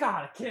you!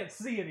 God, I can't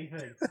see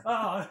anything."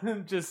 Oh,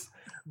 just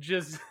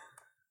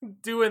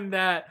doing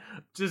that,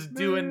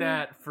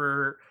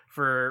 for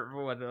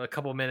what, a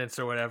couple minutes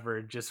or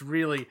whatever, just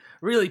really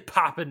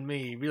popping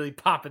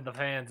the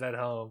fans at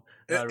home.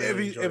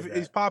 If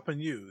he's popping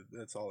you,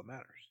 that's all that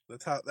matters.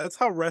 That's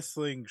how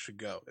wrestling should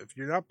go. If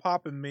you're not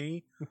popping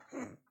me, it's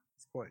the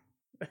point.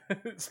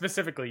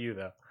 Specifically you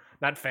though,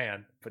 not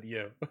fan, but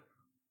you.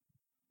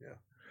 Yeah.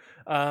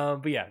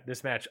 But yeah,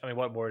 this match. I mean,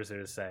 what more is there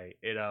to say?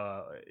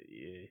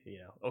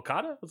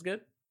 Okada was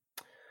good.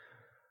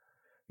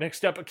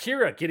 Next up,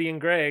 Akira, Gideon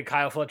Gray,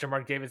 Kyle Fletcher,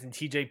 Mark Davis, and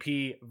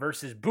TJP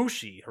versus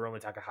Bushi,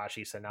 Hiromu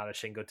Takahashi, Sanada,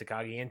 Shingo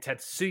Takagi, and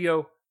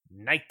Tetsuya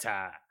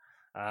Naita.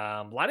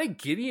 A lot of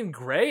Gideon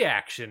Gray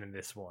action in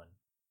this one.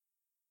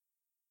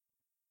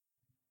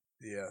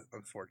 Yeah,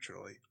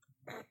 unfortunately.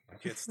 I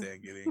can't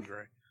stand Gideon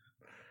Gray.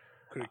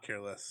 Couldn't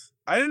care less.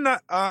 I did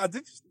not.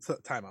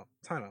 Time out.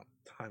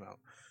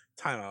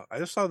 I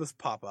just saw this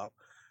pop up.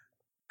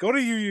 Go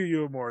to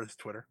Yu Uemura's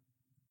Twitter.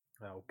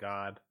 Oh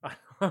God,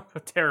 I'm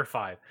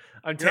terrified.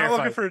 You're not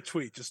looking for a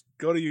tweet. Just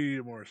go to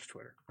Yu Uemura's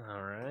Twitter.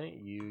 All right,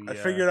 I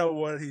figured out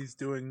what he's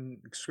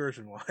doing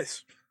excursion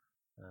wise.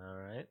 All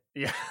right,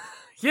 yeah,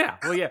 yeah.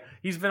 Well, yeah,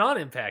 he's been on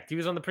Impact. He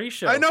was on the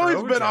pre-show. I know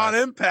he's been on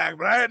Impact,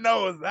 but I didn't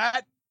know it was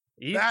that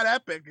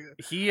epic. I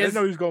didn't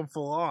know he was going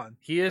full on.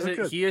 He is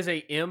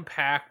a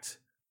Impact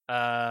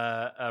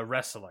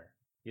wrestler.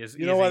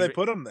 You know why they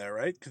put him there,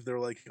 right? Because they're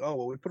like, oh,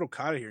 well, we put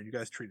Okada here, and you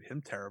guys treated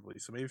him terribly.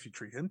 So maybe if you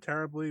treat him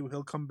terribly,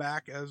 he'll come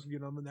back as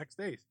the next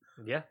days.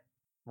 Yeah,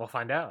 we'll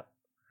find out.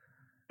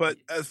 But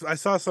as I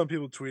saw some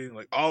people tweeting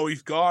like, "Oh,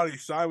 he's gone. He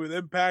signed with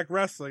Impact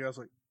Wrestling." I was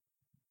like,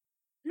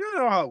 you don't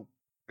know how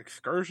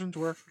excursions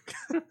work.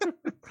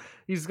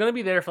 He's gonna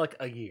be there for like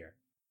a year.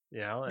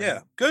 Yeah,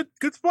 good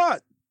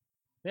spot.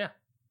 Yeah,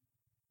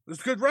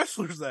 there's good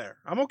wrestlers there.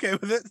 I'm okay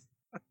with it.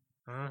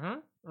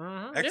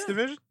 X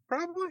Division,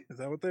 probably. Is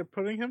that what they're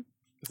putting him?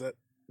 Is that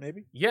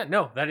maybe? Yeah,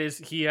 no, that is.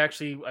 He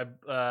actually, if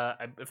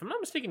I'm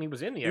not mistaken, he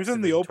was in the. He was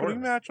in the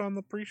opening match on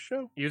the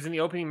pre-show. He was in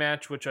the opening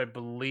match, which I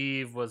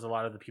believe was a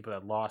lot of the people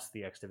that lost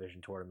the X Division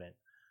tournament.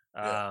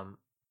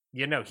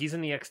 He's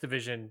in the X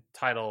Division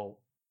title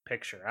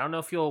picture. I don't know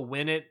if he'll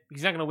win it.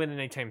 He's not going to win it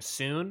anytime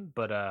soon,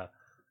 but I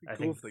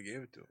think if they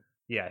gave it to him.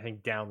 Yeah, I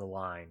think down the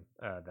line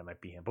that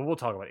might be him. But we'll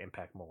talk about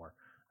Impact more.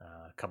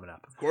 Coming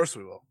up. Of course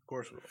we will.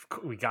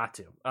 We got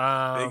to.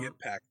 Big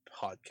Impact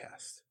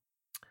podcast.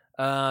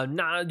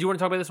 Do you want to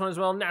talk about this one as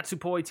well?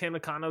 Natsupoi, Tam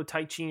Nakano,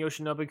 Taichi,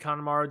 Yoshinobu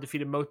Kanemaru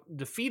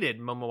defeated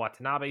Momo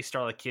Watanabe,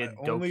 Starlight Kid,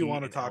 Doki. I only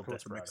want to talk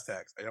about the mixed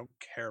tags. I don't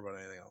care about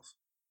anything else.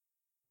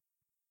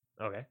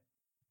 Okay.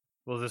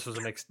 Well, this was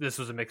a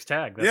mixed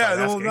tag. That's I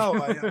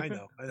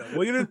know.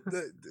 Well,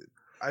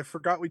 I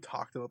forgot we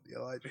talked about the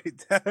LIJ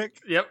tag.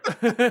 Yep.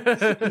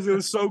 Because it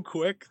was so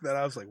quick that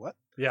I was like, what?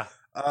 Yeah.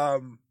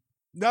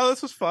 No,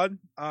 this was fun.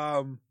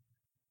 El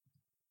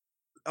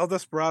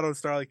Desperado and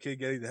Starlight Kid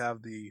getting to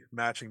have the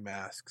matching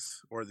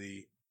masks or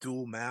the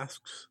dual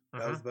masks.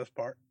 That was the best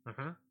part.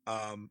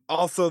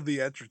 Also the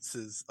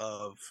entrances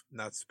of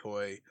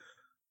Natsupoi,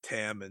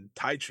 Tam, and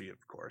Taichi,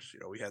 of course.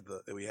 We had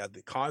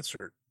the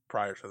concert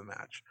prior to the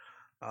match,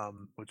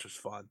 which was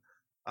fun.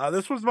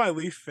 This was my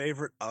least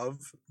favorite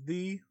of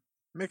the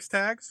mixed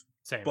tags.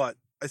 Same. But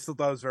I still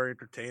thought it was very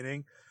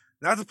entertaining.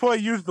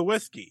 Natsupoi used the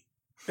whiskey.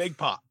 Big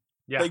pop.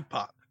 Yeah. Big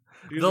pop.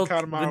 Been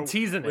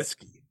teasing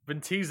whiskey.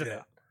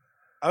 it.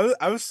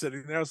 I was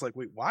sitting there. I was like,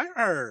 wait, why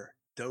are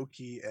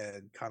Doki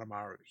and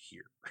Kanemaru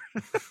here?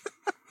 I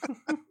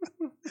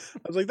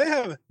was like, they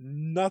have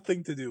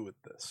nothing to do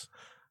with this.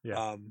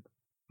 Yeah.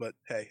 But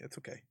hey, it's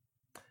okay.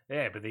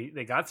 Yeah, but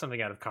they got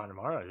something out of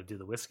Kanemaru to do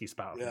the whiskey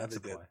spout. Yeah,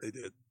 they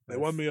did. They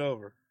won me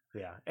over.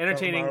 Yeah.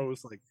 Entertaining. Kanemaru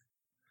was like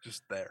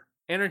just there.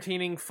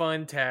 Entertaining,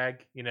 fun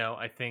tag.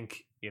 I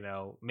think,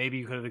 maybe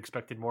you could have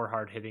expected more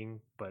hard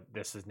hitting, but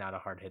this is not a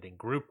hard hitting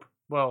group.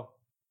 Well,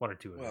 one or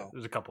two of them.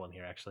 There's a couple in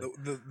here actually.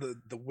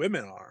 The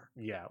women are.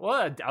 Yeah. Well,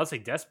 I would say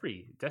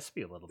Despy a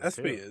little bit.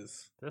 Despy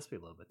is. Despy a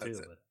little bit That's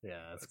too. it. But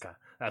yeah,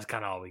 that's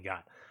kind of all we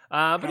got.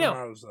 But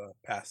Kanemaru's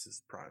past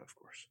his prime, of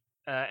course.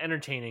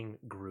 Entertaining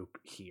group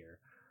here.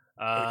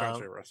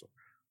 Wrestle.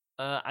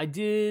 I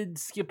did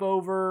skip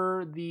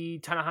over the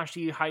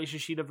Tanahashi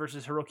Hayashishita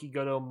versus Hiroki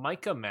Goto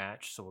Micah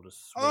match, so we'll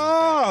just swing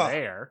back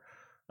there.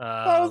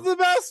 That was the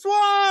best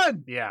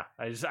one. Yeah,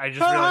 I just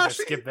realized I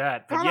skipped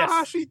that. But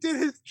Tanahashi did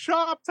his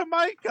chop to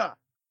Micah.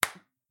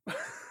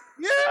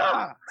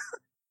 Yeah,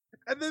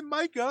 and then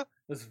Micah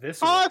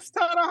tossed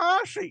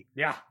Tanahashi.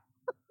 Yeah.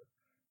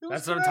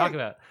 That's what I'm talking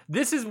about.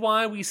 This is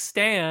why we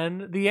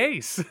stan the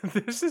Ace.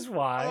 This is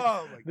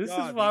why. Is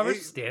why we're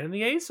standing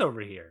the Ace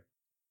over here.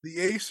 The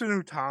Ace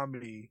and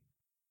Utami,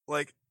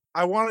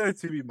 I wanted it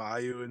to be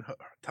Mayu and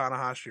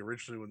Tanahashi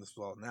originally when this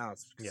was all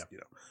announced. Because,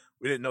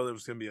 we didn't know there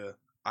was going to be a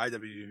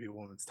IWGP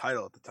Women's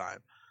title at the time.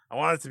 I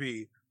wanted it to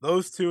be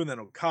those two and then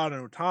Okada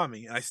and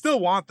Utami, and I still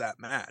want that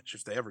match.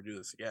 If they ever do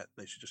this again,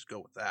 they should just go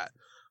with that.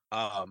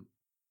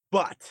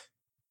 But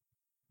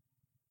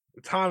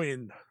Utami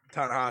and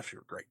Tanahashi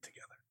were great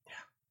together. Yeah,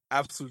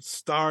 absolute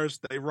stars.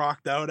 They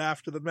rocked out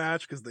after the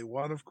match because they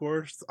won, of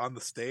course, on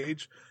the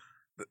stage.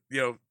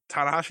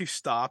 Tanahashi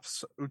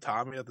stops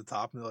Utami at the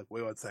top, and they're like,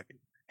 "Wait 1 second."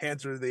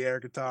 Hands her the air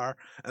guitar,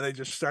 and they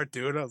just start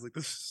doing it. I was like,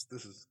 "This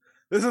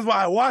is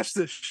why I watch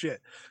this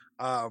shit."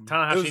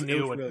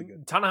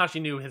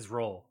 Tanahashi knew his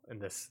role in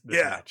this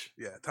match.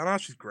 Yeah,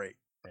 Tanahashi's great.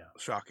 Yeah,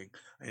 shocking.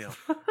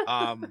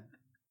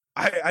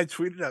 I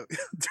tweeted out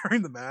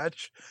during the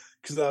match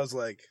because I was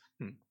like,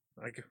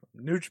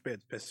 New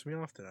Japan's pissed me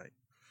off tonight.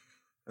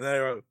 And then I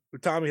wrote,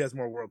 Utami has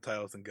more world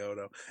titles than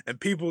Goto. And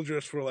people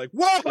just were like,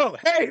 whoa,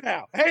 hey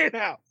now.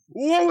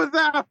 What was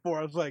that for?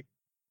 I was like,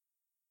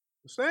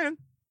 just saying.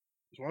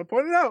 Just want to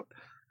point it out.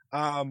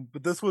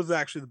 But this was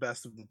actually the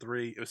best of the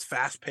three. It was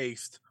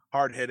fast-paced,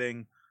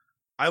 hard-hitting.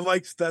 I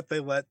liked that they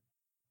let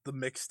the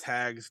mixed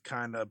tags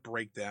kind of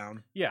break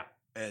down. Yeah.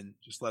 And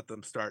just let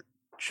them start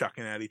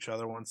chucking at each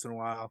other once in a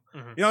while.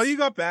 Mm-hmm. You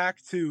got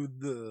back to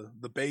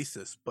the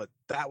basis, but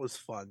that was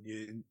fun.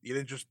 You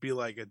didn't just be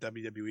like a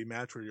WWE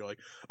match where you're like,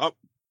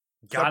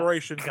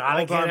 separation.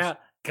 Gotta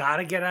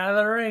get out of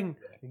the ring.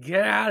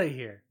 Get out of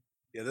here.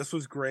 Yeah, this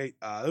was great.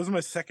 This was my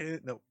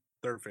third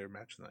favorite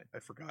match tonight. I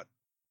forgot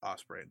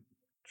Ospreay and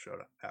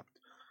Shota happened.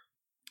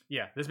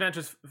 Yeah, this match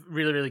was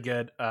really, really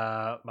good.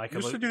 Mike,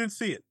 you said you didn't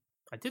see it.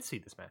 I did see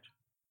this match.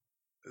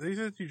 They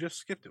said you just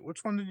skipped it.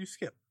 Which one did you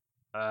skip?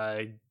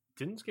 I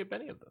didn't skip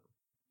any of them.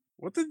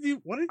 What did you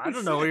I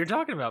don't know what you're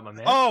talking about, my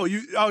man.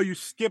 You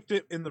skipped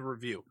it in the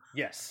review.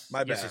 Yes.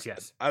 My bad.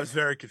 Yes. I was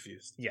very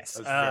confused. Yes. I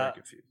was very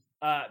confused.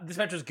 This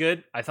match was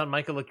good. I thought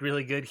Michael looked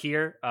really good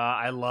here.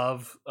 I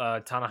love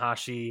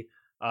Tanahashi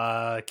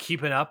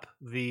keeping up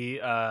the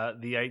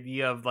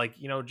idea of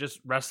just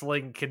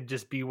wrestling can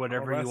just be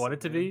whatever you want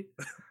it to be.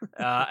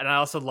 And I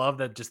also love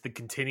that just the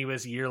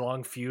continuous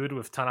year-long feud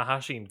with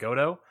Tanahashi and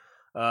Goto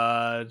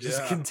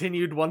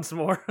continued once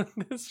more on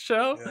this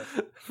show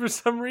for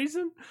some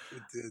reason.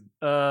 It did.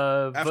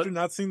 After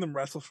not seeing them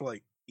wrestle for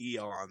like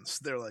eons,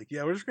 they're like,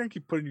 yeah, we're just gonna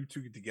keep putting you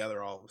two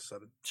together all of a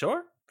sudden.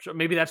 Sure.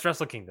 Maybe that's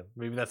Wrestle Kingdom.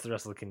 Maybe that's the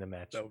Wrestle Kingdom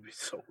match. That would be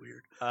so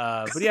weird.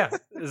 But yeah,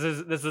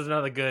 this is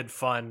another good,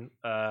 fun,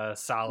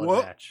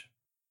 solid match.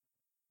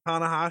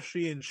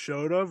 Tanahashi and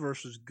Shota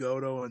versus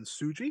Goto and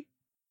Tsuji.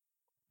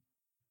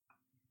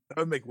 That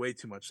would make way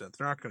too much sense.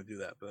 They're not going to do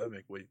that, but that would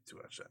make way too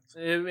much sense.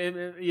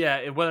 Whether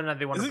or not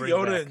they want to bring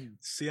Yoda back in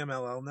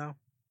CMLL now.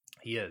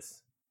 He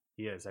is.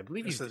 I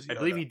believe he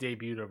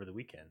debuted over the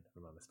weekend, if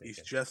I'm not mistaken.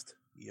 He's just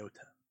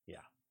Yota.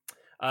 Yeah.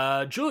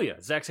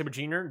 Julia, Zack Sabre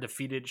Jr.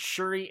 defeated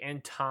Shuri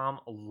and Tom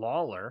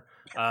Lawler.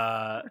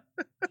 I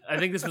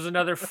think this was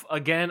another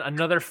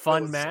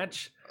fun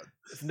match.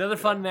 It's another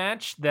fun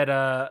match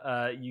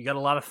that you got a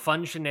lot of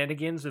fun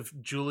shenanigans with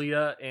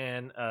Julia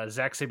and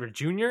Zack Sabre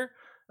Jr.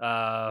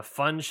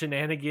 Fun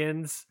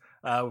shenanigans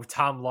with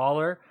Tom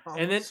Lawler,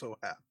 and then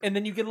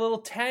you get a little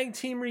tag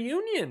team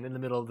reunion in the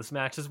middle of this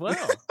match as well.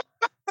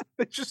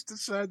 They just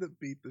decided to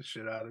beat the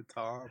shit out of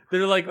Tom.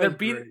 They're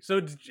beating.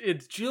 So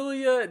it's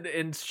Julia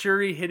and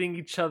Shuri hitting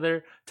each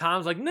other.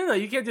 Tom's like, no,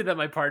 you can't do that,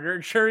 my partner.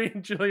 And Shuri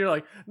and Julia are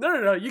like,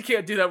 no, you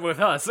can't do that with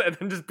us. And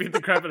then just beat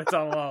the crap out of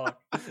Tom Lawler.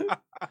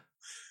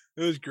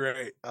 It was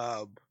great.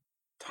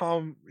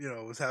 Tom,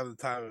 was having the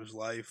time of his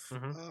life.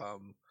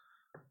 Mm-hmm.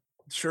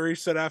 Shuri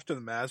said after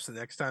the match, the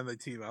next time they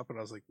team up, and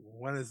I was like,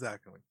 when is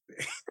that going to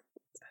be?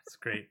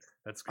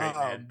 That's great,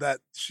 man.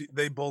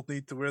 They both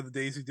need to wear the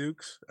Daisy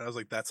Dukes. And I was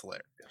like, that's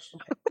hilarious.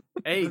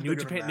 Hey,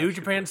 New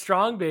Japan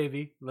strong,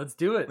 baby. Let's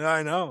do it.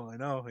 I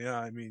know. Yeah,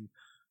 I mean,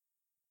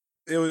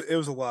 it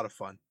was a lot of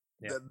fun.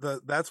 Yeah.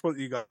 That's what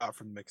you got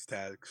from mixed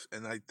tags,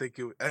 and I think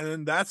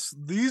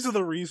these are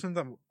the reasons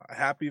I'm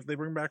happy if they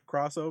bring back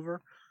crossover.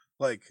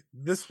 Like,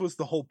 this was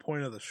the whole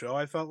point of the show.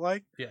 I felt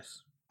like,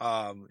 yes,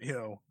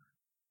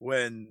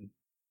 when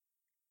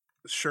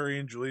Shuri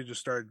and Julia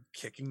just started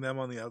kicking them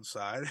on the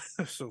outside.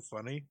 It was so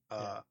funny.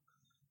 And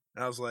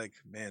I was like,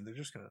 man, they're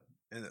just gonna.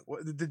 And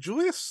did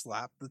Julia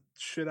slap the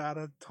shit out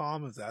of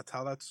Tom? Is that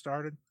how that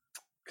started?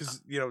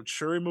 Because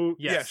Shuri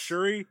moved. Yes. Yeah,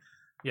 Shuri.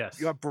 Yes,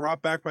 got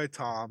brought back by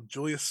Tom.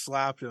 Julia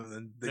slapped him, and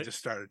then they just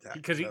started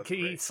attacking. Because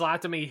he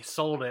slapped him, he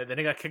sold it. Then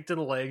he got kicked in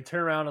the leg.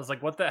 Turned around, I was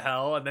like, "What the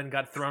hell?" And then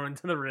got thrown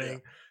into the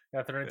ring.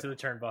 Got thrown into the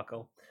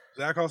turnbuckle.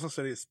 Zach also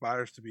said he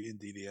aspires to be in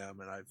DDM,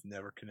 and I've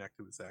never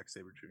connected with Zack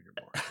Sabre Jr.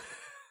 more.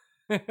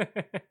 I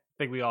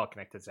think we all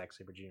connected Zack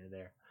Sabre Jr.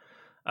 there.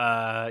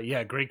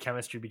 Great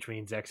chemistry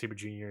between Zack Sabre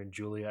Jr. and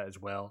Julia as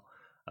well.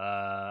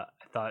 I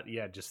thought,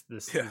 this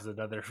is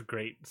another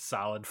great,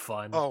 solid,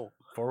 fun.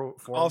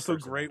 Also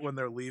great match. When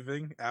they're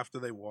leaving after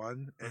they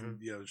won, and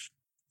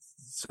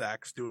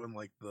Zach's doing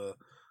like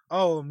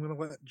I'm gonna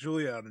let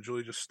Julia out, and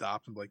Julia just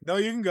stopped and like, no,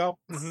 you can go.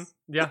 Mm-hmm.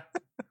 Yeah.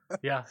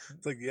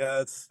 It's like,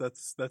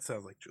 that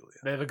sounds like Julia.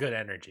 They have a good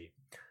energy.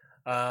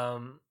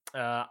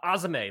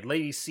 Azame,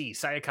 Lady C,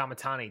 Saya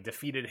Kamatani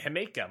defeated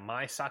Himeka,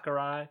 Mai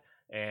Sakurai,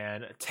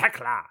 and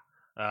Tekla.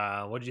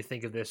 What did you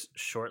think of this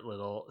short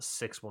little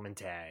 6-woman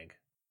tag?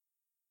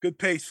 Good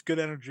pace, good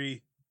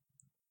energy.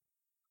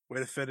 Way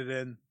to fit it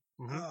in.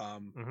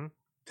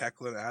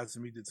 Tekla and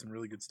Azumi did some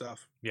really good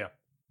stuff. Yeah.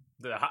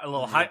 A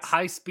little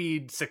high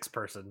speed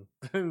 6-person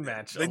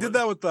match. They did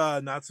that with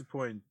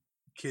Natsupoi and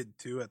Kid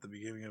too at the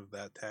beginning of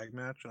that tag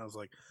match, and I was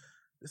like,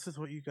 this is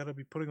what you got to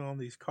be putting on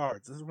these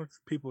cards. This is what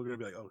people are going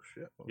to be like, oh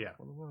shit, what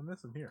am I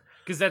missing here?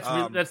 Because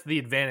that's the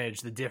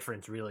advantage, the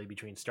difference really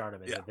between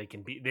Stardom is that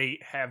they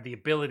have the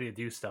ability to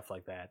do stuff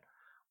like that.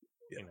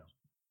 Yeah. You know,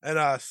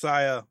 and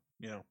Saya,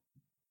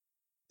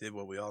 did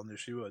what we all knew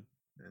she would,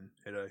 and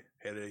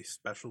hit a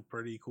special,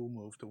 pretty cool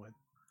move to win.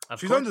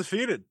 She's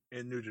undefeated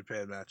in New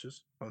Japan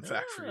matches. Fun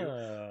fact for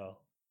you.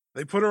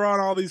 They put her on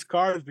all these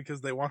cards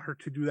because they want her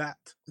to do that.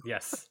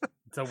 Yes,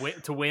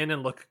 to win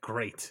and look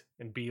great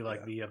and be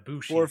like the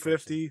Bushi.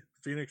 450 person.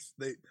 Phoenix.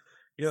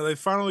 They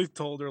finally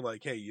told her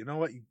like, hey, you know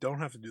what? You don't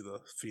have to do the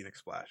Phoenix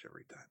Splash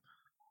every time,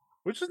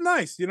 which is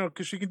nice,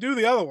 because she can do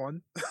the other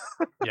one.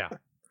 Yeah,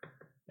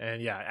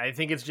 and I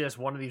think it's just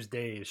one of these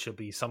days she'll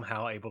be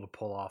somehow able to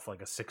pull off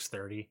like a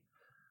 630.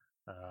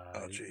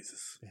 Oh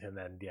Jesus! And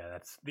then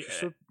that's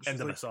the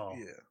end of us all.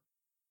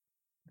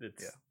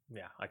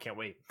 Yeah, I can't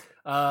wait.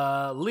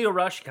 Leo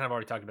Rush, kind of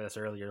already talked about this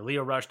earlier.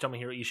 Leo Rush,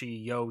 Tomohiro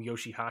Ishii,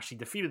 Yoshihashi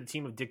defeated the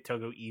team of Dick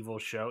Togo, Evil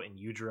Show, and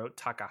Yujiro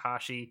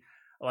Takahashi.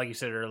 Like you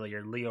said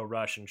earlier, Leo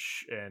Rush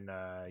and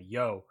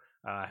Yo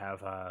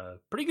have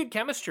pretty good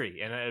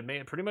chemistry, and it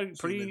made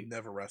pretty.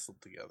 Never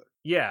wrestled together.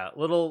 Yeah,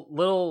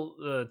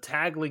 little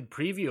tag league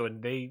preview,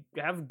 and they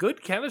have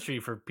good chemistry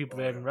for people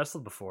that haven't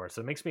wrestled before.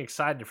 So it makes me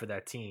excited for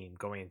that team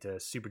going into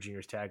Super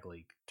Juniors Tag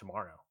League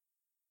tomorrow.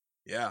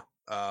 Yeah,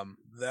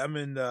 them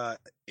and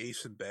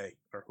Ace and Bay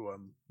are who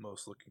I'm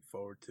most looking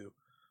forward to.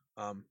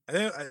 And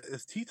then,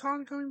 is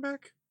Teton coming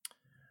back?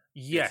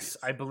 Yes,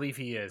 I believe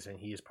he is, and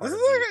he is part of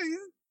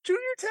Junior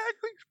Tag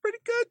League's pretty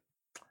good.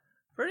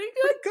 Pretty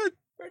good.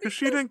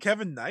 Kushida and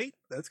Kevin Knight.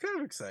 That's kind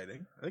of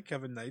exciting. I think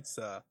Kevin Knight's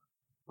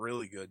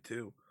really good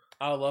too.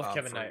 I love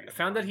Kevin Knight. I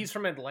found that he's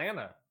from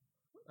Atlanta.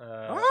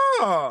 And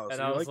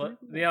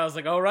I was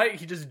like, all right,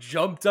 he just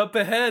jumped up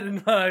ahead,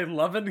 and I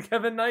loving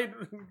Kevin Knight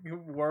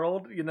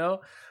world.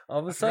 All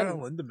of a sudden,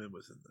 Lindemann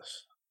was in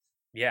this.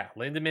 Yeah,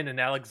 Lindemann and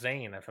Alex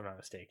Zane, if I'm not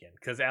mistaken,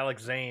 because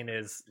Alex Zane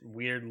is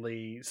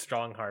weirdly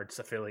Strong Hearts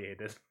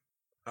affiliated.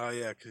 Oh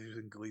yeah, because he was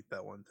in GLEAT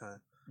that one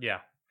time. Yeah,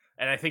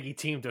 and I think he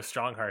teamed with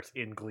Strong Hearts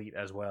in GLEAT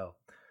as well.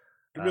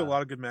 There'll be a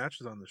lot of good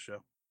matches on the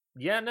show.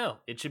 Yeah, no,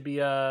 it should be.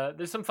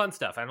 There's some fun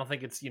stuff. I don't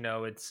think it's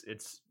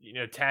it's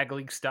tag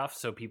league stuff,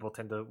 so people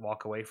tend to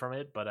walk away from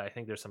it. But I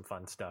think there's some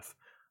fun stuff,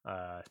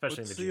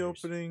 especially What's in the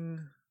opening.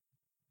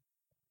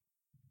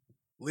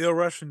 Leo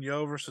Rush and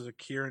Yo versus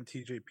Akira and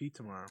TJP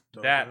tomorrow.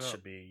 That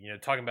should be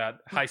talking about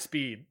high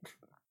speed.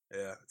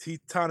 Yeah,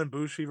 Teton and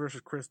Bushi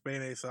versus Chris Bay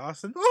and Ace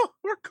Austin. Oh,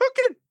 we're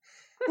cooking.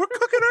 We're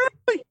cooking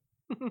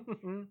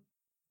early.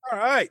 All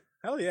right,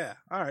 hell yeah.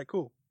 All right,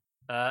 cool.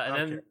 And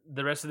then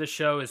the rest of the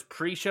show is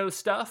pre-show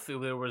stuff.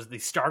 There was the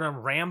Stardom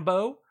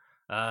Rambo,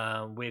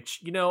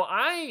 which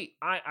I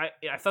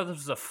thought this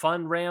was a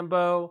fun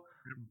Rambo,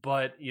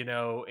 but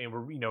and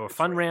we're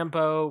fun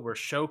Rambo. We're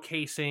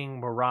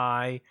showcasing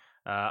Mirai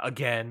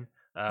again,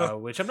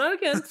 which I'm not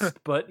against,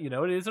 but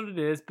it is what it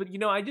is. But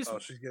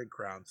she's getting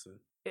crowned soon.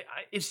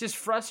 It's just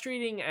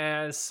frustrating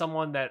as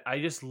someone that I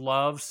just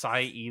love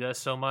Saya Iida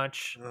so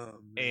much,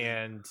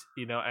 and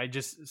I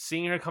just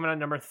seeing her coming out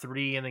number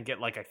 3 and then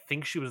get I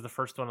think she was the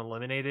first one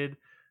eliminated,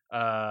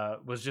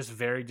 was just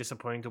very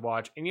disappointing to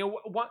watch. And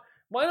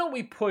why don't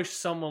we push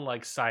someone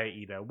like Saya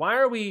Iida? Why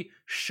are we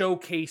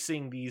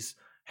showcasing these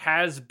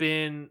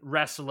has-been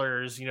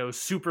wrestlers?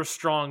 Super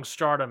strong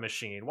Stardom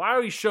machine. Why are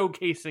we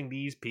showcasing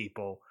these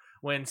people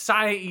when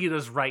Saya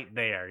Iida's right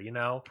there,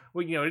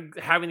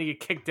 having to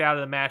get kicked out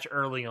of the match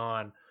early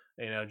on,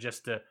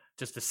 just to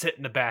sit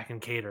in the back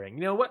and catering.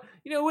 Why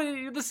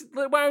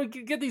don't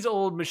we get these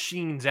old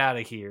machines out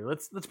of here?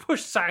 Let's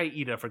push Saya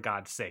Iida, for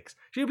God's sakes.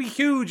 She'll be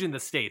huge in the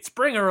States.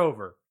 Bring her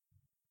over.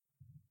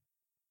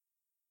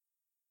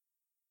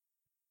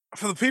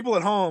 For the people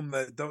at home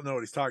that don't know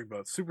what he's talking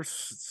about, super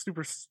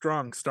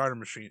strong Stardom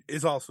machine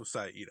is also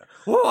Saya Iida.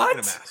 What? In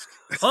a mask.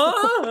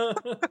 Huh?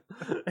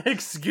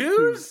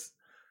 Excuse?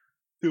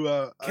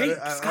 I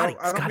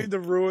don't mean to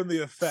ruin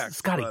the effect.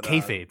 Scotty,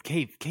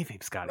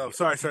 kayfabe, Scotty. Oh,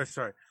 sorry.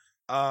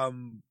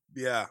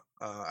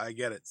 I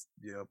get it.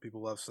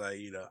 People love Saya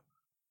Iida.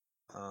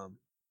 I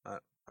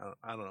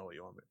don't know what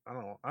you want. I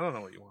don't know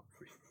what you want.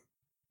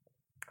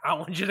 I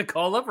want you to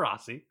call up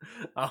Rossi.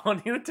 I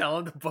want you to tell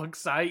him to book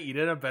Saya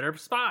Iida in a better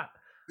spot.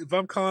 If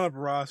I'm calling up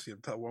Rossi,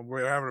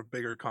 we're having a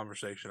bigger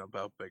conversation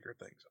about bigger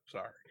things. I'm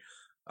sorry.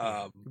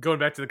 Going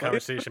back to the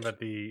conversation about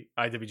the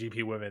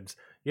IWGP Women's.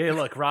 Yeah,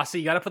 look, Rossi,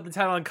 you got to put the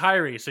title on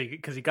Kairi,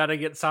 because you got to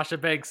get Sasha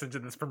Banks into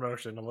this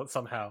promotion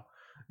somehow.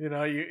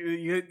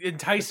 You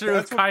entice her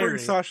with Kairi. Bring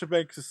Sasha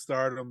Banks to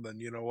Stardom,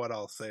 then you know what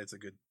I'll say. It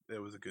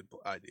was a good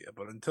idea.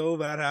 But until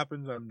that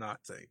happens, I'm not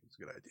saying it's a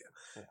good idea.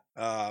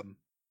 Yeah.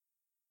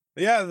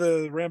 Yeah,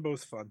 the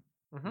Rambo's fun.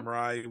 Mm-hmm.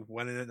 Mirai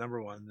went in at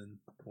number 1 and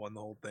won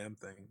the whole damn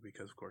thing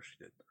because, of course,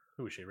 she did.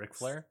 Who is she, Ric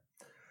Flair?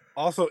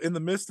 Also, in the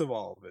midst of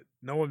all of it,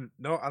 I don't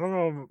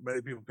know if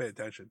many people pay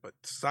attention, but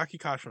Saki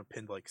Kashima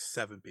pinned like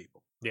 7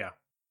 people. Yeah.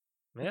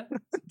 Yeah.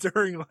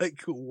 During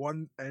like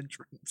one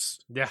entrance.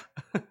 Yeah.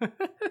 I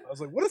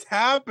was like, what is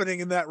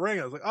happening in that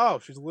ring? I was like, oh,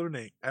 she's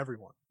eliminating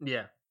everyone.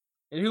 Yeah.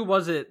 And who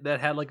was it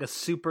that had like a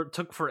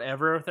took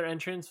forever with their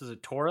entrance? Was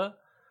it Tora?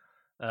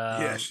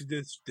 Yeah, she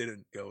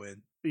didn't go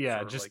in.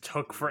 Yeah, just like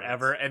took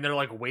forever. Minutes. And they're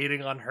like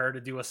waiting on her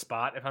to do a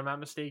spot, if I'm not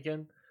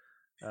mistaken.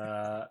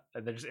 And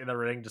they're just in the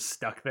ring, just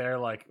stuck there,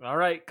 like, all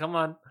right, come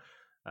on.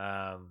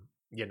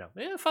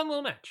 Fun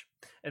little match.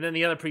 And then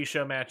the other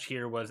pre-show match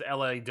here was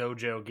LA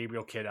Dojo,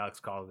 Gabriel Kidd, Alex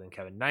Coughlin, and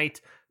Kevin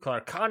Knight.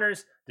 Clark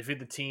Connors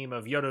defeated the team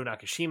of Yoto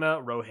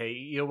Nakashima,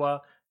 Rohei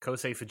Iiwa,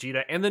 Kosei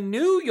Fujita, and the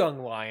new young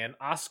lion,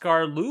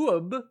 Oscar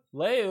Leub.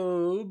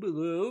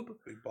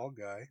 Big bald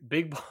guy.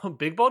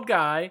 Big bald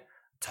guy.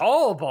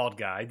 Tall bald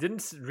guy.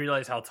 Didn't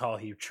realize how tall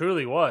he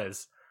truly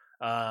was.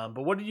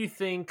 But what did you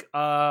think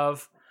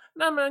of...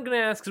 Now, I'm not going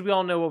to ask because we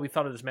all know what we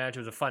thought of this match. It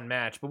was a fun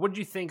match. But what did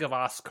you think of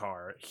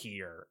Oscar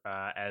here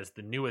as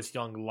the newest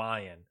young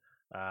lion?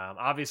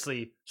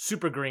 Obviously,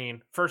 super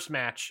green. First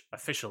match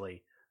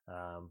officially.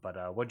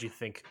 But what did you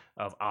think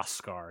of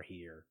Oscar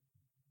here?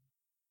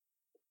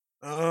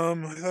 I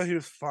thought he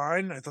was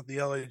fine. I thought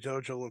the LA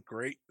Dojo looked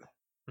great.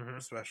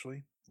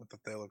 Especially. I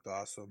thought they looked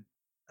awesome.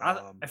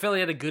 I felt he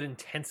had a good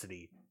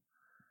intensity.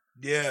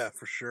 Yeah,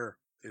 for sure.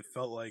 It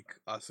felt like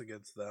us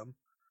against them.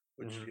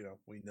 Which,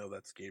 we know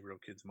that's Gabriel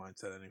Kidd's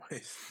mindset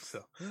anyways.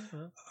 So,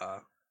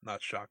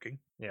 not shocking.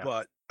 Yeah.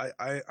 But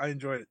I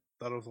enjoyed it.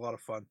 Thought it was a lot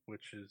of fun,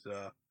 which is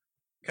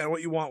kind of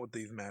what you want with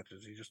these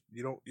matches.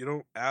 You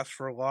don't ask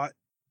for a lot.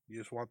 You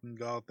just want them to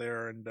go out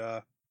there and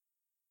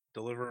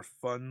deliver a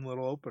fun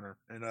little opener.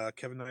 And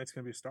Kevin Knight's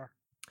going to be a star,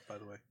 by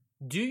the way.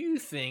 Do you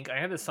think, I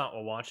had this thought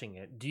while watching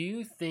it, do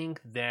you think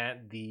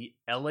that the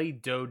LA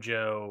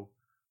Dojo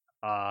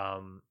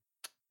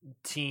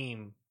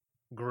team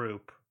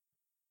group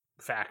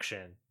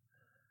faction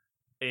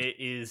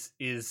is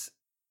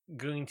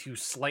going to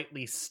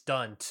slightly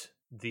stunt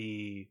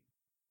the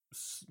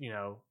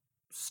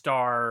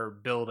star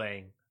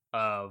building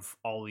of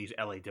all these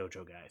LA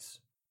Dojo guys?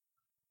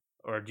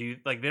 Or do you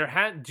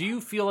do you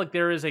feel like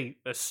there is a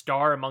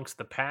star amongst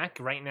the pack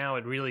right now?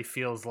 It really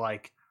feels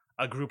like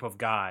a group of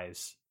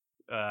guys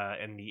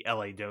in the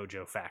LA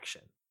Dojo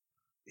faction.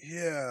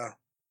 Yeah,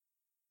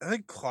 I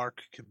think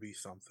Clark could be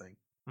something.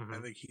 I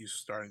think he's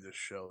starting to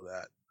show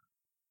that.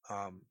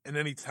 And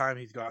any time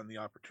he's gotten the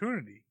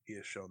opportunity, he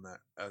has shown that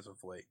as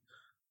of late.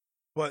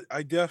 But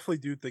I definitely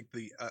do think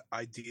the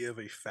idea of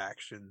a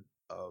faction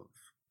of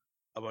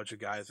a bunch of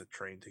guys that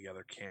train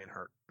together can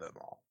hurt them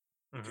all.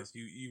 Because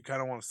you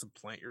kind of want to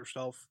supplant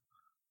yourself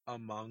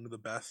among the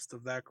best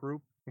of that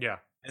group. Yeah.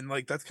 And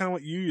that's kind of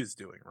what Yu is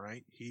doing,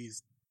 right?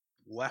 He's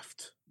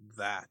left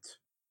that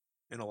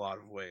in a lot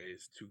of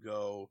ways to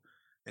go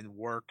and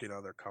work in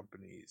other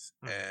companies.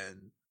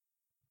 And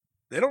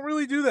they don't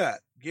really do that.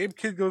 Gabe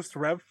Kidd goes to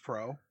Rev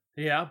Pro.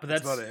 Yeah, but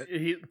that's about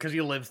it. Because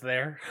he lives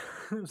there.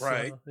 So,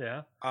 right.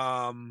 Yeah.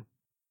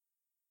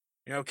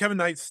 Kevin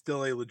Knight's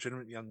still a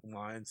legitimate young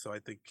lion, so I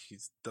think he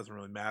doesn't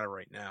really matter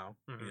right now.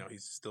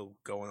 He's still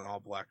going in all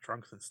black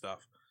trunks and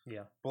stuff.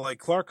 Yeah. But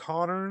Clark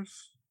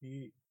Connors,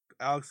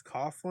 Alex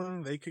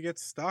Coughlin, they could get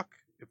stuck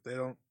if they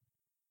don't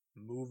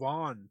move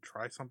on,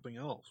 try something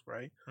else,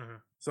 right?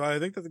 So I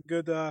think that's a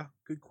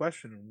good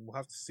question, and we'll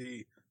have to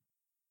see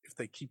if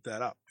they keep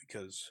that up,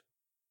 because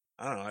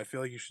I don't know, I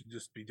feel like you should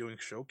just be doing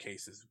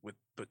showcases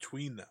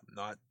between them,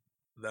 not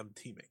them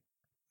teaming.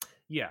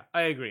 Yeah,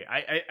 I agree.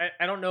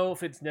 I don't know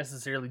if it's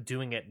necessarily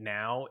doing it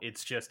now.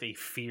 It's just a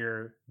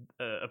fear,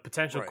 a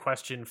potential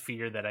question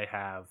fear that I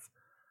have.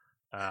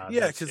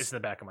 Because it's in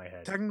the back of my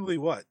head. Technically,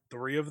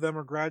 3 of them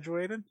are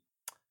graduated?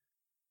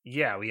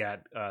 Yeah, we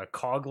had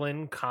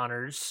Coughlin,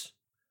 Connors.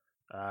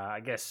 I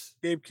guess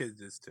Gabe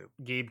Kidd is too.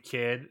 Gabe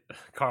Kidd,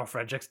 Carl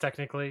Fredericks,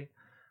 technically.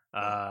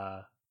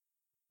 And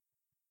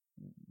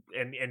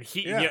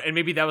he, and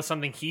maybe that was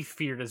something he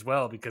feared as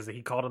well, because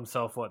he called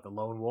himself the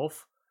Lone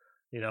Wolf.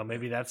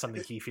 Maybe that's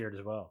something he feared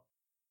as well.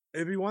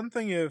 It'd be one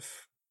thing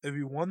if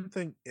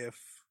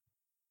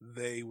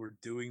they were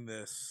doing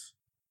this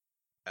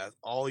as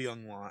all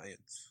young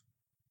lions,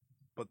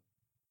 but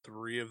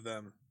 3 of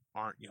them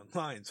aren't young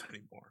lions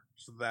anymore.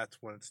 So that's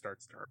when it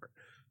starts to hurt.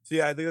 So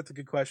yeah, I think that's a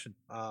good question.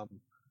 I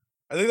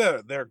think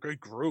that they're a good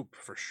group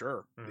for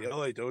sure. The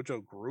LA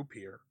Dojo group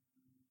here,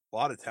 a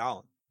lot of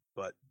talent,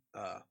 but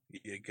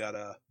you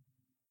gotta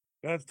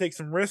have to take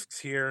some risks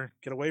here,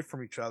 get away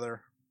from each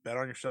other, bet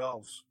on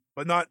yourselves.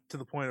 But not to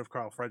the point of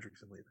Carl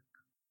Fredericks leaving.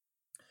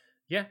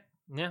 Yeah.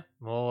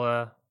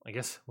 Well, I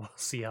guess we'll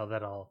see how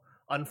that all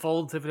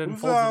unfolds, if it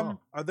unfolds at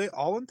all. Are they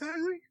all in tag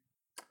league?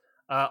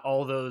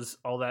 All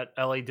that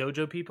LA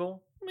Dojo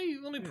people.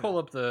 Let me pull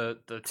up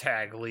the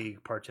tag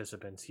league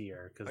participants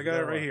here, because I got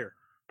it right here.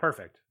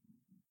 Perfect.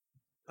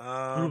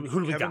 Who do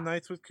we got? Kevin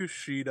Knight's with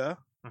Kushida.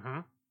 Mm-hmm.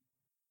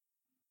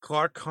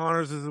 Clark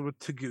Connors is with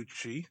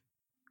Taguchi.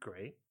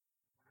 Great.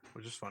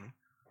 which is funny.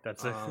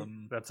 That's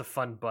a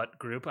fun butt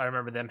group. I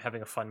remember them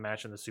having a fun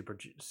match in the Super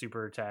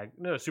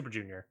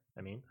Junior.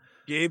 I mean,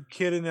 Gabe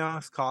Kidd and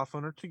Alex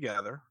Coughlin are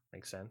together.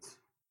 Makes sense.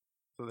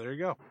 So there you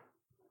go.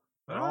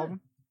 All of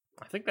them?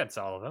 I think that's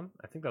all of them.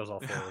 I think that was all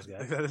 4 of those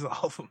guys. That is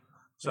all of them.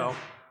 So,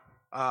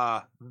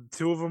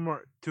 2 of them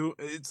are two.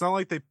 It's not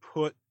like they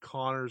put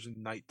Connors and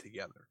Knight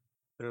together.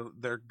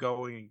 They're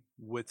going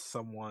with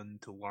someone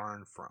to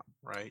learn from,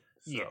 right?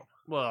 So, yeah.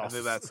 Well, I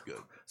think that's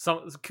good.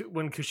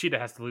 When Kushida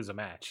has to lose a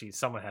match,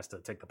 someone has to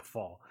take the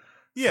fall.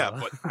 Yeah,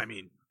 but I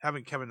mean,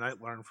 having Kevin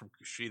Knight learn from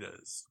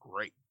Kushida is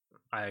great.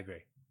 I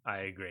agree.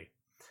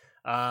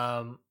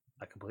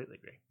 I completely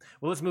agree.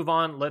 Well, let's move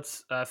on.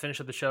 Let's finish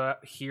up the show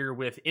here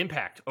with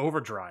Impact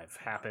Overdrive.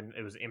 Happened.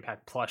 It was an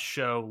Impact Plus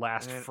show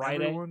last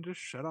Friday. Everyone just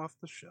shut off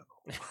the show.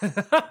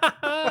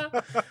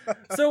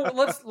 So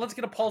let's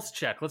get a pulse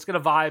check. Let's get a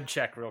vibe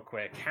check real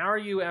quick. How are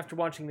you after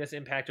watching this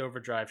Impact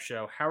Overdrive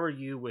show? How are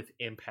you with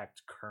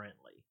Impact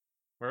currently?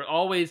 We're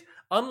always,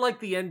 unlike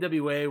the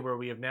NWA, where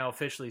we have now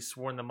officially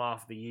sworn them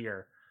off the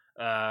year,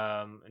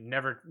 not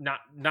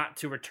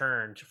to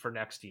return for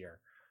next year.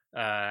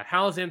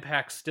 How is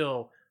Impact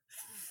still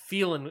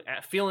feeling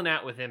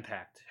at with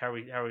Impact? How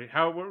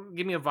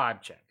give me a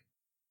vibe check.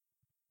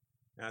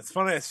 Now, it's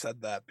funny I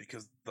said that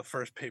because the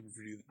first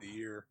pay-per-view of the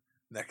year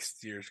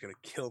next year is going to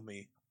kill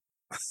me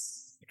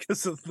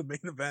because of the main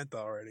event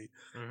already.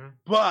 Mm-hmm.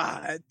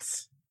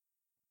 But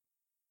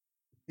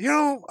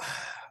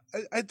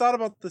I thought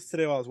about this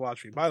today while I was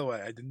watching. By the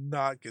way, I did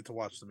not get to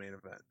watch the main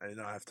event. I did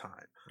not have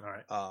time. All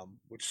right.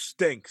 Which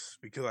stinks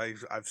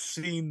because I've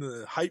seen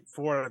the hype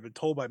for it. I've been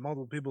told by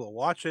multiple people to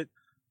watch it,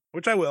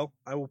 which I will.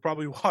 I will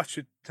probably watch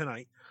it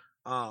tonight.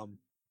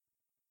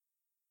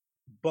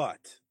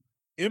 But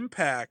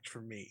Impact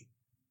for me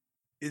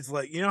is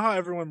like, how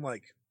everyone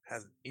like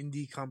has an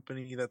indie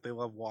company that they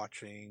love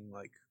watching,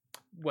 like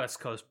West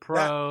Coast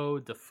Pro,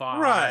 Defy.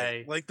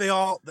 Right. Like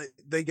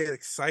they get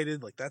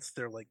excited. Like that's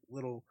their like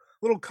little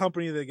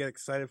company they get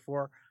excited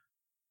for.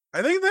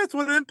 I think that's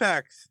what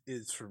Impact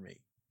is for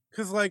me.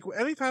 Because like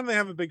anytime they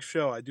have a big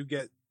show, I do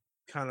get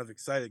kind of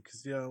excited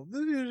because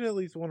there's usually at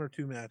least 1 or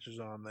 2 matches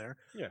on there.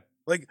 Yeah.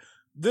 Like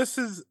this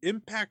is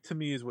Impact to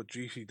me is what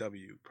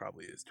GCW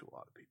probably is to a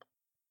lot of people.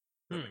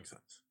 That makes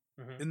sense.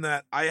 Mm-hmm. In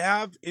that I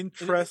have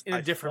interest in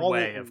a different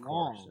way, of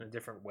course. In a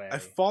different way. I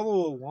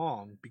follow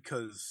along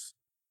because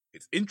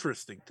it's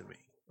interesting to me.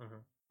 Mm-hmm.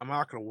 I'm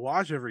not going to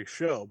watch every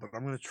show, but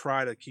I'm going to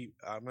try to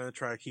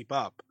keep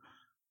up.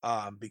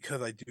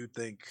 Because I do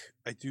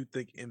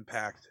think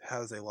Impact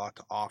has a lot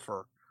to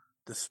offer,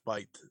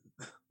 despite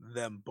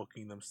them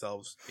booking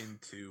themselves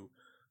into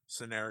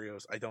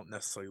scenarios I don't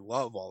necessarily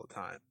love all the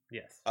time.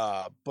 Yes.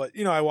 But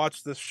I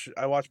watched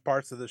I watched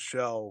parts of this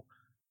show,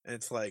 and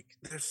it's like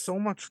there's so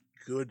much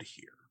good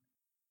here.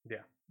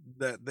 Yeah.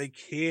 That they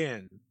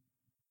can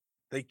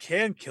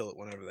kill it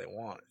whenever they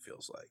want. It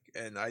feels like,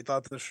 and I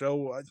thought the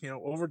show,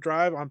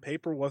 Overdrive on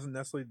paper wasn't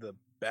necessarily the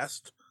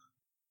best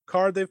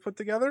card they've put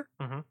together.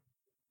 Mm-hmm.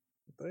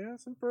 They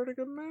had some pretty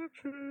good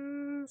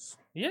matches.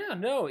 Yeah,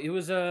 no, it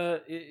was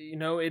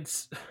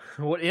it's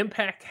what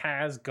Impact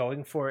has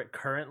going for it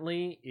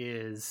currently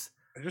is.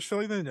 I just feel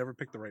like they never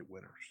pick the right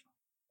winners.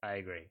 I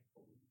agree.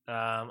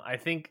 I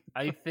think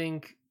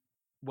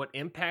what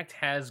Impact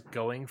has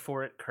going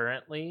for it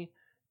currently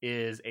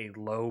is a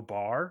low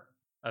bar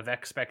of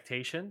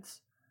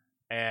expectations,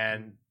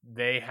 and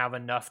they have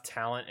enough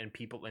talent and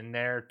people in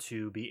there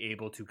to be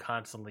able to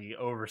constantly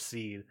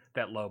oversee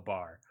that low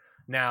bar.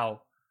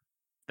 Now,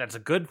 that's a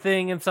good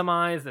thing in some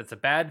eyes, that's a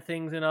bad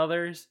thing in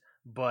others,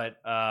 but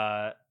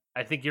I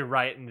think you're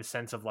right in the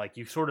sense of like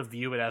you sort of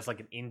view it as like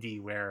an indie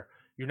where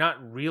you're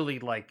not really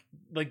like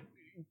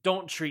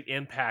don't treat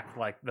Impact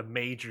like the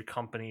major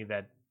company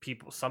that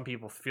some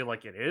people feel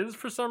like it is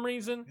for some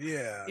reason.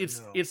 Yeah,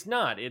 it's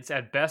not. It's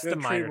at best a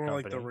minor company,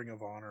 like the Ring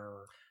of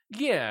Honor.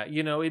 Yeah,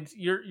 it's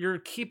you're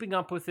keeping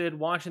up with it,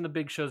 watching the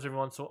big shows every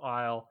once in a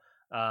while.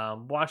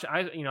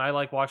 I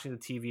like watching the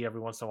TV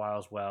every once in a while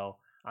as well.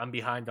 I'm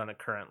behind on it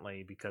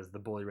currently because the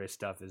Bully Ray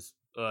stuff is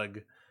ugh.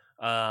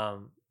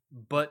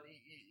 But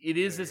it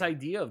is this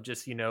idea of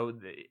just,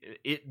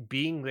 it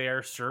being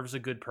there serves a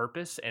good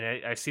purpose.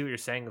 And I see what you're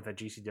saying with the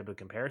GCW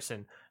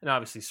comparison, and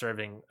obviously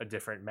serving a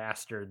different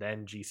master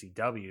than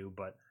GCW,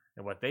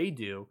 and what they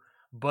do.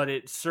 But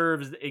it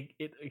serves,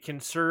 it can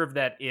serve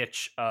that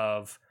itch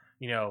of,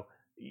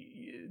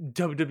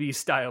 WWE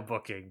style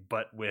booking,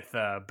 but with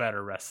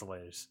better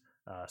wrestlers.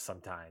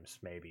 Sometimes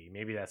maybe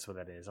that's what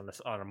that is on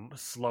a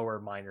slower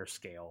minor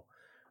scale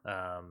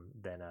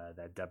than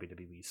that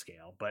WWE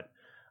scale, but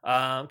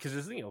because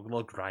it's a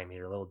little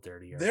grimier, a little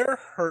dirtier. They're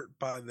hurt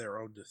by their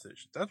own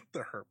decisions. That's what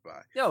they're hurt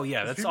by. Oh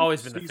yeah, that's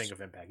always been the thing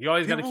of Impact. You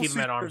always got to keep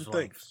them at arm's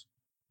length,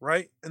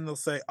 right? And they'll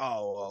say,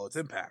 "Oh, well, it's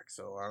Impact,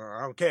 so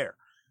I don't care,"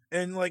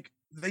 and like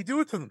they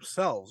do it to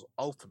themselves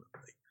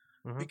ultimately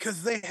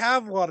because they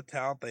have a lot of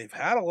talent. They've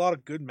had a lot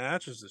of good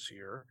matches this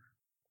year.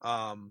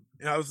 I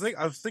was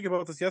thinking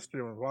about this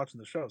yesterday when I was watching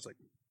the show. It's like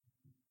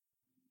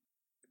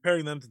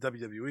comparing them to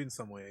WWE in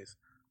some ways.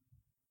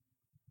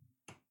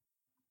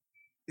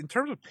 in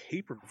terms of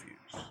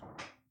pay-per-views,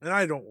 and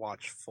I don't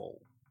watch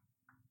full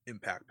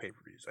Impact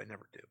pay-per-views. I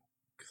never do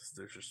because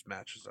there's just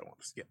matches I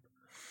want to skip.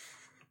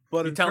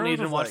 But you tell me you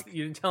didn't watch.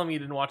 You didn't tell me you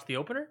didn't watch the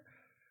opener.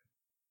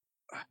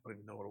 I don't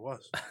even know what it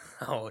was.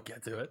 I'll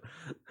get to it.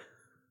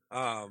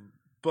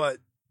 But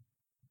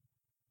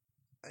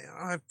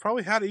I've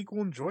probably had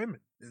equal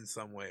enjoyment in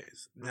some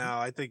ways. Mm-hmm. Now,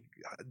 I think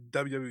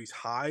WWE's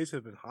highs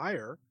have been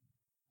higher,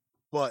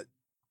 but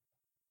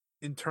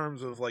in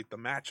terms of like the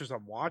matches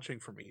I'm watching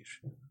from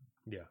each,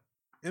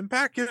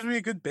 Impact gives me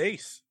a good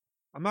base.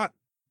 I'm not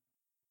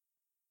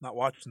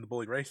watching the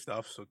Bully Ray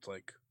stuff, so it's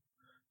like,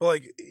 but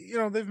like, you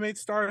know, they've made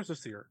stars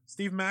this year.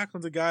 Steve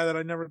Maclin's a guy that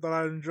I never thought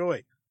I'd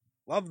enjoy.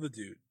 Love the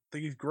dude.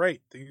 Think he's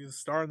great. Think he's a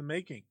star in the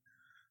making.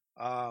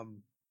 The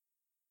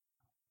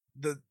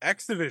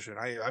X Division,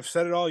 I've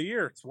said it all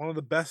year. It's one of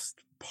the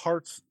best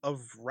parts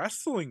of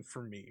wrestling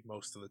for me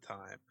most of the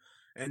time.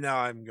 And now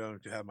I'm going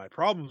to have my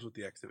problems with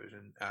the X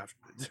Division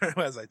after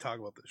as I talk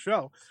about the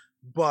show.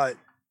 But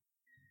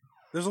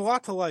there's a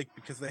lot to like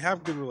because they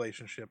have good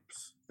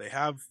relationships. They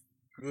have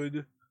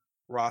good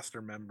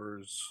roster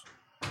members.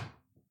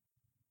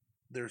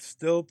 There's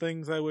still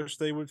things I wish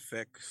they would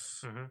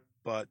fix. Mm-hmm.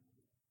 But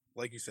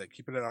like you said,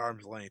 keep it at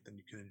arm's length and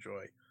you can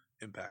enjoy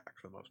Impact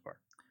for the most part.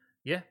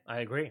 Yeah, I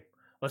agree.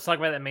 Let's talk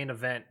about that main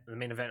event. The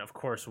main event, of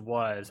course,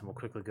 was, and we'll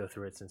quickly go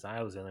through it since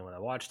I was the only one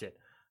that watched it.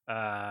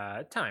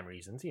 Time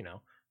reasons,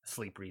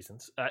 sleep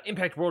reasons.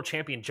 Impact World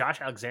Champion Josh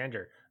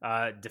Alexander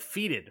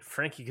defeated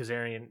Frankie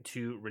Kazarian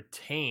to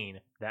retain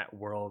that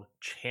World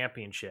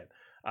Championship.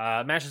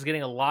 Match is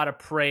getting a lot of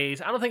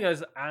praise. I don't think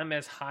I'm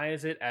as high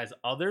as it as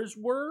others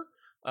were.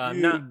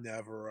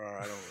 Never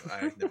are.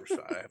 I never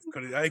saw.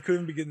 I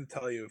couldn't begin to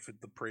tell you if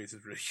the praise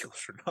is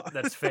ridiculous or not.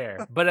 That's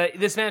fair, but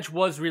this match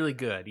was really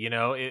good.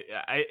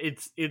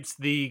 It's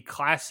the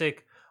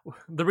classic.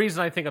 The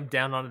reason I think I'm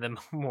down on them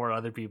more than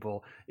other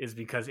people is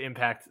because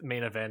Impact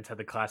main event had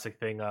the classic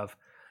thing of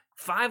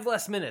 5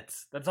 less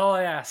minutes. That's all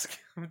I ask.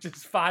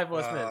 Just 5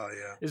 less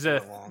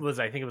minutes.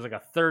 I think it was like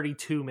a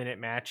 32-minute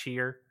match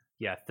here.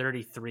 Yeah,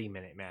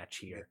 33-minute match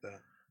here.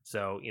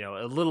 So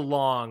a little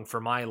long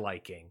for my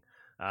liking.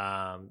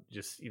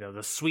 The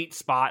sweet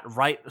spot,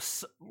 right?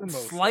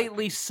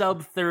 Slightly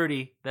sub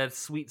 30. That's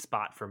sweet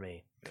spot for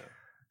me. Yeah.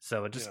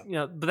 So it just,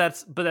 but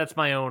that's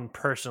my own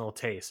personal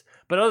taste.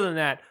 But other than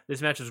that, this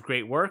match was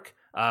great work.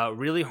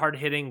 Really hard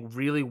hitting,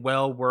 really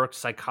well worked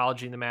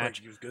psychology in the match.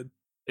 Frankie was good.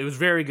 It was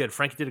very good.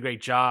 Frankie did a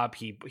great job.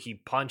 He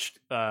punched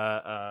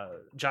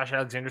Josh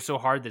Alexander so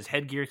hard that his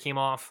headgear came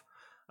off.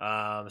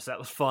 So that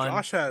was fun.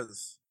 Josh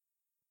has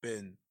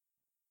been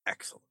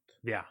excellent.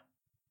 Yeah,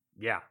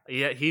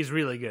 he's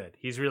really good.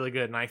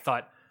 And I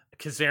thought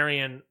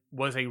Kazarian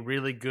was a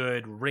really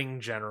good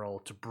ring general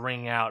to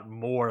bring out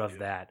more of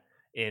that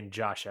in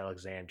Josh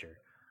Alexander.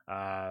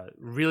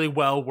 Really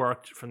well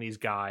worked from these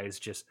guys,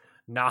 just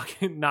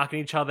knocking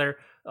each other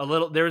a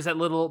little. There was that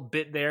little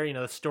bit there.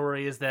 The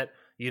story is that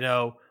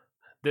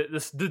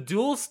the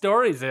dual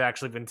stories they've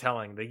actually been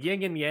telling, the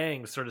yin and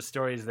yang sort of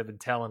stories they've been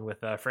telling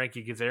with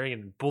Frankie Kazarian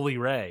and Bully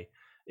Ray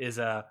is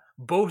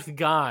both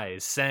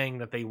guys saying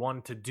that they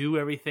want to do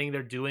everything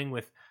they're doing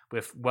with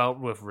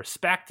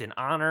respect and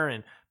honor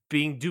and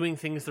doing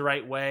things the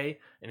right way.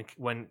 And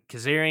when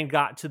Kazarian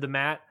got to the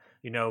mat,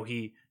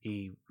 he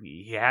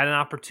had an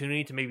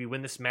opportunity to maybe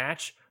win this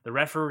match. The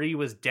referee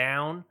was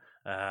down.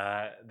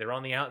 They're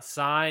on the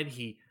outside.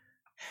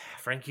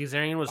 Frankie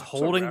Kazarian was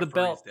holding the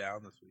belt.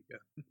 Down this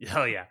weekend.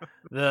 Oh yeah,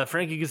 the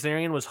Frankie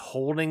Kazarian was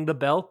holding the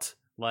belt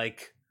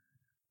like,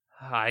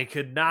 I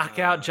could knock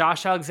out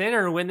Josh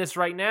Alexander and win this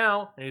right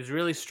now. And he was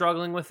really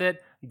struggling with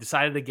it. He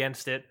decided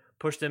against it,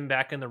 pushed him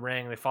back in the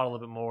ring. They fought a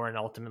little bit more, and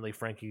ultimately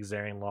Frankie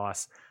Kazarian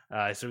lost.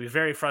 So he was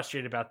very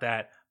frustrated about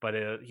that, but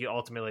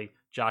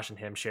Josh and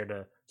him shared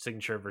a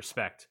signature of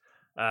respect.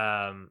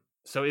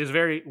 So it was a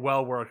very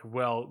well-worked,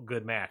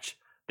 good match.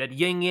 That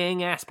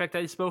yin-yang aspect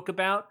I spoke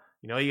about,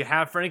 you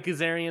have Frankie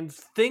Kazarian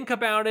think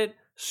about it,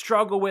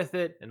 struggle with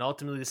it, and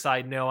ultimately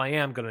decide, no, I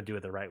am going to do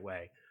it the right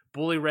way.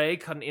 Bully Ray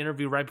cut an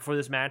interview right before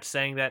this match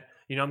saying that,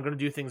 I'm going to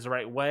do things the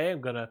right way. I'm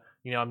going to,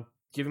 I'm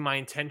giving my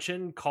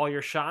intention, call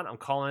your shot. I'm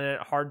calling it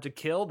hard to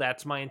kill.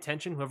 That's my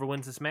intention, whoever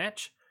wins this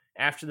match.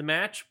 After the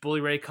match,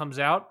 Bully Ray comes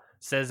out,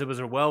 says it was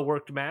a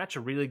well-worked match, a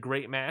really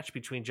great match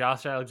between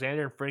Josh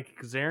Alexander and Frankie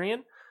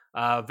Kazarian.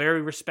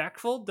 Very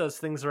respectful, does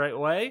things the right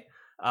way.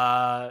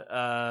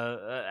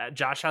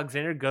 Josh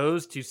Alexander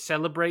goes to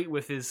celebrate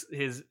with his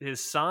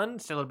son,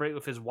 celebrate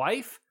with his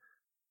wife.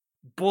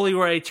 Bully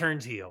Ray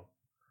turns heel.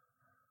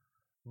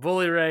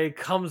 Bully Ray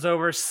comes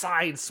over,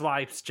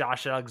 sideswipes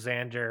Josh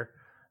Alexander,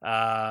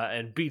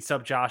 and beats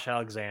up Josh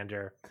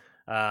Alexander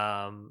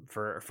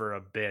for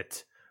a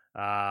bit.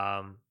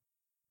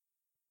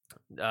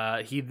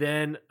 He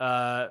then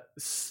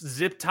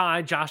zip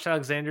tied Josh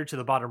Alexander to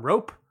the bottom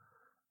rope.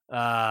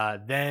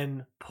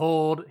 Then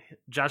pulled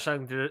Josh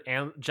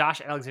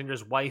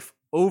Alexander's wife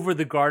over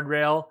the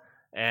guardrail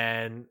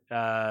and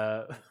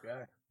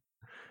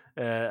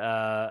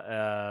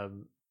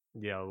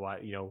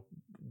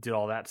did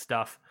all that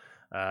stuff.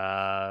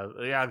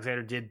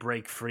 Alexander did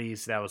break free,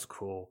 so that was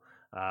cool.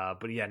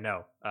 But yeah,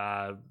 no.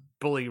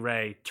 Bully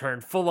Ray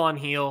turned full on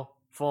heel,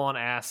 full on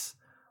ass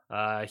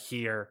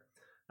here.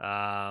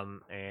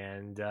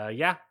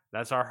 Yeah,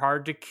 that's our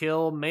Hard to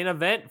Kill main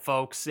event,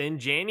 folks, in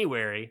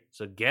January.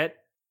 So get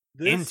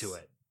into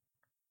it.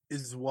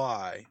 Is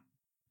why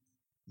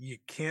you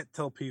can't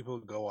tell people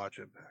to go watch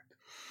Impact.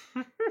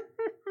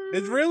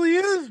 It really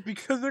is,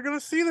 because they're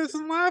gonna see this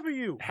and laugh at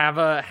you. Have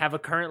a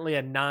currently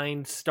a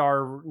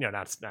 9-star, not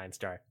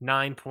 9-star,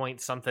 9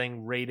 point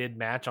something rated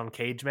match on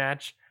Cage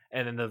Match,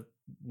 and then the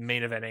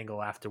main event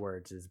angle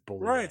afterwards is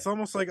Bully Ray. It's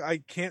almost like I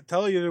can't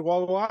tell you to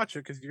watch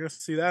it because you're gonna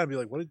see that and be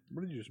like, what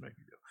did you just make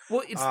me do?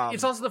 Well,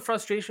 it's also the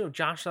frustration of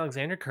Josh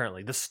Alexander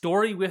currently. The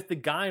story with the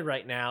guy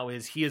right now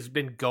is he has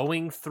been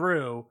going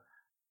through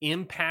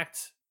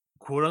Impact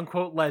quote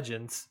unquote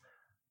legends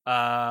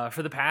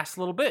for the past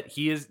little bit.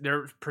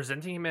 They're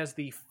presenting him as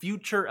the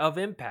future of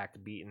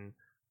Impact, beating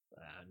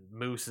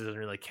Moose doesn't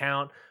really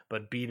count,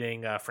 but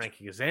beating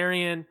Frankie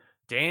Kazarian,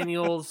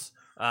 Daniels,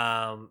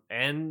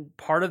 and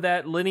part of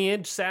that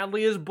lineage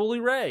sadly is Bully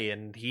Ray,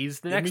 and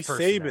he's the next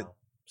person.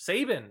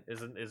 Sabin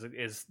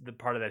is the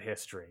part of that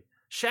history.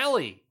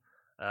 Shelley,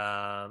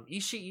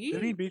 Ishii.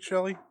 Did he beat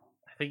Shelley?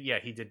 I think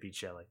he did beat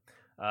Shelley.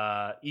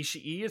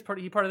 Ishii is part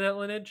of that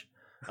lineage.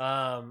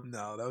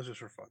 No, that was just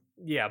for fun.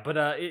 Yeah,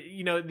 but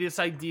this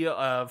idea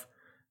of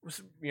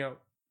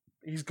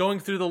he's going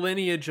through the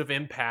lineage of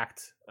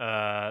Impact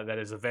that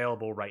is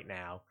available right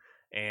now,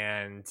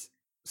 and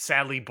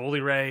sadly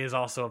Bully Ray is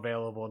also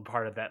available and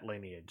part of that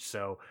lineage.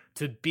 So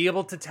to be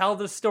able to tell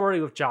the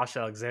story with Josh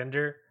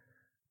Alexander,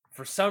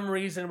 for some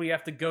reason we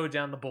have to go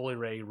down the Bully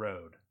Ray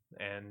road.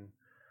 And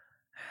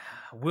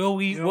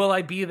will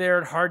I be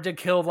there at Hard to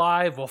Kill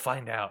Live? We'll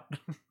find out.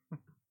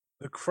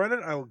 The credit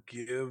I'll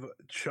give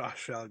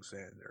Josh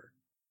Alexander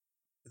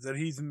is that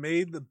he's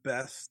made the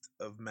best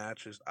of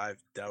matches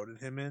I've doubted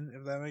him in,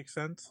 if that makes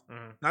sense.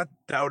 Mm-hmm. Not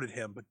doubted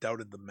him, but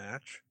doubted the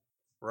match,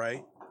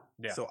 right?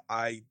 Yeah. So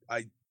I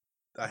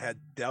had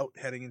doubt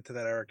heading into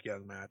that Eric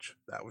Young match.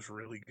 That was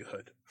really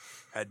good.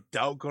 Had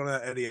doubt going to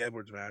that Eddie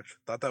Edwards match.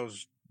 Thought that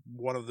was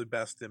one of the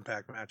best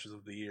Impact matches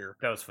of the year.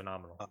 That was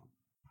phenomenal.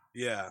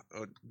 Yeah,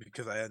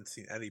 because I hadn't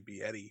seen Eddie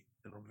be Eddie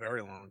in a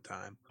very long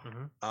time.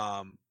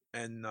 Mm-hmm.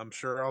 And I'm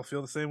sure I'll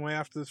feel the same way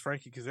after this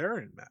Frankie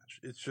Kazarian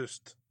match. It's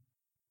just,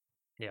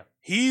 yeah,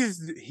 he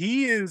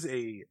is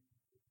a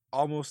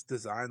almost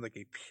designed like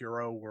a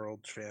Puro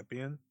world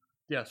champion.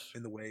 Yes,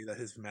 in the way that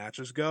his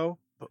matches go,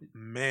 but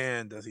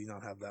man, does he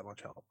not have that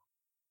much help?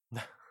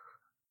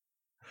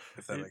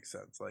 If that makes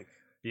sense, like,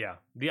 yeah,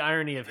 the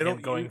irony of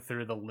him going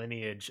through the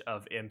lineage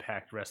of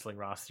Impact Wrestling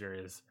roster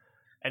is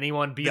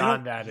anyone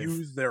beyond that is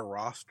use their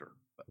roster.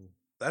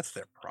 That's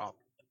their problem.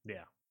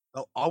 Yeah,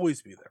 they'll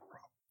always be their problem.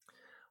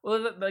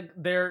 Well, like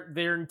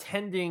they're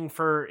intending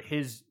for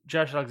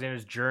Josh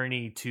Alexander's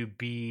journey to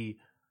be,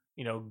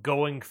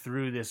 going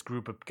through this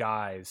group of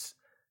guys,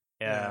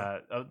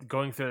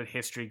 going through that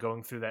history,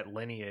 going through that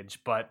lineage.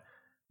 But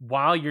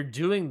while you're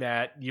doing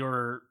that,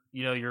 you're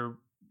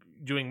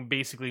doing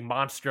basically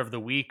Monster of the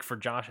Week for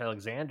Josh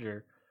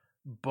Alexander.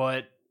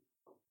 But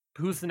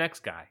who's the next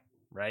guy,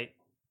 right?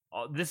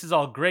 This is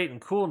all great and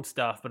cool and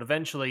stuff, but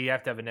eventually you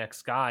have to have a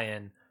next guy,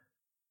 and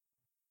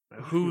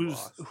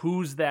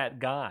who's that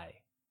guy?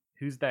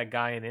 Who's that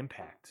guy in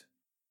Impact?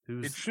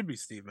 It should be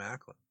Steve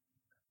Maclin.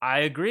 I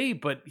agree,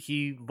 but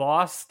he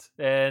lost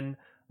the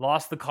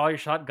Call Your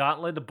Shot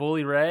gauntlet to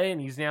Bully Ray, and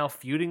he's now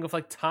feuding with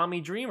like Tommy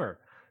Dreamer.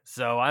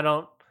 So I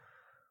don't.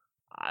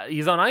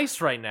 He's on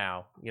ice right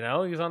now.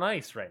 He's on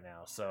ice right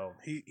now. So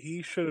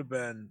he should have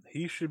been.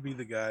 He should be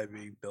the guy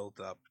being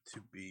built up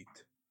to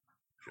beat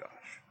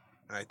Josh.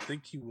 And I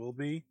think he will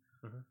be.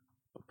 Mm-hmm.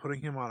 But putting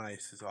him on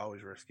ice is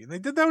always risky. And they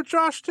did that with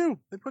Josh too.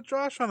 They put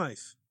Josh on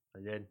ice.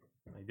 They did.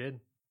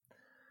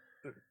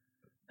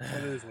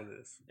 It is what it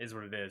is. Is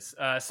what it is.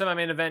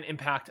 Semi-main event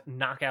Impact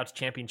Knockouts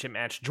Championship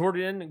match.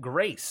 Jordynne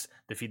Grace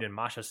defeated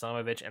Masha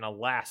Slamovich in a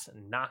last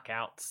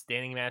knockout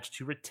standing match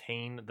to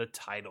retain the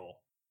title.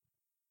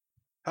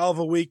 Hell of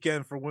a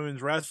weekend for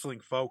women's wrestling,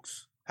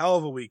 folks. Hell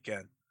of a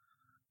weekend.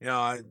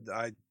 I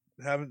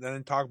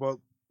didn't talk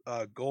about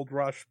Gold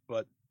Rush,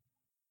 but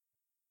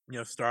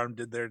Stardom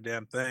did their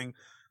damn thing.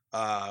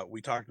 We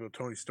talked about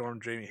Toni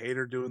Storm, Jamie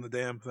Hayter doing the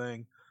damn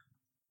thing.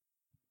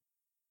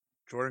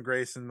 Jordynne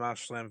Grace and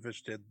Masha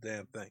Slamovich did the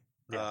damn thing.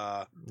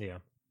 Yeah.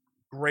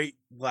 Great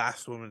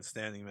last woman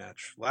standing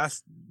match.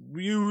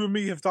 You and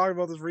me have talked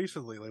about this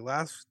recently.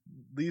 Like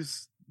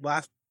these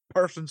last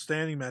person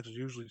standing matches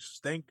usually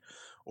stink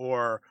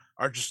or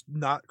are just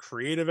not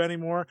creative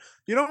anymore.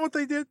 You know what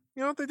they did?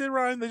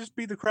 Ryan? They just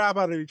beat the crap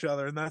out of each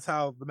other, and that's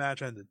how the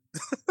match ended.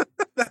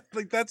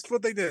 That's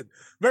what they did.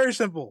 Very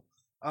simple.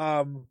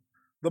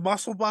 The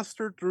muscle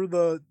buster through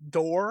the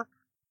door.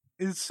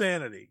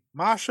 Insanity.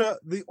 Masha,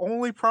 the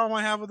only problem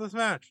I have with this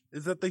match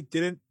is that they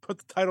didn't put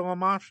the title on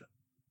Masha.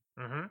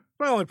 Mm-hmm.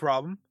 My only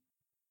problem.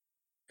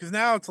 Because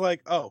now it's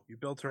like, oh, you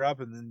built her up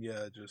and then you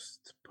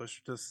just push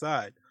her to the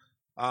side.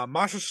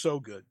 Masha's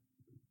so good.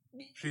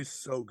 She's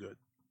so good.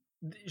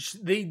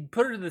 They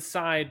put her to the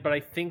side, but I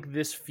think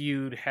this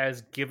feud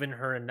has given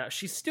her enough.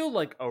 She's still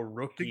like a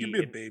rookie. She can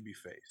be a baby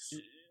face.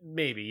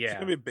 Maybe, yeah. She's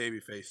gonna be a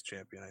babyface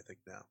champion, I think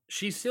now.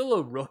 She's still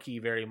a rookie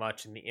very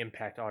much in the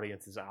Impact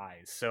audience's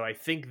eyes. So I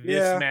think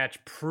this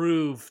match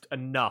proved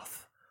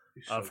enough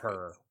of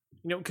her.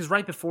 You know, because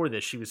right before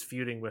this, she was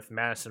feuding with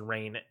Madison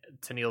Rayne,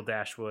 Tenille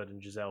Dashwood,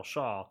 and Giselle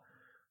Shaw.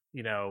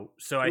 You know,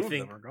 so I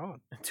think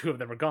two of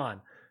them are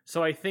gone.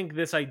 So I think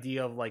this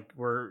idea of like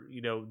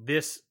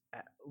this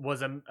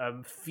was a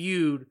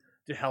feud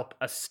to help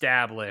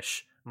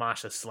establish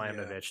Masha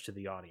Slamovich to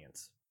the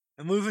audience.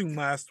 And losing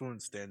last one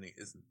standing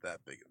isn't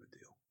that big of a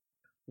deal.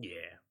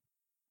 Yeah.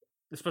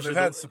 Especially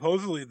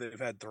supposedly they've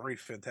had 3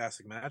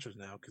 fantastic matches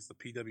now, because the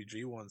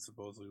PWG one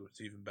supposedly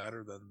was even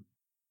better than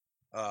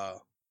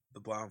the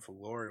Bound for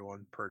Glory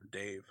one per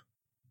Dave.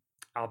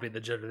 I'll be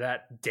the judge of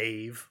that,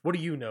 Dave. What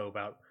do you know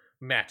about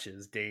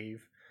matches,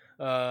 Dave?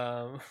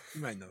 You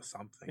might know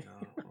something.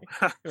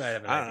 I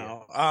don't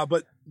know.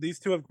 But these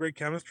two have great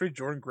chemistry.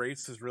 Jordynne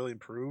Grace has really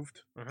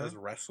improved as a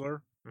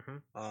wrestler.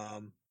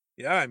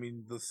 Yeah, I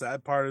mean, the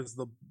sad part is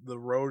the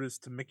road is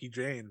to Mickie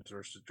James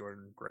versus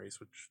Jordynne Grace,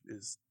 which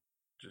is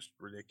just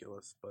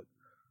ridiculous, but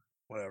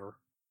whatever.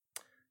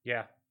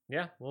 Yeah,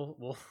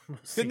 we'll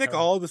see. Get Nick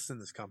Aldis in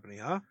this company,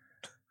 huh?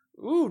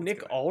 Ooh,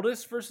 Nick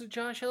Aldis versus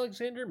Josh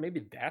Alexander.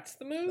 Maybe that's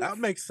the move. That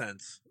makes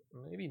sense.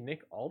 Maybe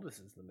Nick Aldis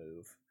is the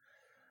move.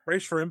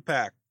 Brace for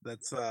Impact.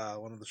 That's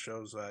one of the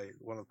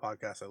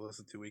podcasts I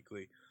listen to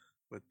weekly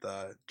with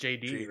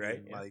JD, right?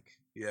 And Mike.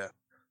 Yeah.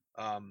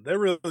 They're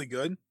really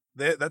good.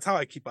 That's how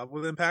I keep up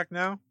with Impact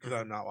now, because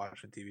I'm not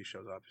watching TV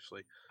shows,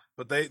 obviously.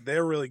 But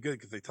they're really good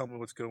because they tell me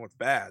what's good and what's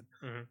bad.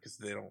 Because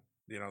they don't,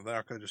 they're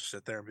not going to just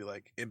sit there and be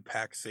like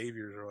Impact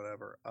saviors or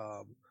whatever.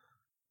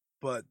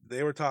 But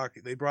they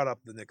brought up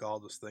the Nick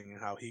Aldis thing and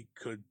how he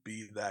could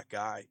be that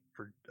guy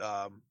for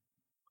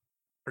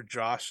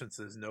Josh, since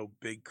there's no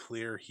big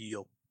clear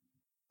heel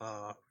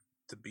to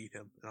beat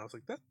him. And I was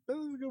like, that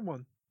was a good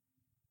one.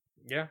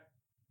 Yeah.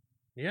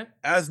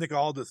 As Nick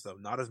Aldis, though,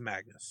 not as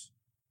Magnus.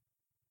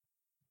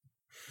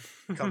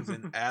 Comes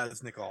in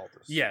as Nick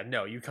Aldis. Yeah,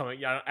 no,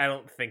 I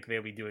don't think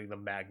they'll be doing the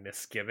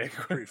Magnus gimmick.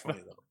 Pretty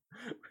funny though.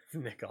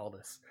 With Nick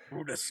Aldis.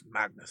 Brutus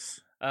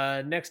Magnus.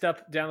 Next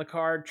up down the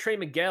card, Trey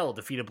Miguel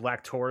defeated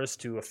Black Taurus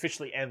to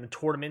officially end the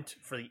tournament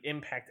for the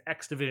Impact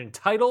X Division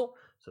title.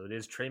 So it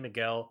is Trey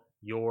Miguel,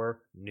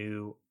 your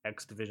new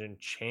X Division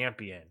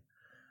champion.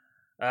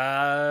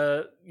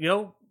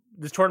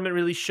 This tournament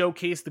really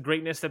showcased the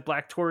greatness that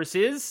Black Taurus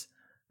is.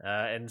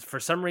 And for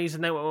some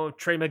reason they went with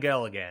Trey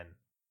Miguel again.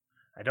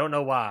 I don't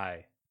know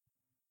why.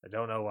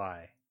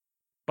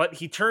 But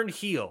he turned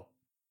heel.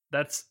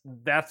 That's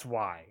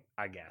why,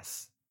 I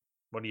guess.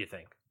 What do you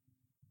think?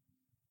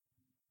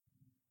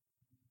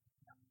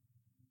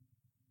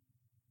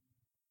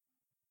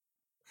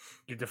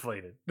 You're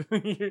deflated.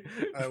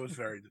 I was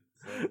very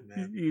deflated,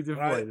 man. You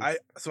deflated.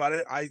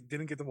 I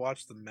didn't get to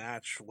watch the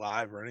match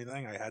live or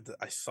anything. I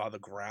saw the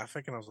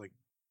graphic and I was like,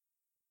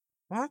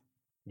 what?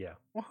 Yeah.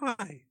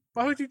 Why?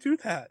 Why would you do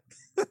that?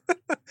 I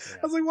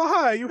was like,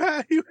 why? You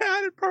had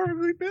it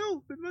perfectly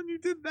built, and then you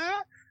did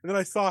that, and then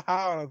I saw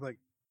how, and I was like,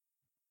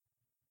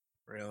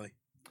 really?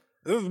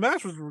 The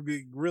match was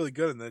really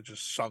good, and then it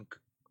just sunk.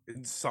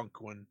 It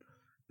sunk when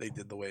they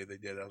did the way they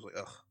did. I was like,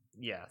 ugh.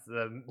 Yeah,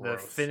 the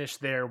finish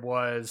there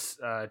was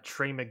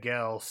Trey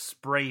Miguel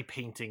spray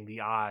painting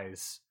the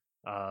eyes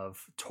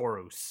of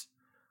Taurus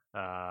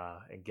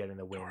and getting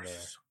the win there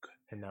so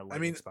in that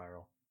lightning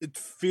spiral. It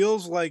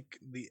feels like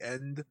the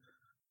end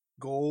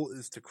goal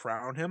is to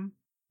crown him.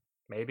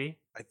 Maybe.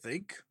 I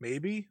think.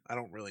 Maybe. I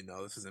don't really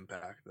know. This is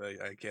Impact.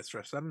 I can't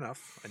stress that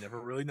enough. I never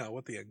really know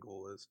what the end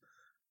goal is.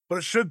 But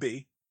it should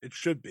be. It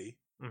should be.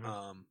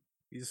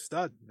 He's a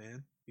stud,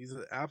 man. He's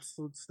an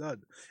absolute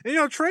stud.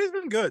 And, Trey's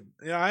been good.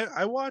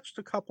 I watched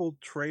a couple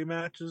Trey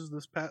matches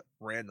this past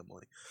week.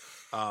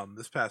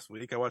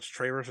 I watched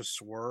Trey versus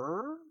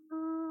Swerve.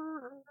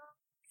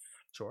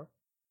 Sure.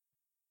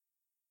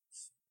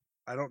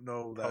 I don't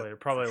know that.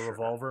 Probably a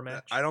revolver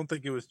match. I don't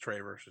think it was Trey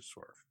versus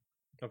Swerve.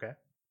 Okay.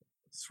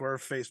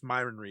 Swerve faced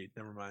Myron Reed.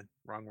 Never mind.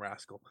 Wrong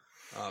rascal.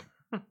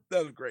 That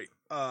was great.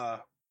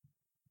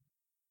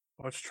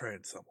 What's Trey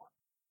and someone?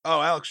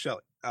 Oh, Alex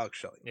Shelley.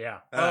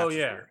 Yeah.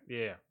 Weird.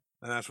 Yeah.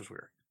 And that was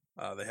weird.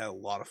 They had a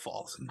lot of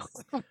falls.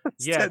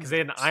 Yeah, because they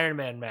had an Iron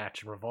Man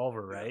match in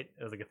Revolver, right?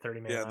 It was like a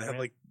 30-man. Yeah,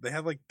 they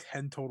had like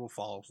 10 total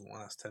falls in the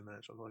last 10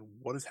 minutes. I was like,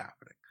 what is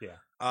happening? Yeah.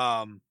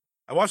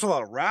 I watched a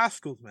lot of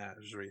Rascals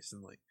matches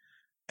recently,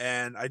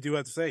 and I do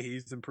have to say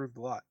he's improved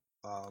a lot.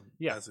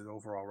 As an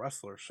overall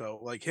wrestler. So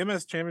like him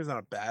as champion is not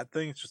a bad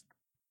thing. It's just,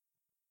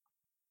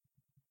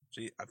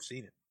 I've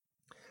seen it.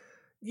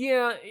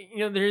 Yeah,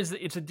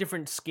 it's a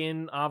different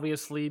skin,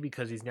 obviously,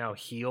 because he's now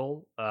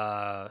heel.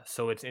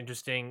 So it's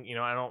interesting.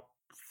 I don't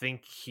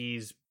think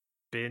he's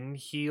been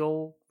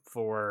heel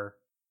for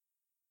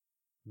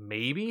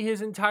maybe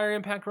his entire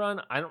Impact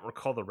run. I don't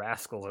recall the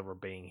Rascals ever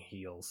being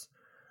heels.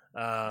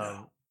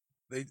 No.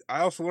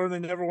 I also learned they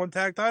never won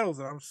tag titles,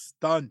 and I'm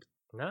stunned.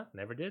 No,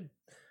 never did.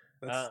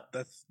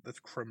 That's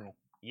criminal.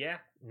 Yeah.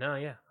 No.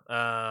 Yeah.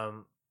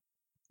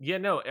 Yeah.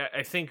 No.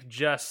 I think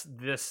just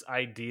this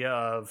idea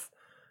of,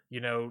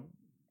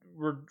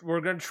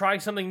 we're gonna try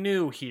something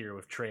new here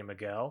with Trey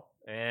Miguel,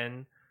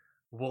 and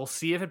we'll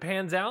see if it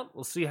pans out.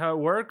 We'll see how it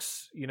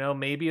works.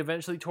 Maybe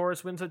eventually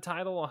Taurus wins a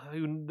title.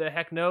 Who the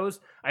heck knows?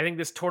 I think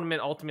this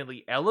tournament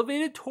ultimately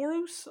elevated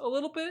Taurus a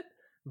little bit,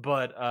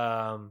 but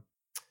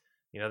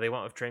they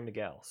went with Trey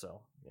Miguel,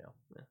 so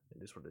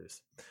it is what it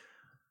is.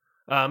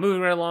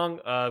 Moving right along,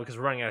 because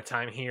we're running out of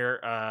time here.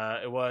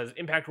 It was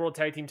Impact World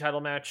Tag Team Title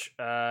match.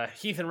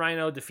 Heath and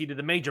Rhino defeated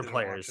the major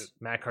players,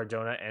 Matt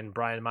Cardona and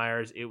Brian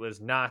Myers. It was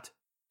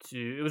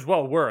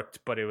well worked,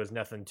 but it was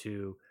nothing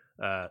too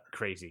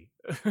crazy.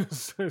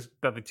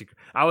 Nothing too.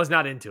 I was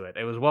not into it.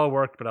 It was well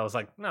worked, but I was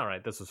like, all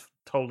right, this was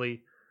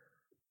totally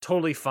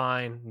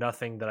fine.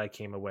 Nothing that I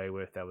came away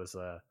with that was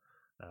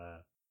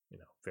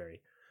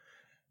very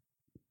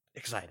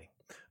exciting.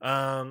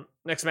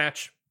 Next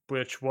match,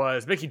 which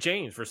was Mickie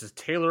James versus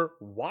Taylor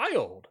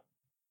Wilde.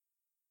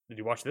 Did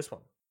you watch this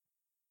one?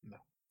 No.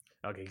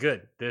 Okay,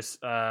 good. This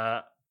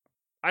I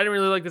didn't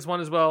really like this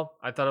one as well.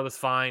 I thought it was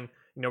fine.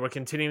 We're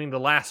continuing the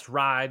last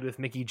ride with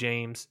Mickie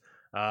James,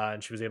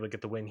 and she was able to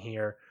get the win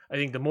here. I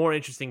think the more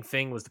interesting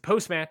thing was the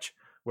post-match,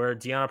 where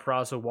Deonna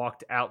Purrazzo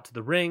walked out to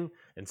the ring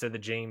and said that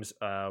James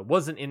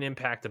wasn't in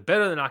Impact, a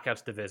better than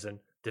Knockouts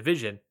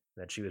division,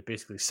 that she was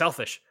basically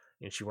selfish,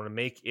 and she wanted to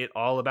make it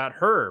all about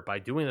her by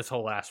doing this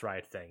whole last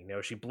ride thing.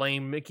 She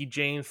blamed Mickie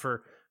James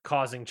for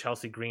causing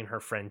Chelsea Green, her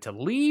friend, to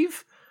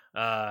leave,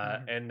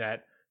 and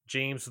that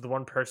James was the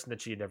one person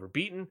that she had never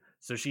beaten.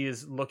 So she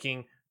is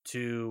looking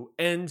to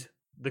end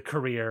the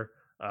career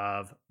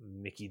of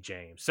Mickie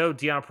James. So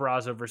Deonna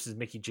Purrazzo versus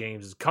Mickie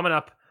James is coming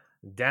up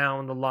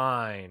down the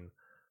line.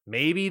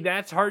 Maybe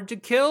that's hard to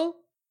kill.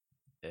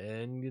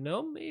 And,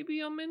 maybe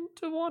I'm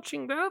into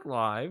watching that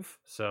live.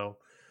 So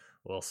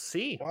we'll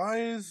see. Why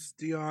is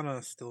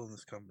Deonna still in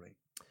this company?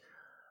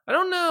 I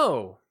don't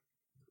know.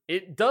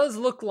 It does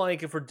look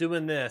like, if we're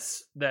doing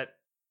this, that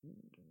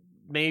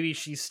maybe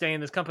she's staying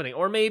in this company,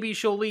 or maybe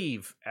she'll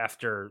leave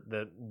after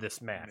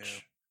this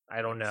match. Yeah,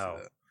 I don't know.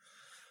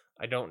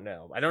 I don't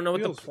know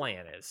what the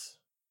plan is.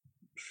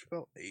 She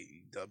felt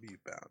AEW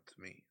bound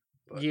to me.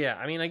 But, yeah,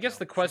 I mean, I guess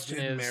the question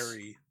is,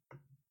 marry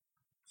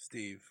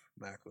Steve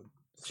Maclin.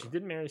 So. She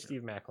did marry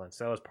Steve Maclin,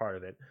 so that was part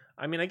of it.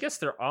 I mean, I guess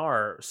there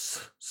are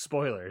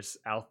spoilers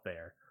out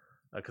there,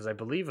 because I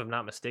believe, if I'm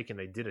not mistaken,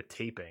 they did a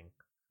taping.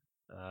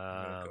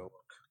 I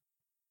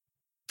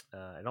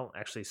don't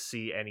actually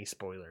see any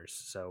spoilers,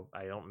 so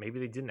maybe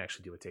they didn't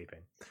actually do a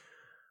taping.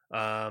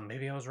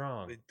 Maybe I was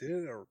wrong. They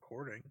did a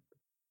recording.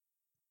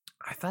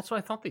 That's what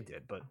I thought they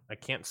did, but I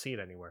can't see it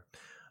anywhere.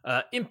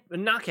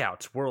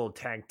 Knockouts World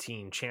Tag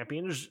Team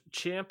Champions,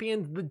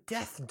 the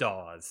Death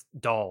Dolls.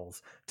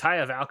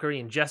 Taya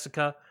Valkyrie and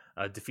Jessica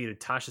defeated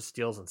Tasha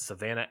Steelz and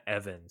Savannah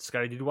Evans.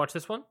 Scotty, did you watch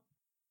this one?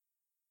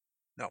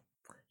 No.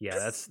 Yeah,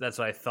 that's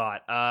what I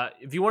thought.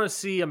 If you want to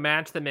see a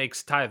match that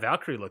makes Taya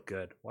Valkyrie look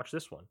good, watch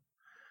this one.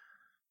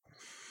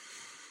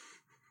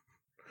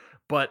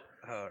 But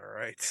all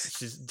right,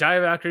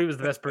 Taya Valkyrie was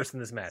the best person in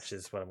this match,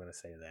 is what I'm going to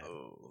say to that.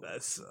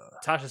 That's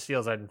Tasha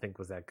Steelz I didn't think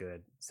was that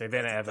good.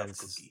 Savannah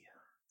Evans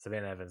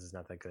is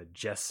not that good.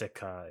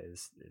 Jessica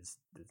is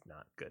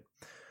not good.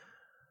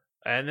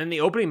 And then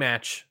the opening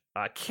match,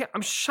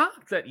 I'm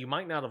shocked that you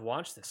might not have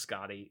watched this,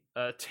 Scotty.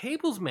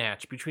 Tables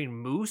match between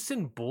Moose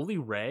and Bully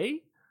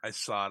Ray. I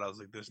saw it. I was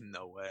like, "There's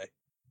no way."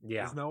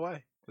 Yeah, there's no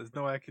way. There's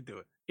no way I could do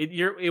it.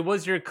 It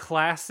was your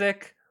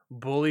classic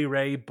Bully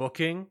Ray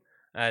booking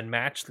and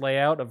match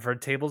layout of her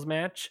tables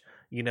match.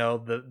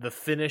 The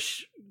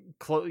finish,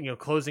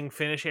 closing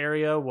finish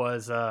area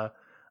was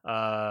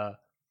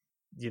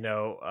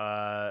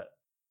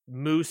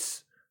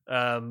Moose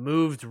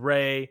moved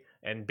Ray,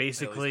 and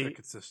basically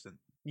consistent.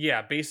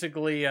 Yeah,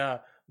 basically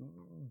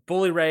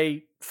Bully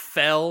Ray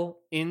fell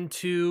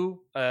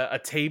into a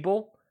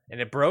table and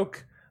it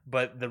broke,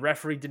 but the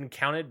referee didn't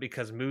count it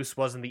because Moose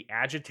wasn't the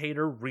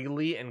agitator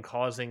really and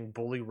causing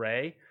Bully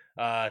Ray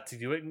to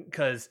do it.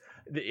 Because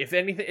if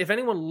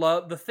anyone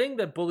the thing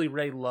that Bully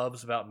Ray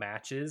loves about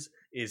matches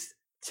is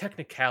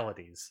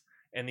technicalities,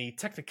 and the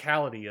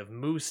technicality of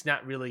Moose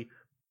not really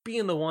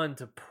being the one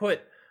to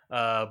put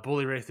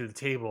Bully Ray through the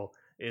table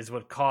is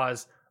what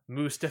caused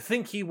Moose to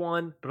think he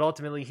won, but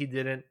ultimately he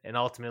didn't, and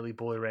ultimately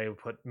Bully Ray would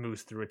put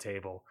Moose through a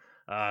table.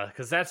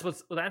 Because that's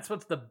what's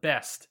the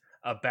best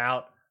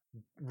about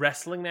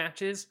wrestling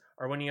matches,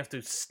 are when you have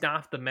to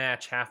stop the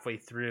match halfway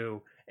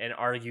through and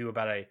argue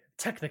about a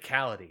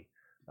technicality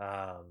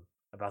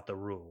about the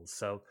rules.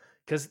 So,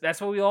 because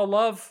that's what we all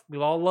love. We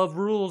all love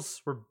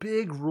rules. We're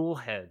big rule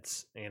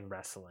heads in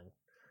wrestling.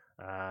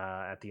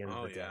 At the end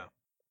of the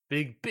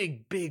day,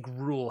 big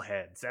rule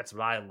heads. That's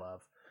what I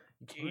love.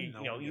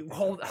 You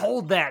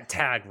hold that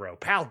tag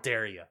rope. How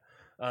dare you?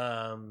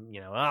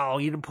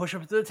 You didn't push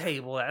up to the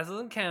table. That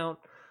doesn't count.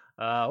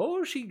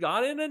 She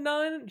got in a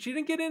 9. She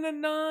didn't get in a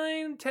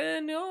 9,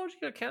 10. No, she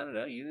got counted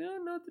out.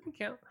 No, it didn't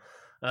count.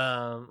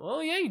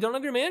 You don't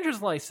have your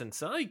manager's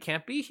license. You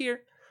can't be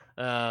here.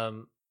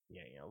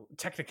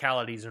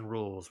 technicalities and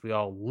rules. We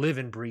all live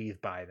and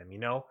breathe by them.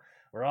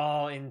 We're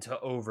all into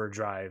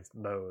overdrive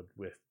mode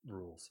with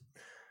rules.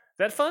 Is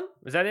that fun?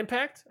 Was that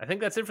Impact? I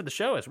think that's it for the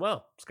show as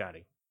well,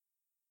 Scotty.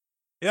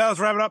 Yeah, let's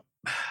wrap it up.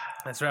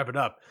 Let's wrap it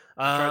up.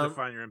 Try to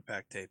find your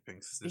Impact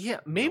tapings.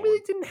 Maybe they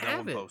didn't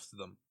have it. Posted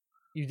them.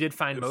 You did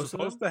find most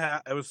of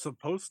them? It was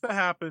supposed to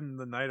happen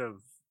the night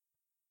of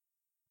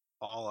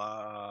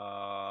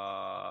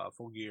all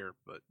Full Gear,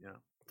 but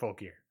Full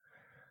Gear.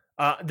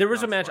 There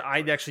was a match I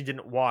actually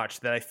didn't watch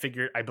that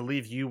I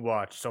believe you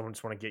watched, so I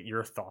just want to get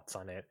your thoughts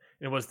on it.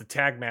 And it was the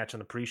tag match on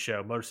the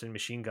pre-show, Motor City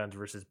Machine Guns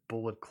versus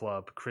Bullet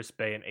Club, Chris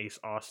Bay and Ace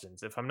Austin.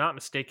 If I'm not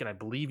mistaken, I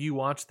believe you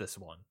watched this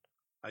one.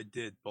 I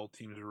did. Both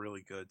teams were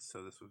really good,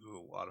 so this was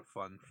a lot of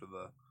fun for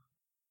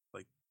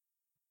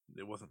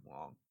it wasn't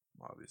long,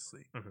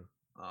 obviously. Mm-hmm.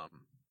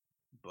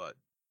 But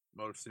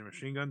Motor City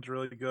Machine Guns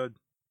really good.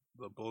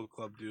 The Bullet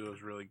Club duo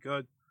is really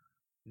good.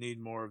 Need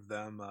more of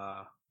them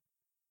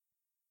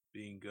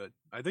being good.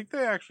 I think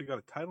they actually got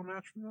a title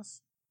match from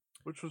this,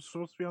 which was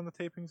supposed to be on the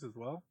tapings as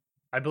well.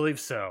 I believe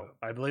so.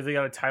 I believe they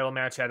got a title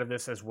match out of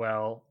this as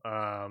well,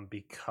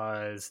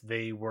 because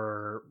they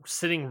were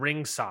sitting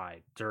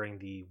ringside during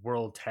the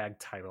World Tag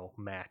Title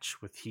match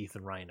with Heath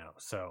and Rhino.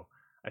 So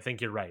I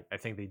think you're right. I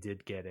think they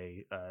did get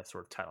a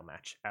sort of title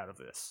match out of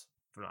this,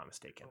 if I'm not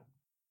mistaken.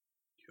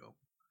 Cool.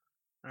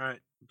 All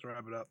right, let's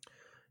wrap it up.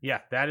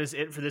 Yeah, that is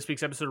it for this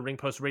week's episode of Ring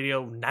Post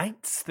Radio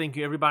Nights. Thank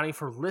you, everybody,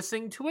 for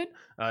listening to it.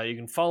 You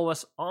can follow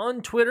us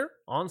on Twitter,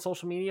 on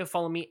social media.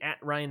 Follow me at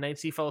Ryan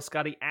Knightsey. Follow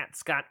Scotty at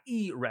Scott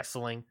E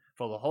Wrestling.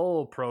 Follow the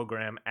whole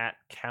program at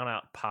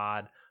Countout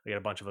Pod. We got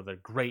a bunch of other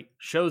great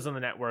shows on the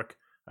network.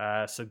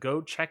 So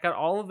go check out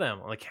all of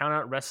them on the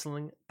Countout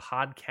Wrestling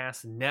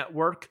Podcast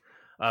Network.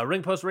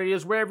 Ring Post Radio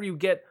is wherever you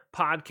get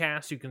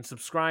podcasts. You can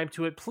subscribe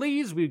to it.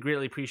 Please, we'd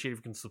greatly appreciate if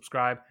you can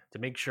subscribe to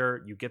make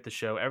sure you get the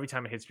show every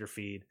time it hits your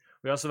feed.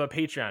 We also have a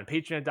Patreon,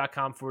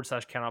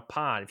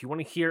 patreon.com/countoutpod. If you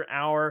want to hear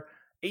our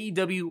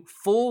AEW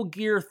Full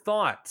Gear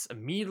thoughts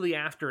immediately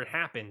after it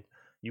happened,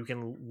 you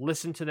can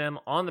listen to them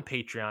on the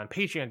Patreon,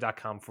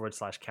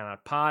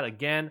 patreon.com/countoutpod.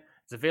 Again,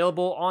 it's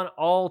available on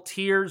all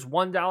tiers,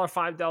 $1,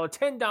 $5,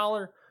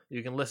 $10.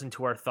 You can listen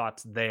to our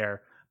thoughts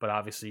there, but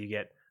obviously you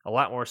get a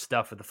lot more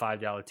stuff with the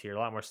 $5 tier, a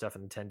lot more stuff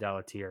in the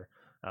 $10 tier.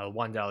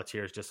 $1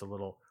 tier is just a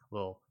little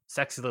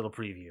sexy little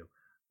preview.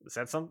 Is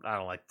that something? I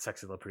don't like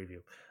sexy little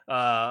preview.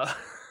 A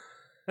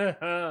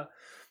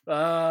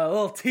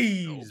little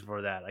tease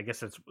for that. I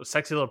guess it's a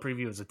sexy little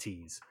preview is a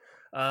tease.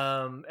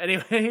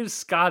 Anyways,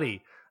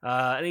 Scotty,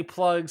 any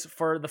plugs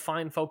for the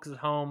fine folks at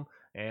home?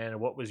 And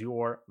what was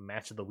your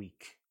match of the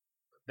week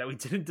that we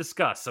didn't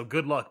discuss? So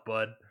good luck,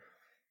 bud.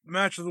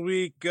 Match of the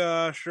week,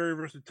 Shuri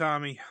versus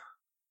Tommy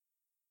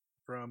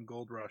from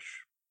Gold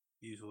Rush,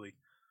 easily.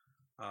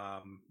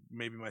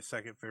 Maybe my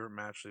second favorite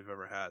match they've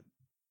ever had.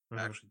 Mm-hmm.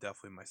 Actually,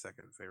 definitely my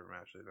second favorite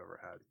match they've ever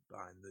had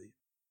behind the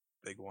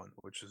big one,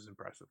 which is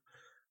impressive.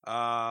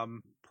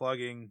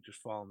 Plugging, just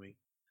follow me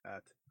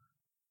at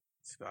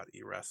Scott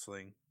E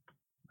Wrestling.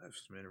 I have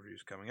some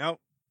interviews coming out.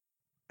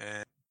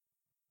 And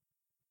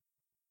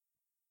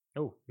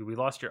we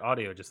lost your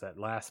audio just that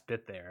last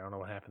bit there. I don't know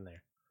what happened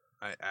there.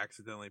 I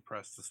accidentally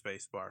pressed the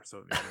space bar, so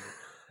it muted.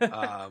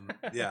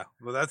 Yeah,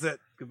 well, that's it.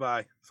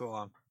 Goodbye. So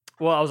long.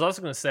 Well, I was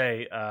also going to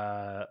say,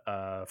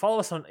 follow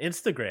us on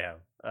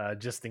Instagram,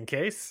 just in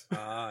case.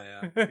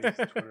 Yeah.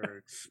 Twitter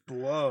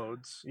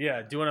explodes.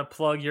 Yeah. Do you want to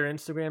plug your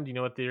Instagram? Do you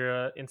know what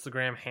their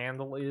Instagram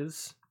handle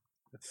is?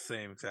 It's the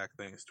same exact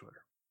thing as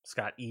Twitter.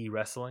 Scott E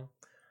Wrestling.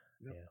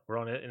 Yep. Yeah. We're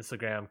on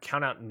Instagram.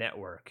 Countout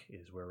Network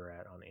is where we're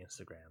at on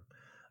Instagram.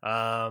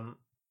 My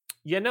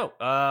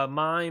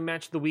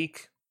match of the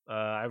week.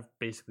 I've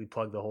basically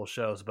plugged the whole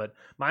shows, but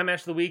my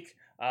match of the week,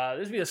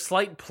 this will be a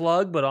slight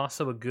plug, but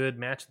also a good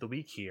match of the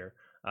week here.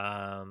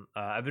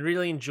 I've been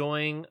really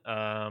enjoying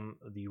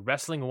the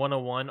Wrestling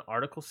 101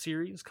 article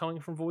series coming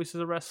from Voices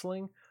of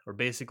Wrestling, or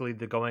basically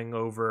they're going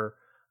over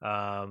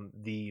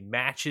the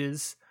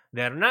matches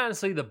that are not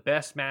necessarily the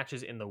best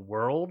matches in the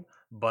world,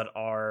 but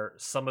are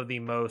some of the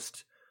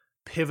most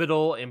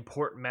pivotal,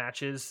 important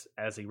matches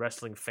as a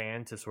wrestling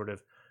fan to sort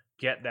of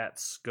get that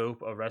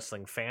scope of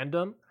wrestling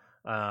fandom.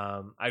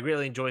 I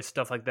really enjoy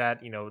stuff like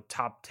that.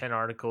 Top 10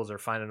 articles are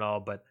fine and all,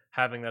 but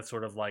having that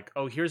sort of like,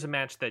 oh, here's a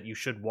match that you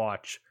should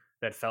watch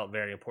that felt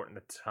very important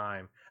at the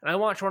time. And I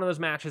watched one of those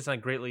matches and I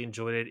greatly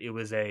enjoyed it. It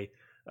was a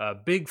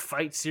Big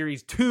Fight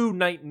Series 2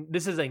 night.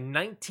 This is a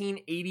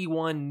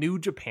 1981 New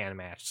Japan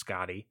match,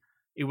 Scotty.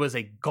 It was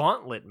a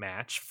gauntlet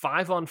match,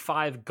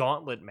 5-on-5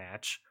 gauntlet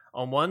match.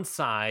 On one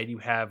side, you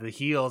have the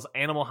heels,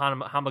 Animal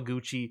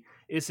Hamaguchi,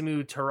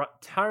 Isamu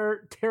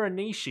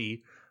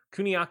Teranishi,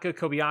 Kuniaka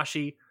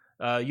Kobayashi,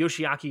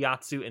 Yoshiaki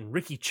Yatsu, and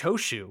Riki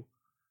Choshu,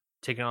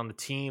 taking on the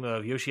team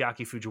of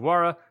Yoshiaki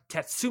Fujiwara,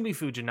 Tatsumi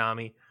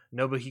Fujinami,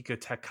 Nobuhiko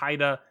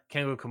Takeda,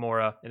 Kengo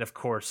Kimura, and of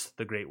course,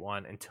 the great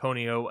one,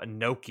 Antonio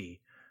Inoki.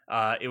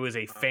 It was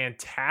a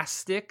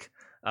fantastic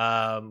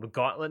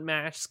gauntlet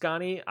match,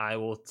 Scotty. I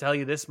will tell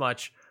you this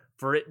much.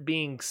 For it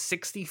being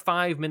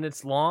 65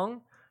 minutes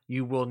long,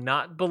 you will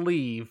not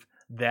believe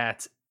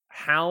that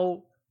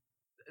how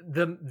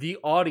the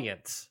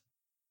audience,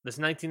 this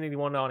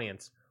 1981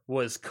 audience,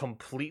 was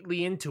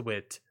completely into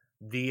it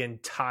the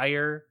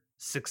entire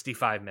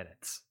 65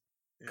 minutes.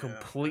 Yeah,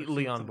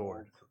 completely on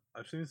board.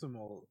 I've seen some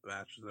old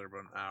matches that are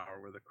about an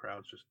hour where the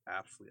crowd's just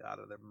absolutely out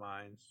of their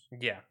minds.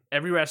 Yeah,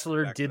 every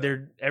wrestler did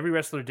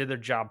their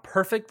job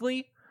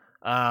perfectly.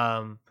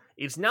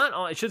 It's not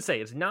on. I should say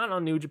it's not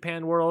on New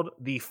Japan World.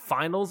 The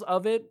finals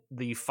of it,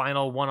 the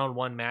final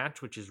one-on-one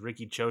match, which is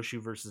Riki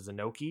Choshu versus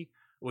Inoki,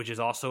 which is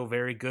also a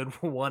very good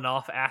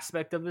one-off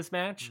aspect of this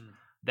match.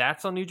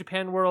 That's on New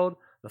Japan World.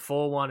 The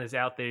full one is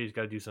out there. He's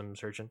got to do some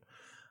searching.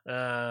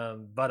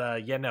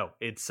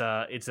 It's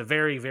a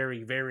very,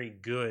 very, very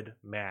good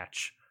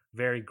match.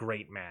 Very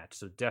great match.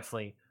 So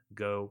definitely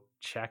go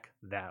check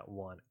that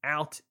one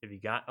out if you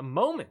got a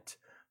moment.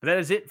 But that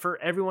is it for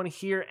everyone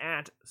here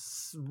at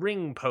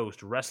Ring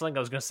Post Wrestling. I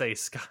was going to say,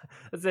 Scott,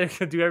 that's going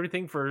to do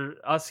everything for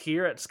us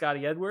here at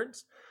Scotty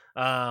Edwards.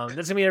 That's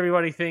going to be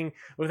everything.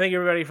 Well, thank you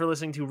everybody for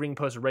listening to Ring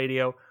Post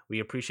Radio. We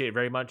appreciate it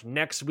very much.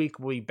 Next week,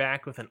 we'll be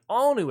back with an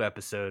all-new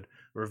episode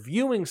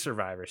reviewing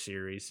Survivor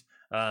Series.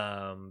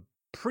 Previewing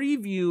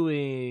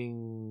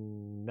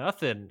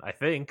nothing, I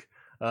think.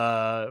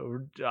 I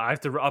have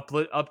to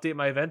update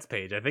my events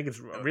page. I think it's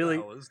really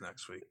is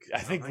next week. I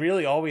think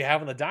really all we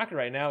have on the docket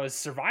right now is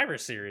Survivor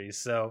Series.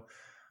 So,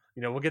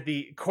 we'll get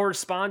the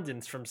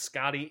correspondence from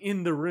Scotty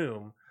in the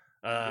room.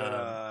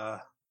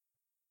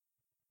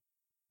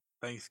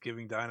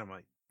 Thanksgiving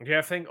Dynamite.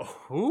 Yeah,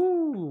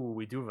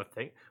 we do have a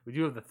thing. We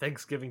do have the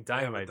Thanksgiving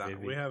Dynamite,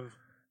 baby. We have.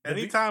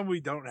 Anytime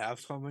we don't have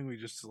something, we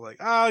just we'll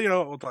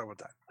talk about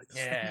that.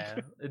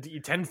 Yeah,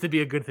 it tends to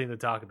be a good thing to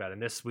talk about. And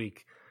this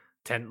week,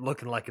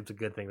 looking like it's a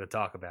good thing to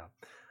talk about.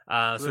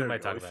 So we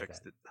might talk about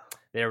that.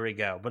 There we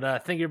go.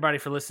 But thank you everybody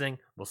for listening.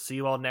 We'll see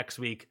you all next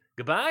week.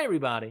 Goodbye,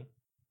 everybody.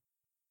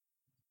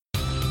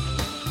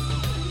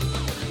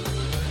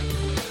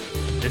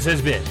 This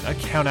has been a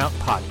Count Out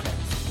Podcast.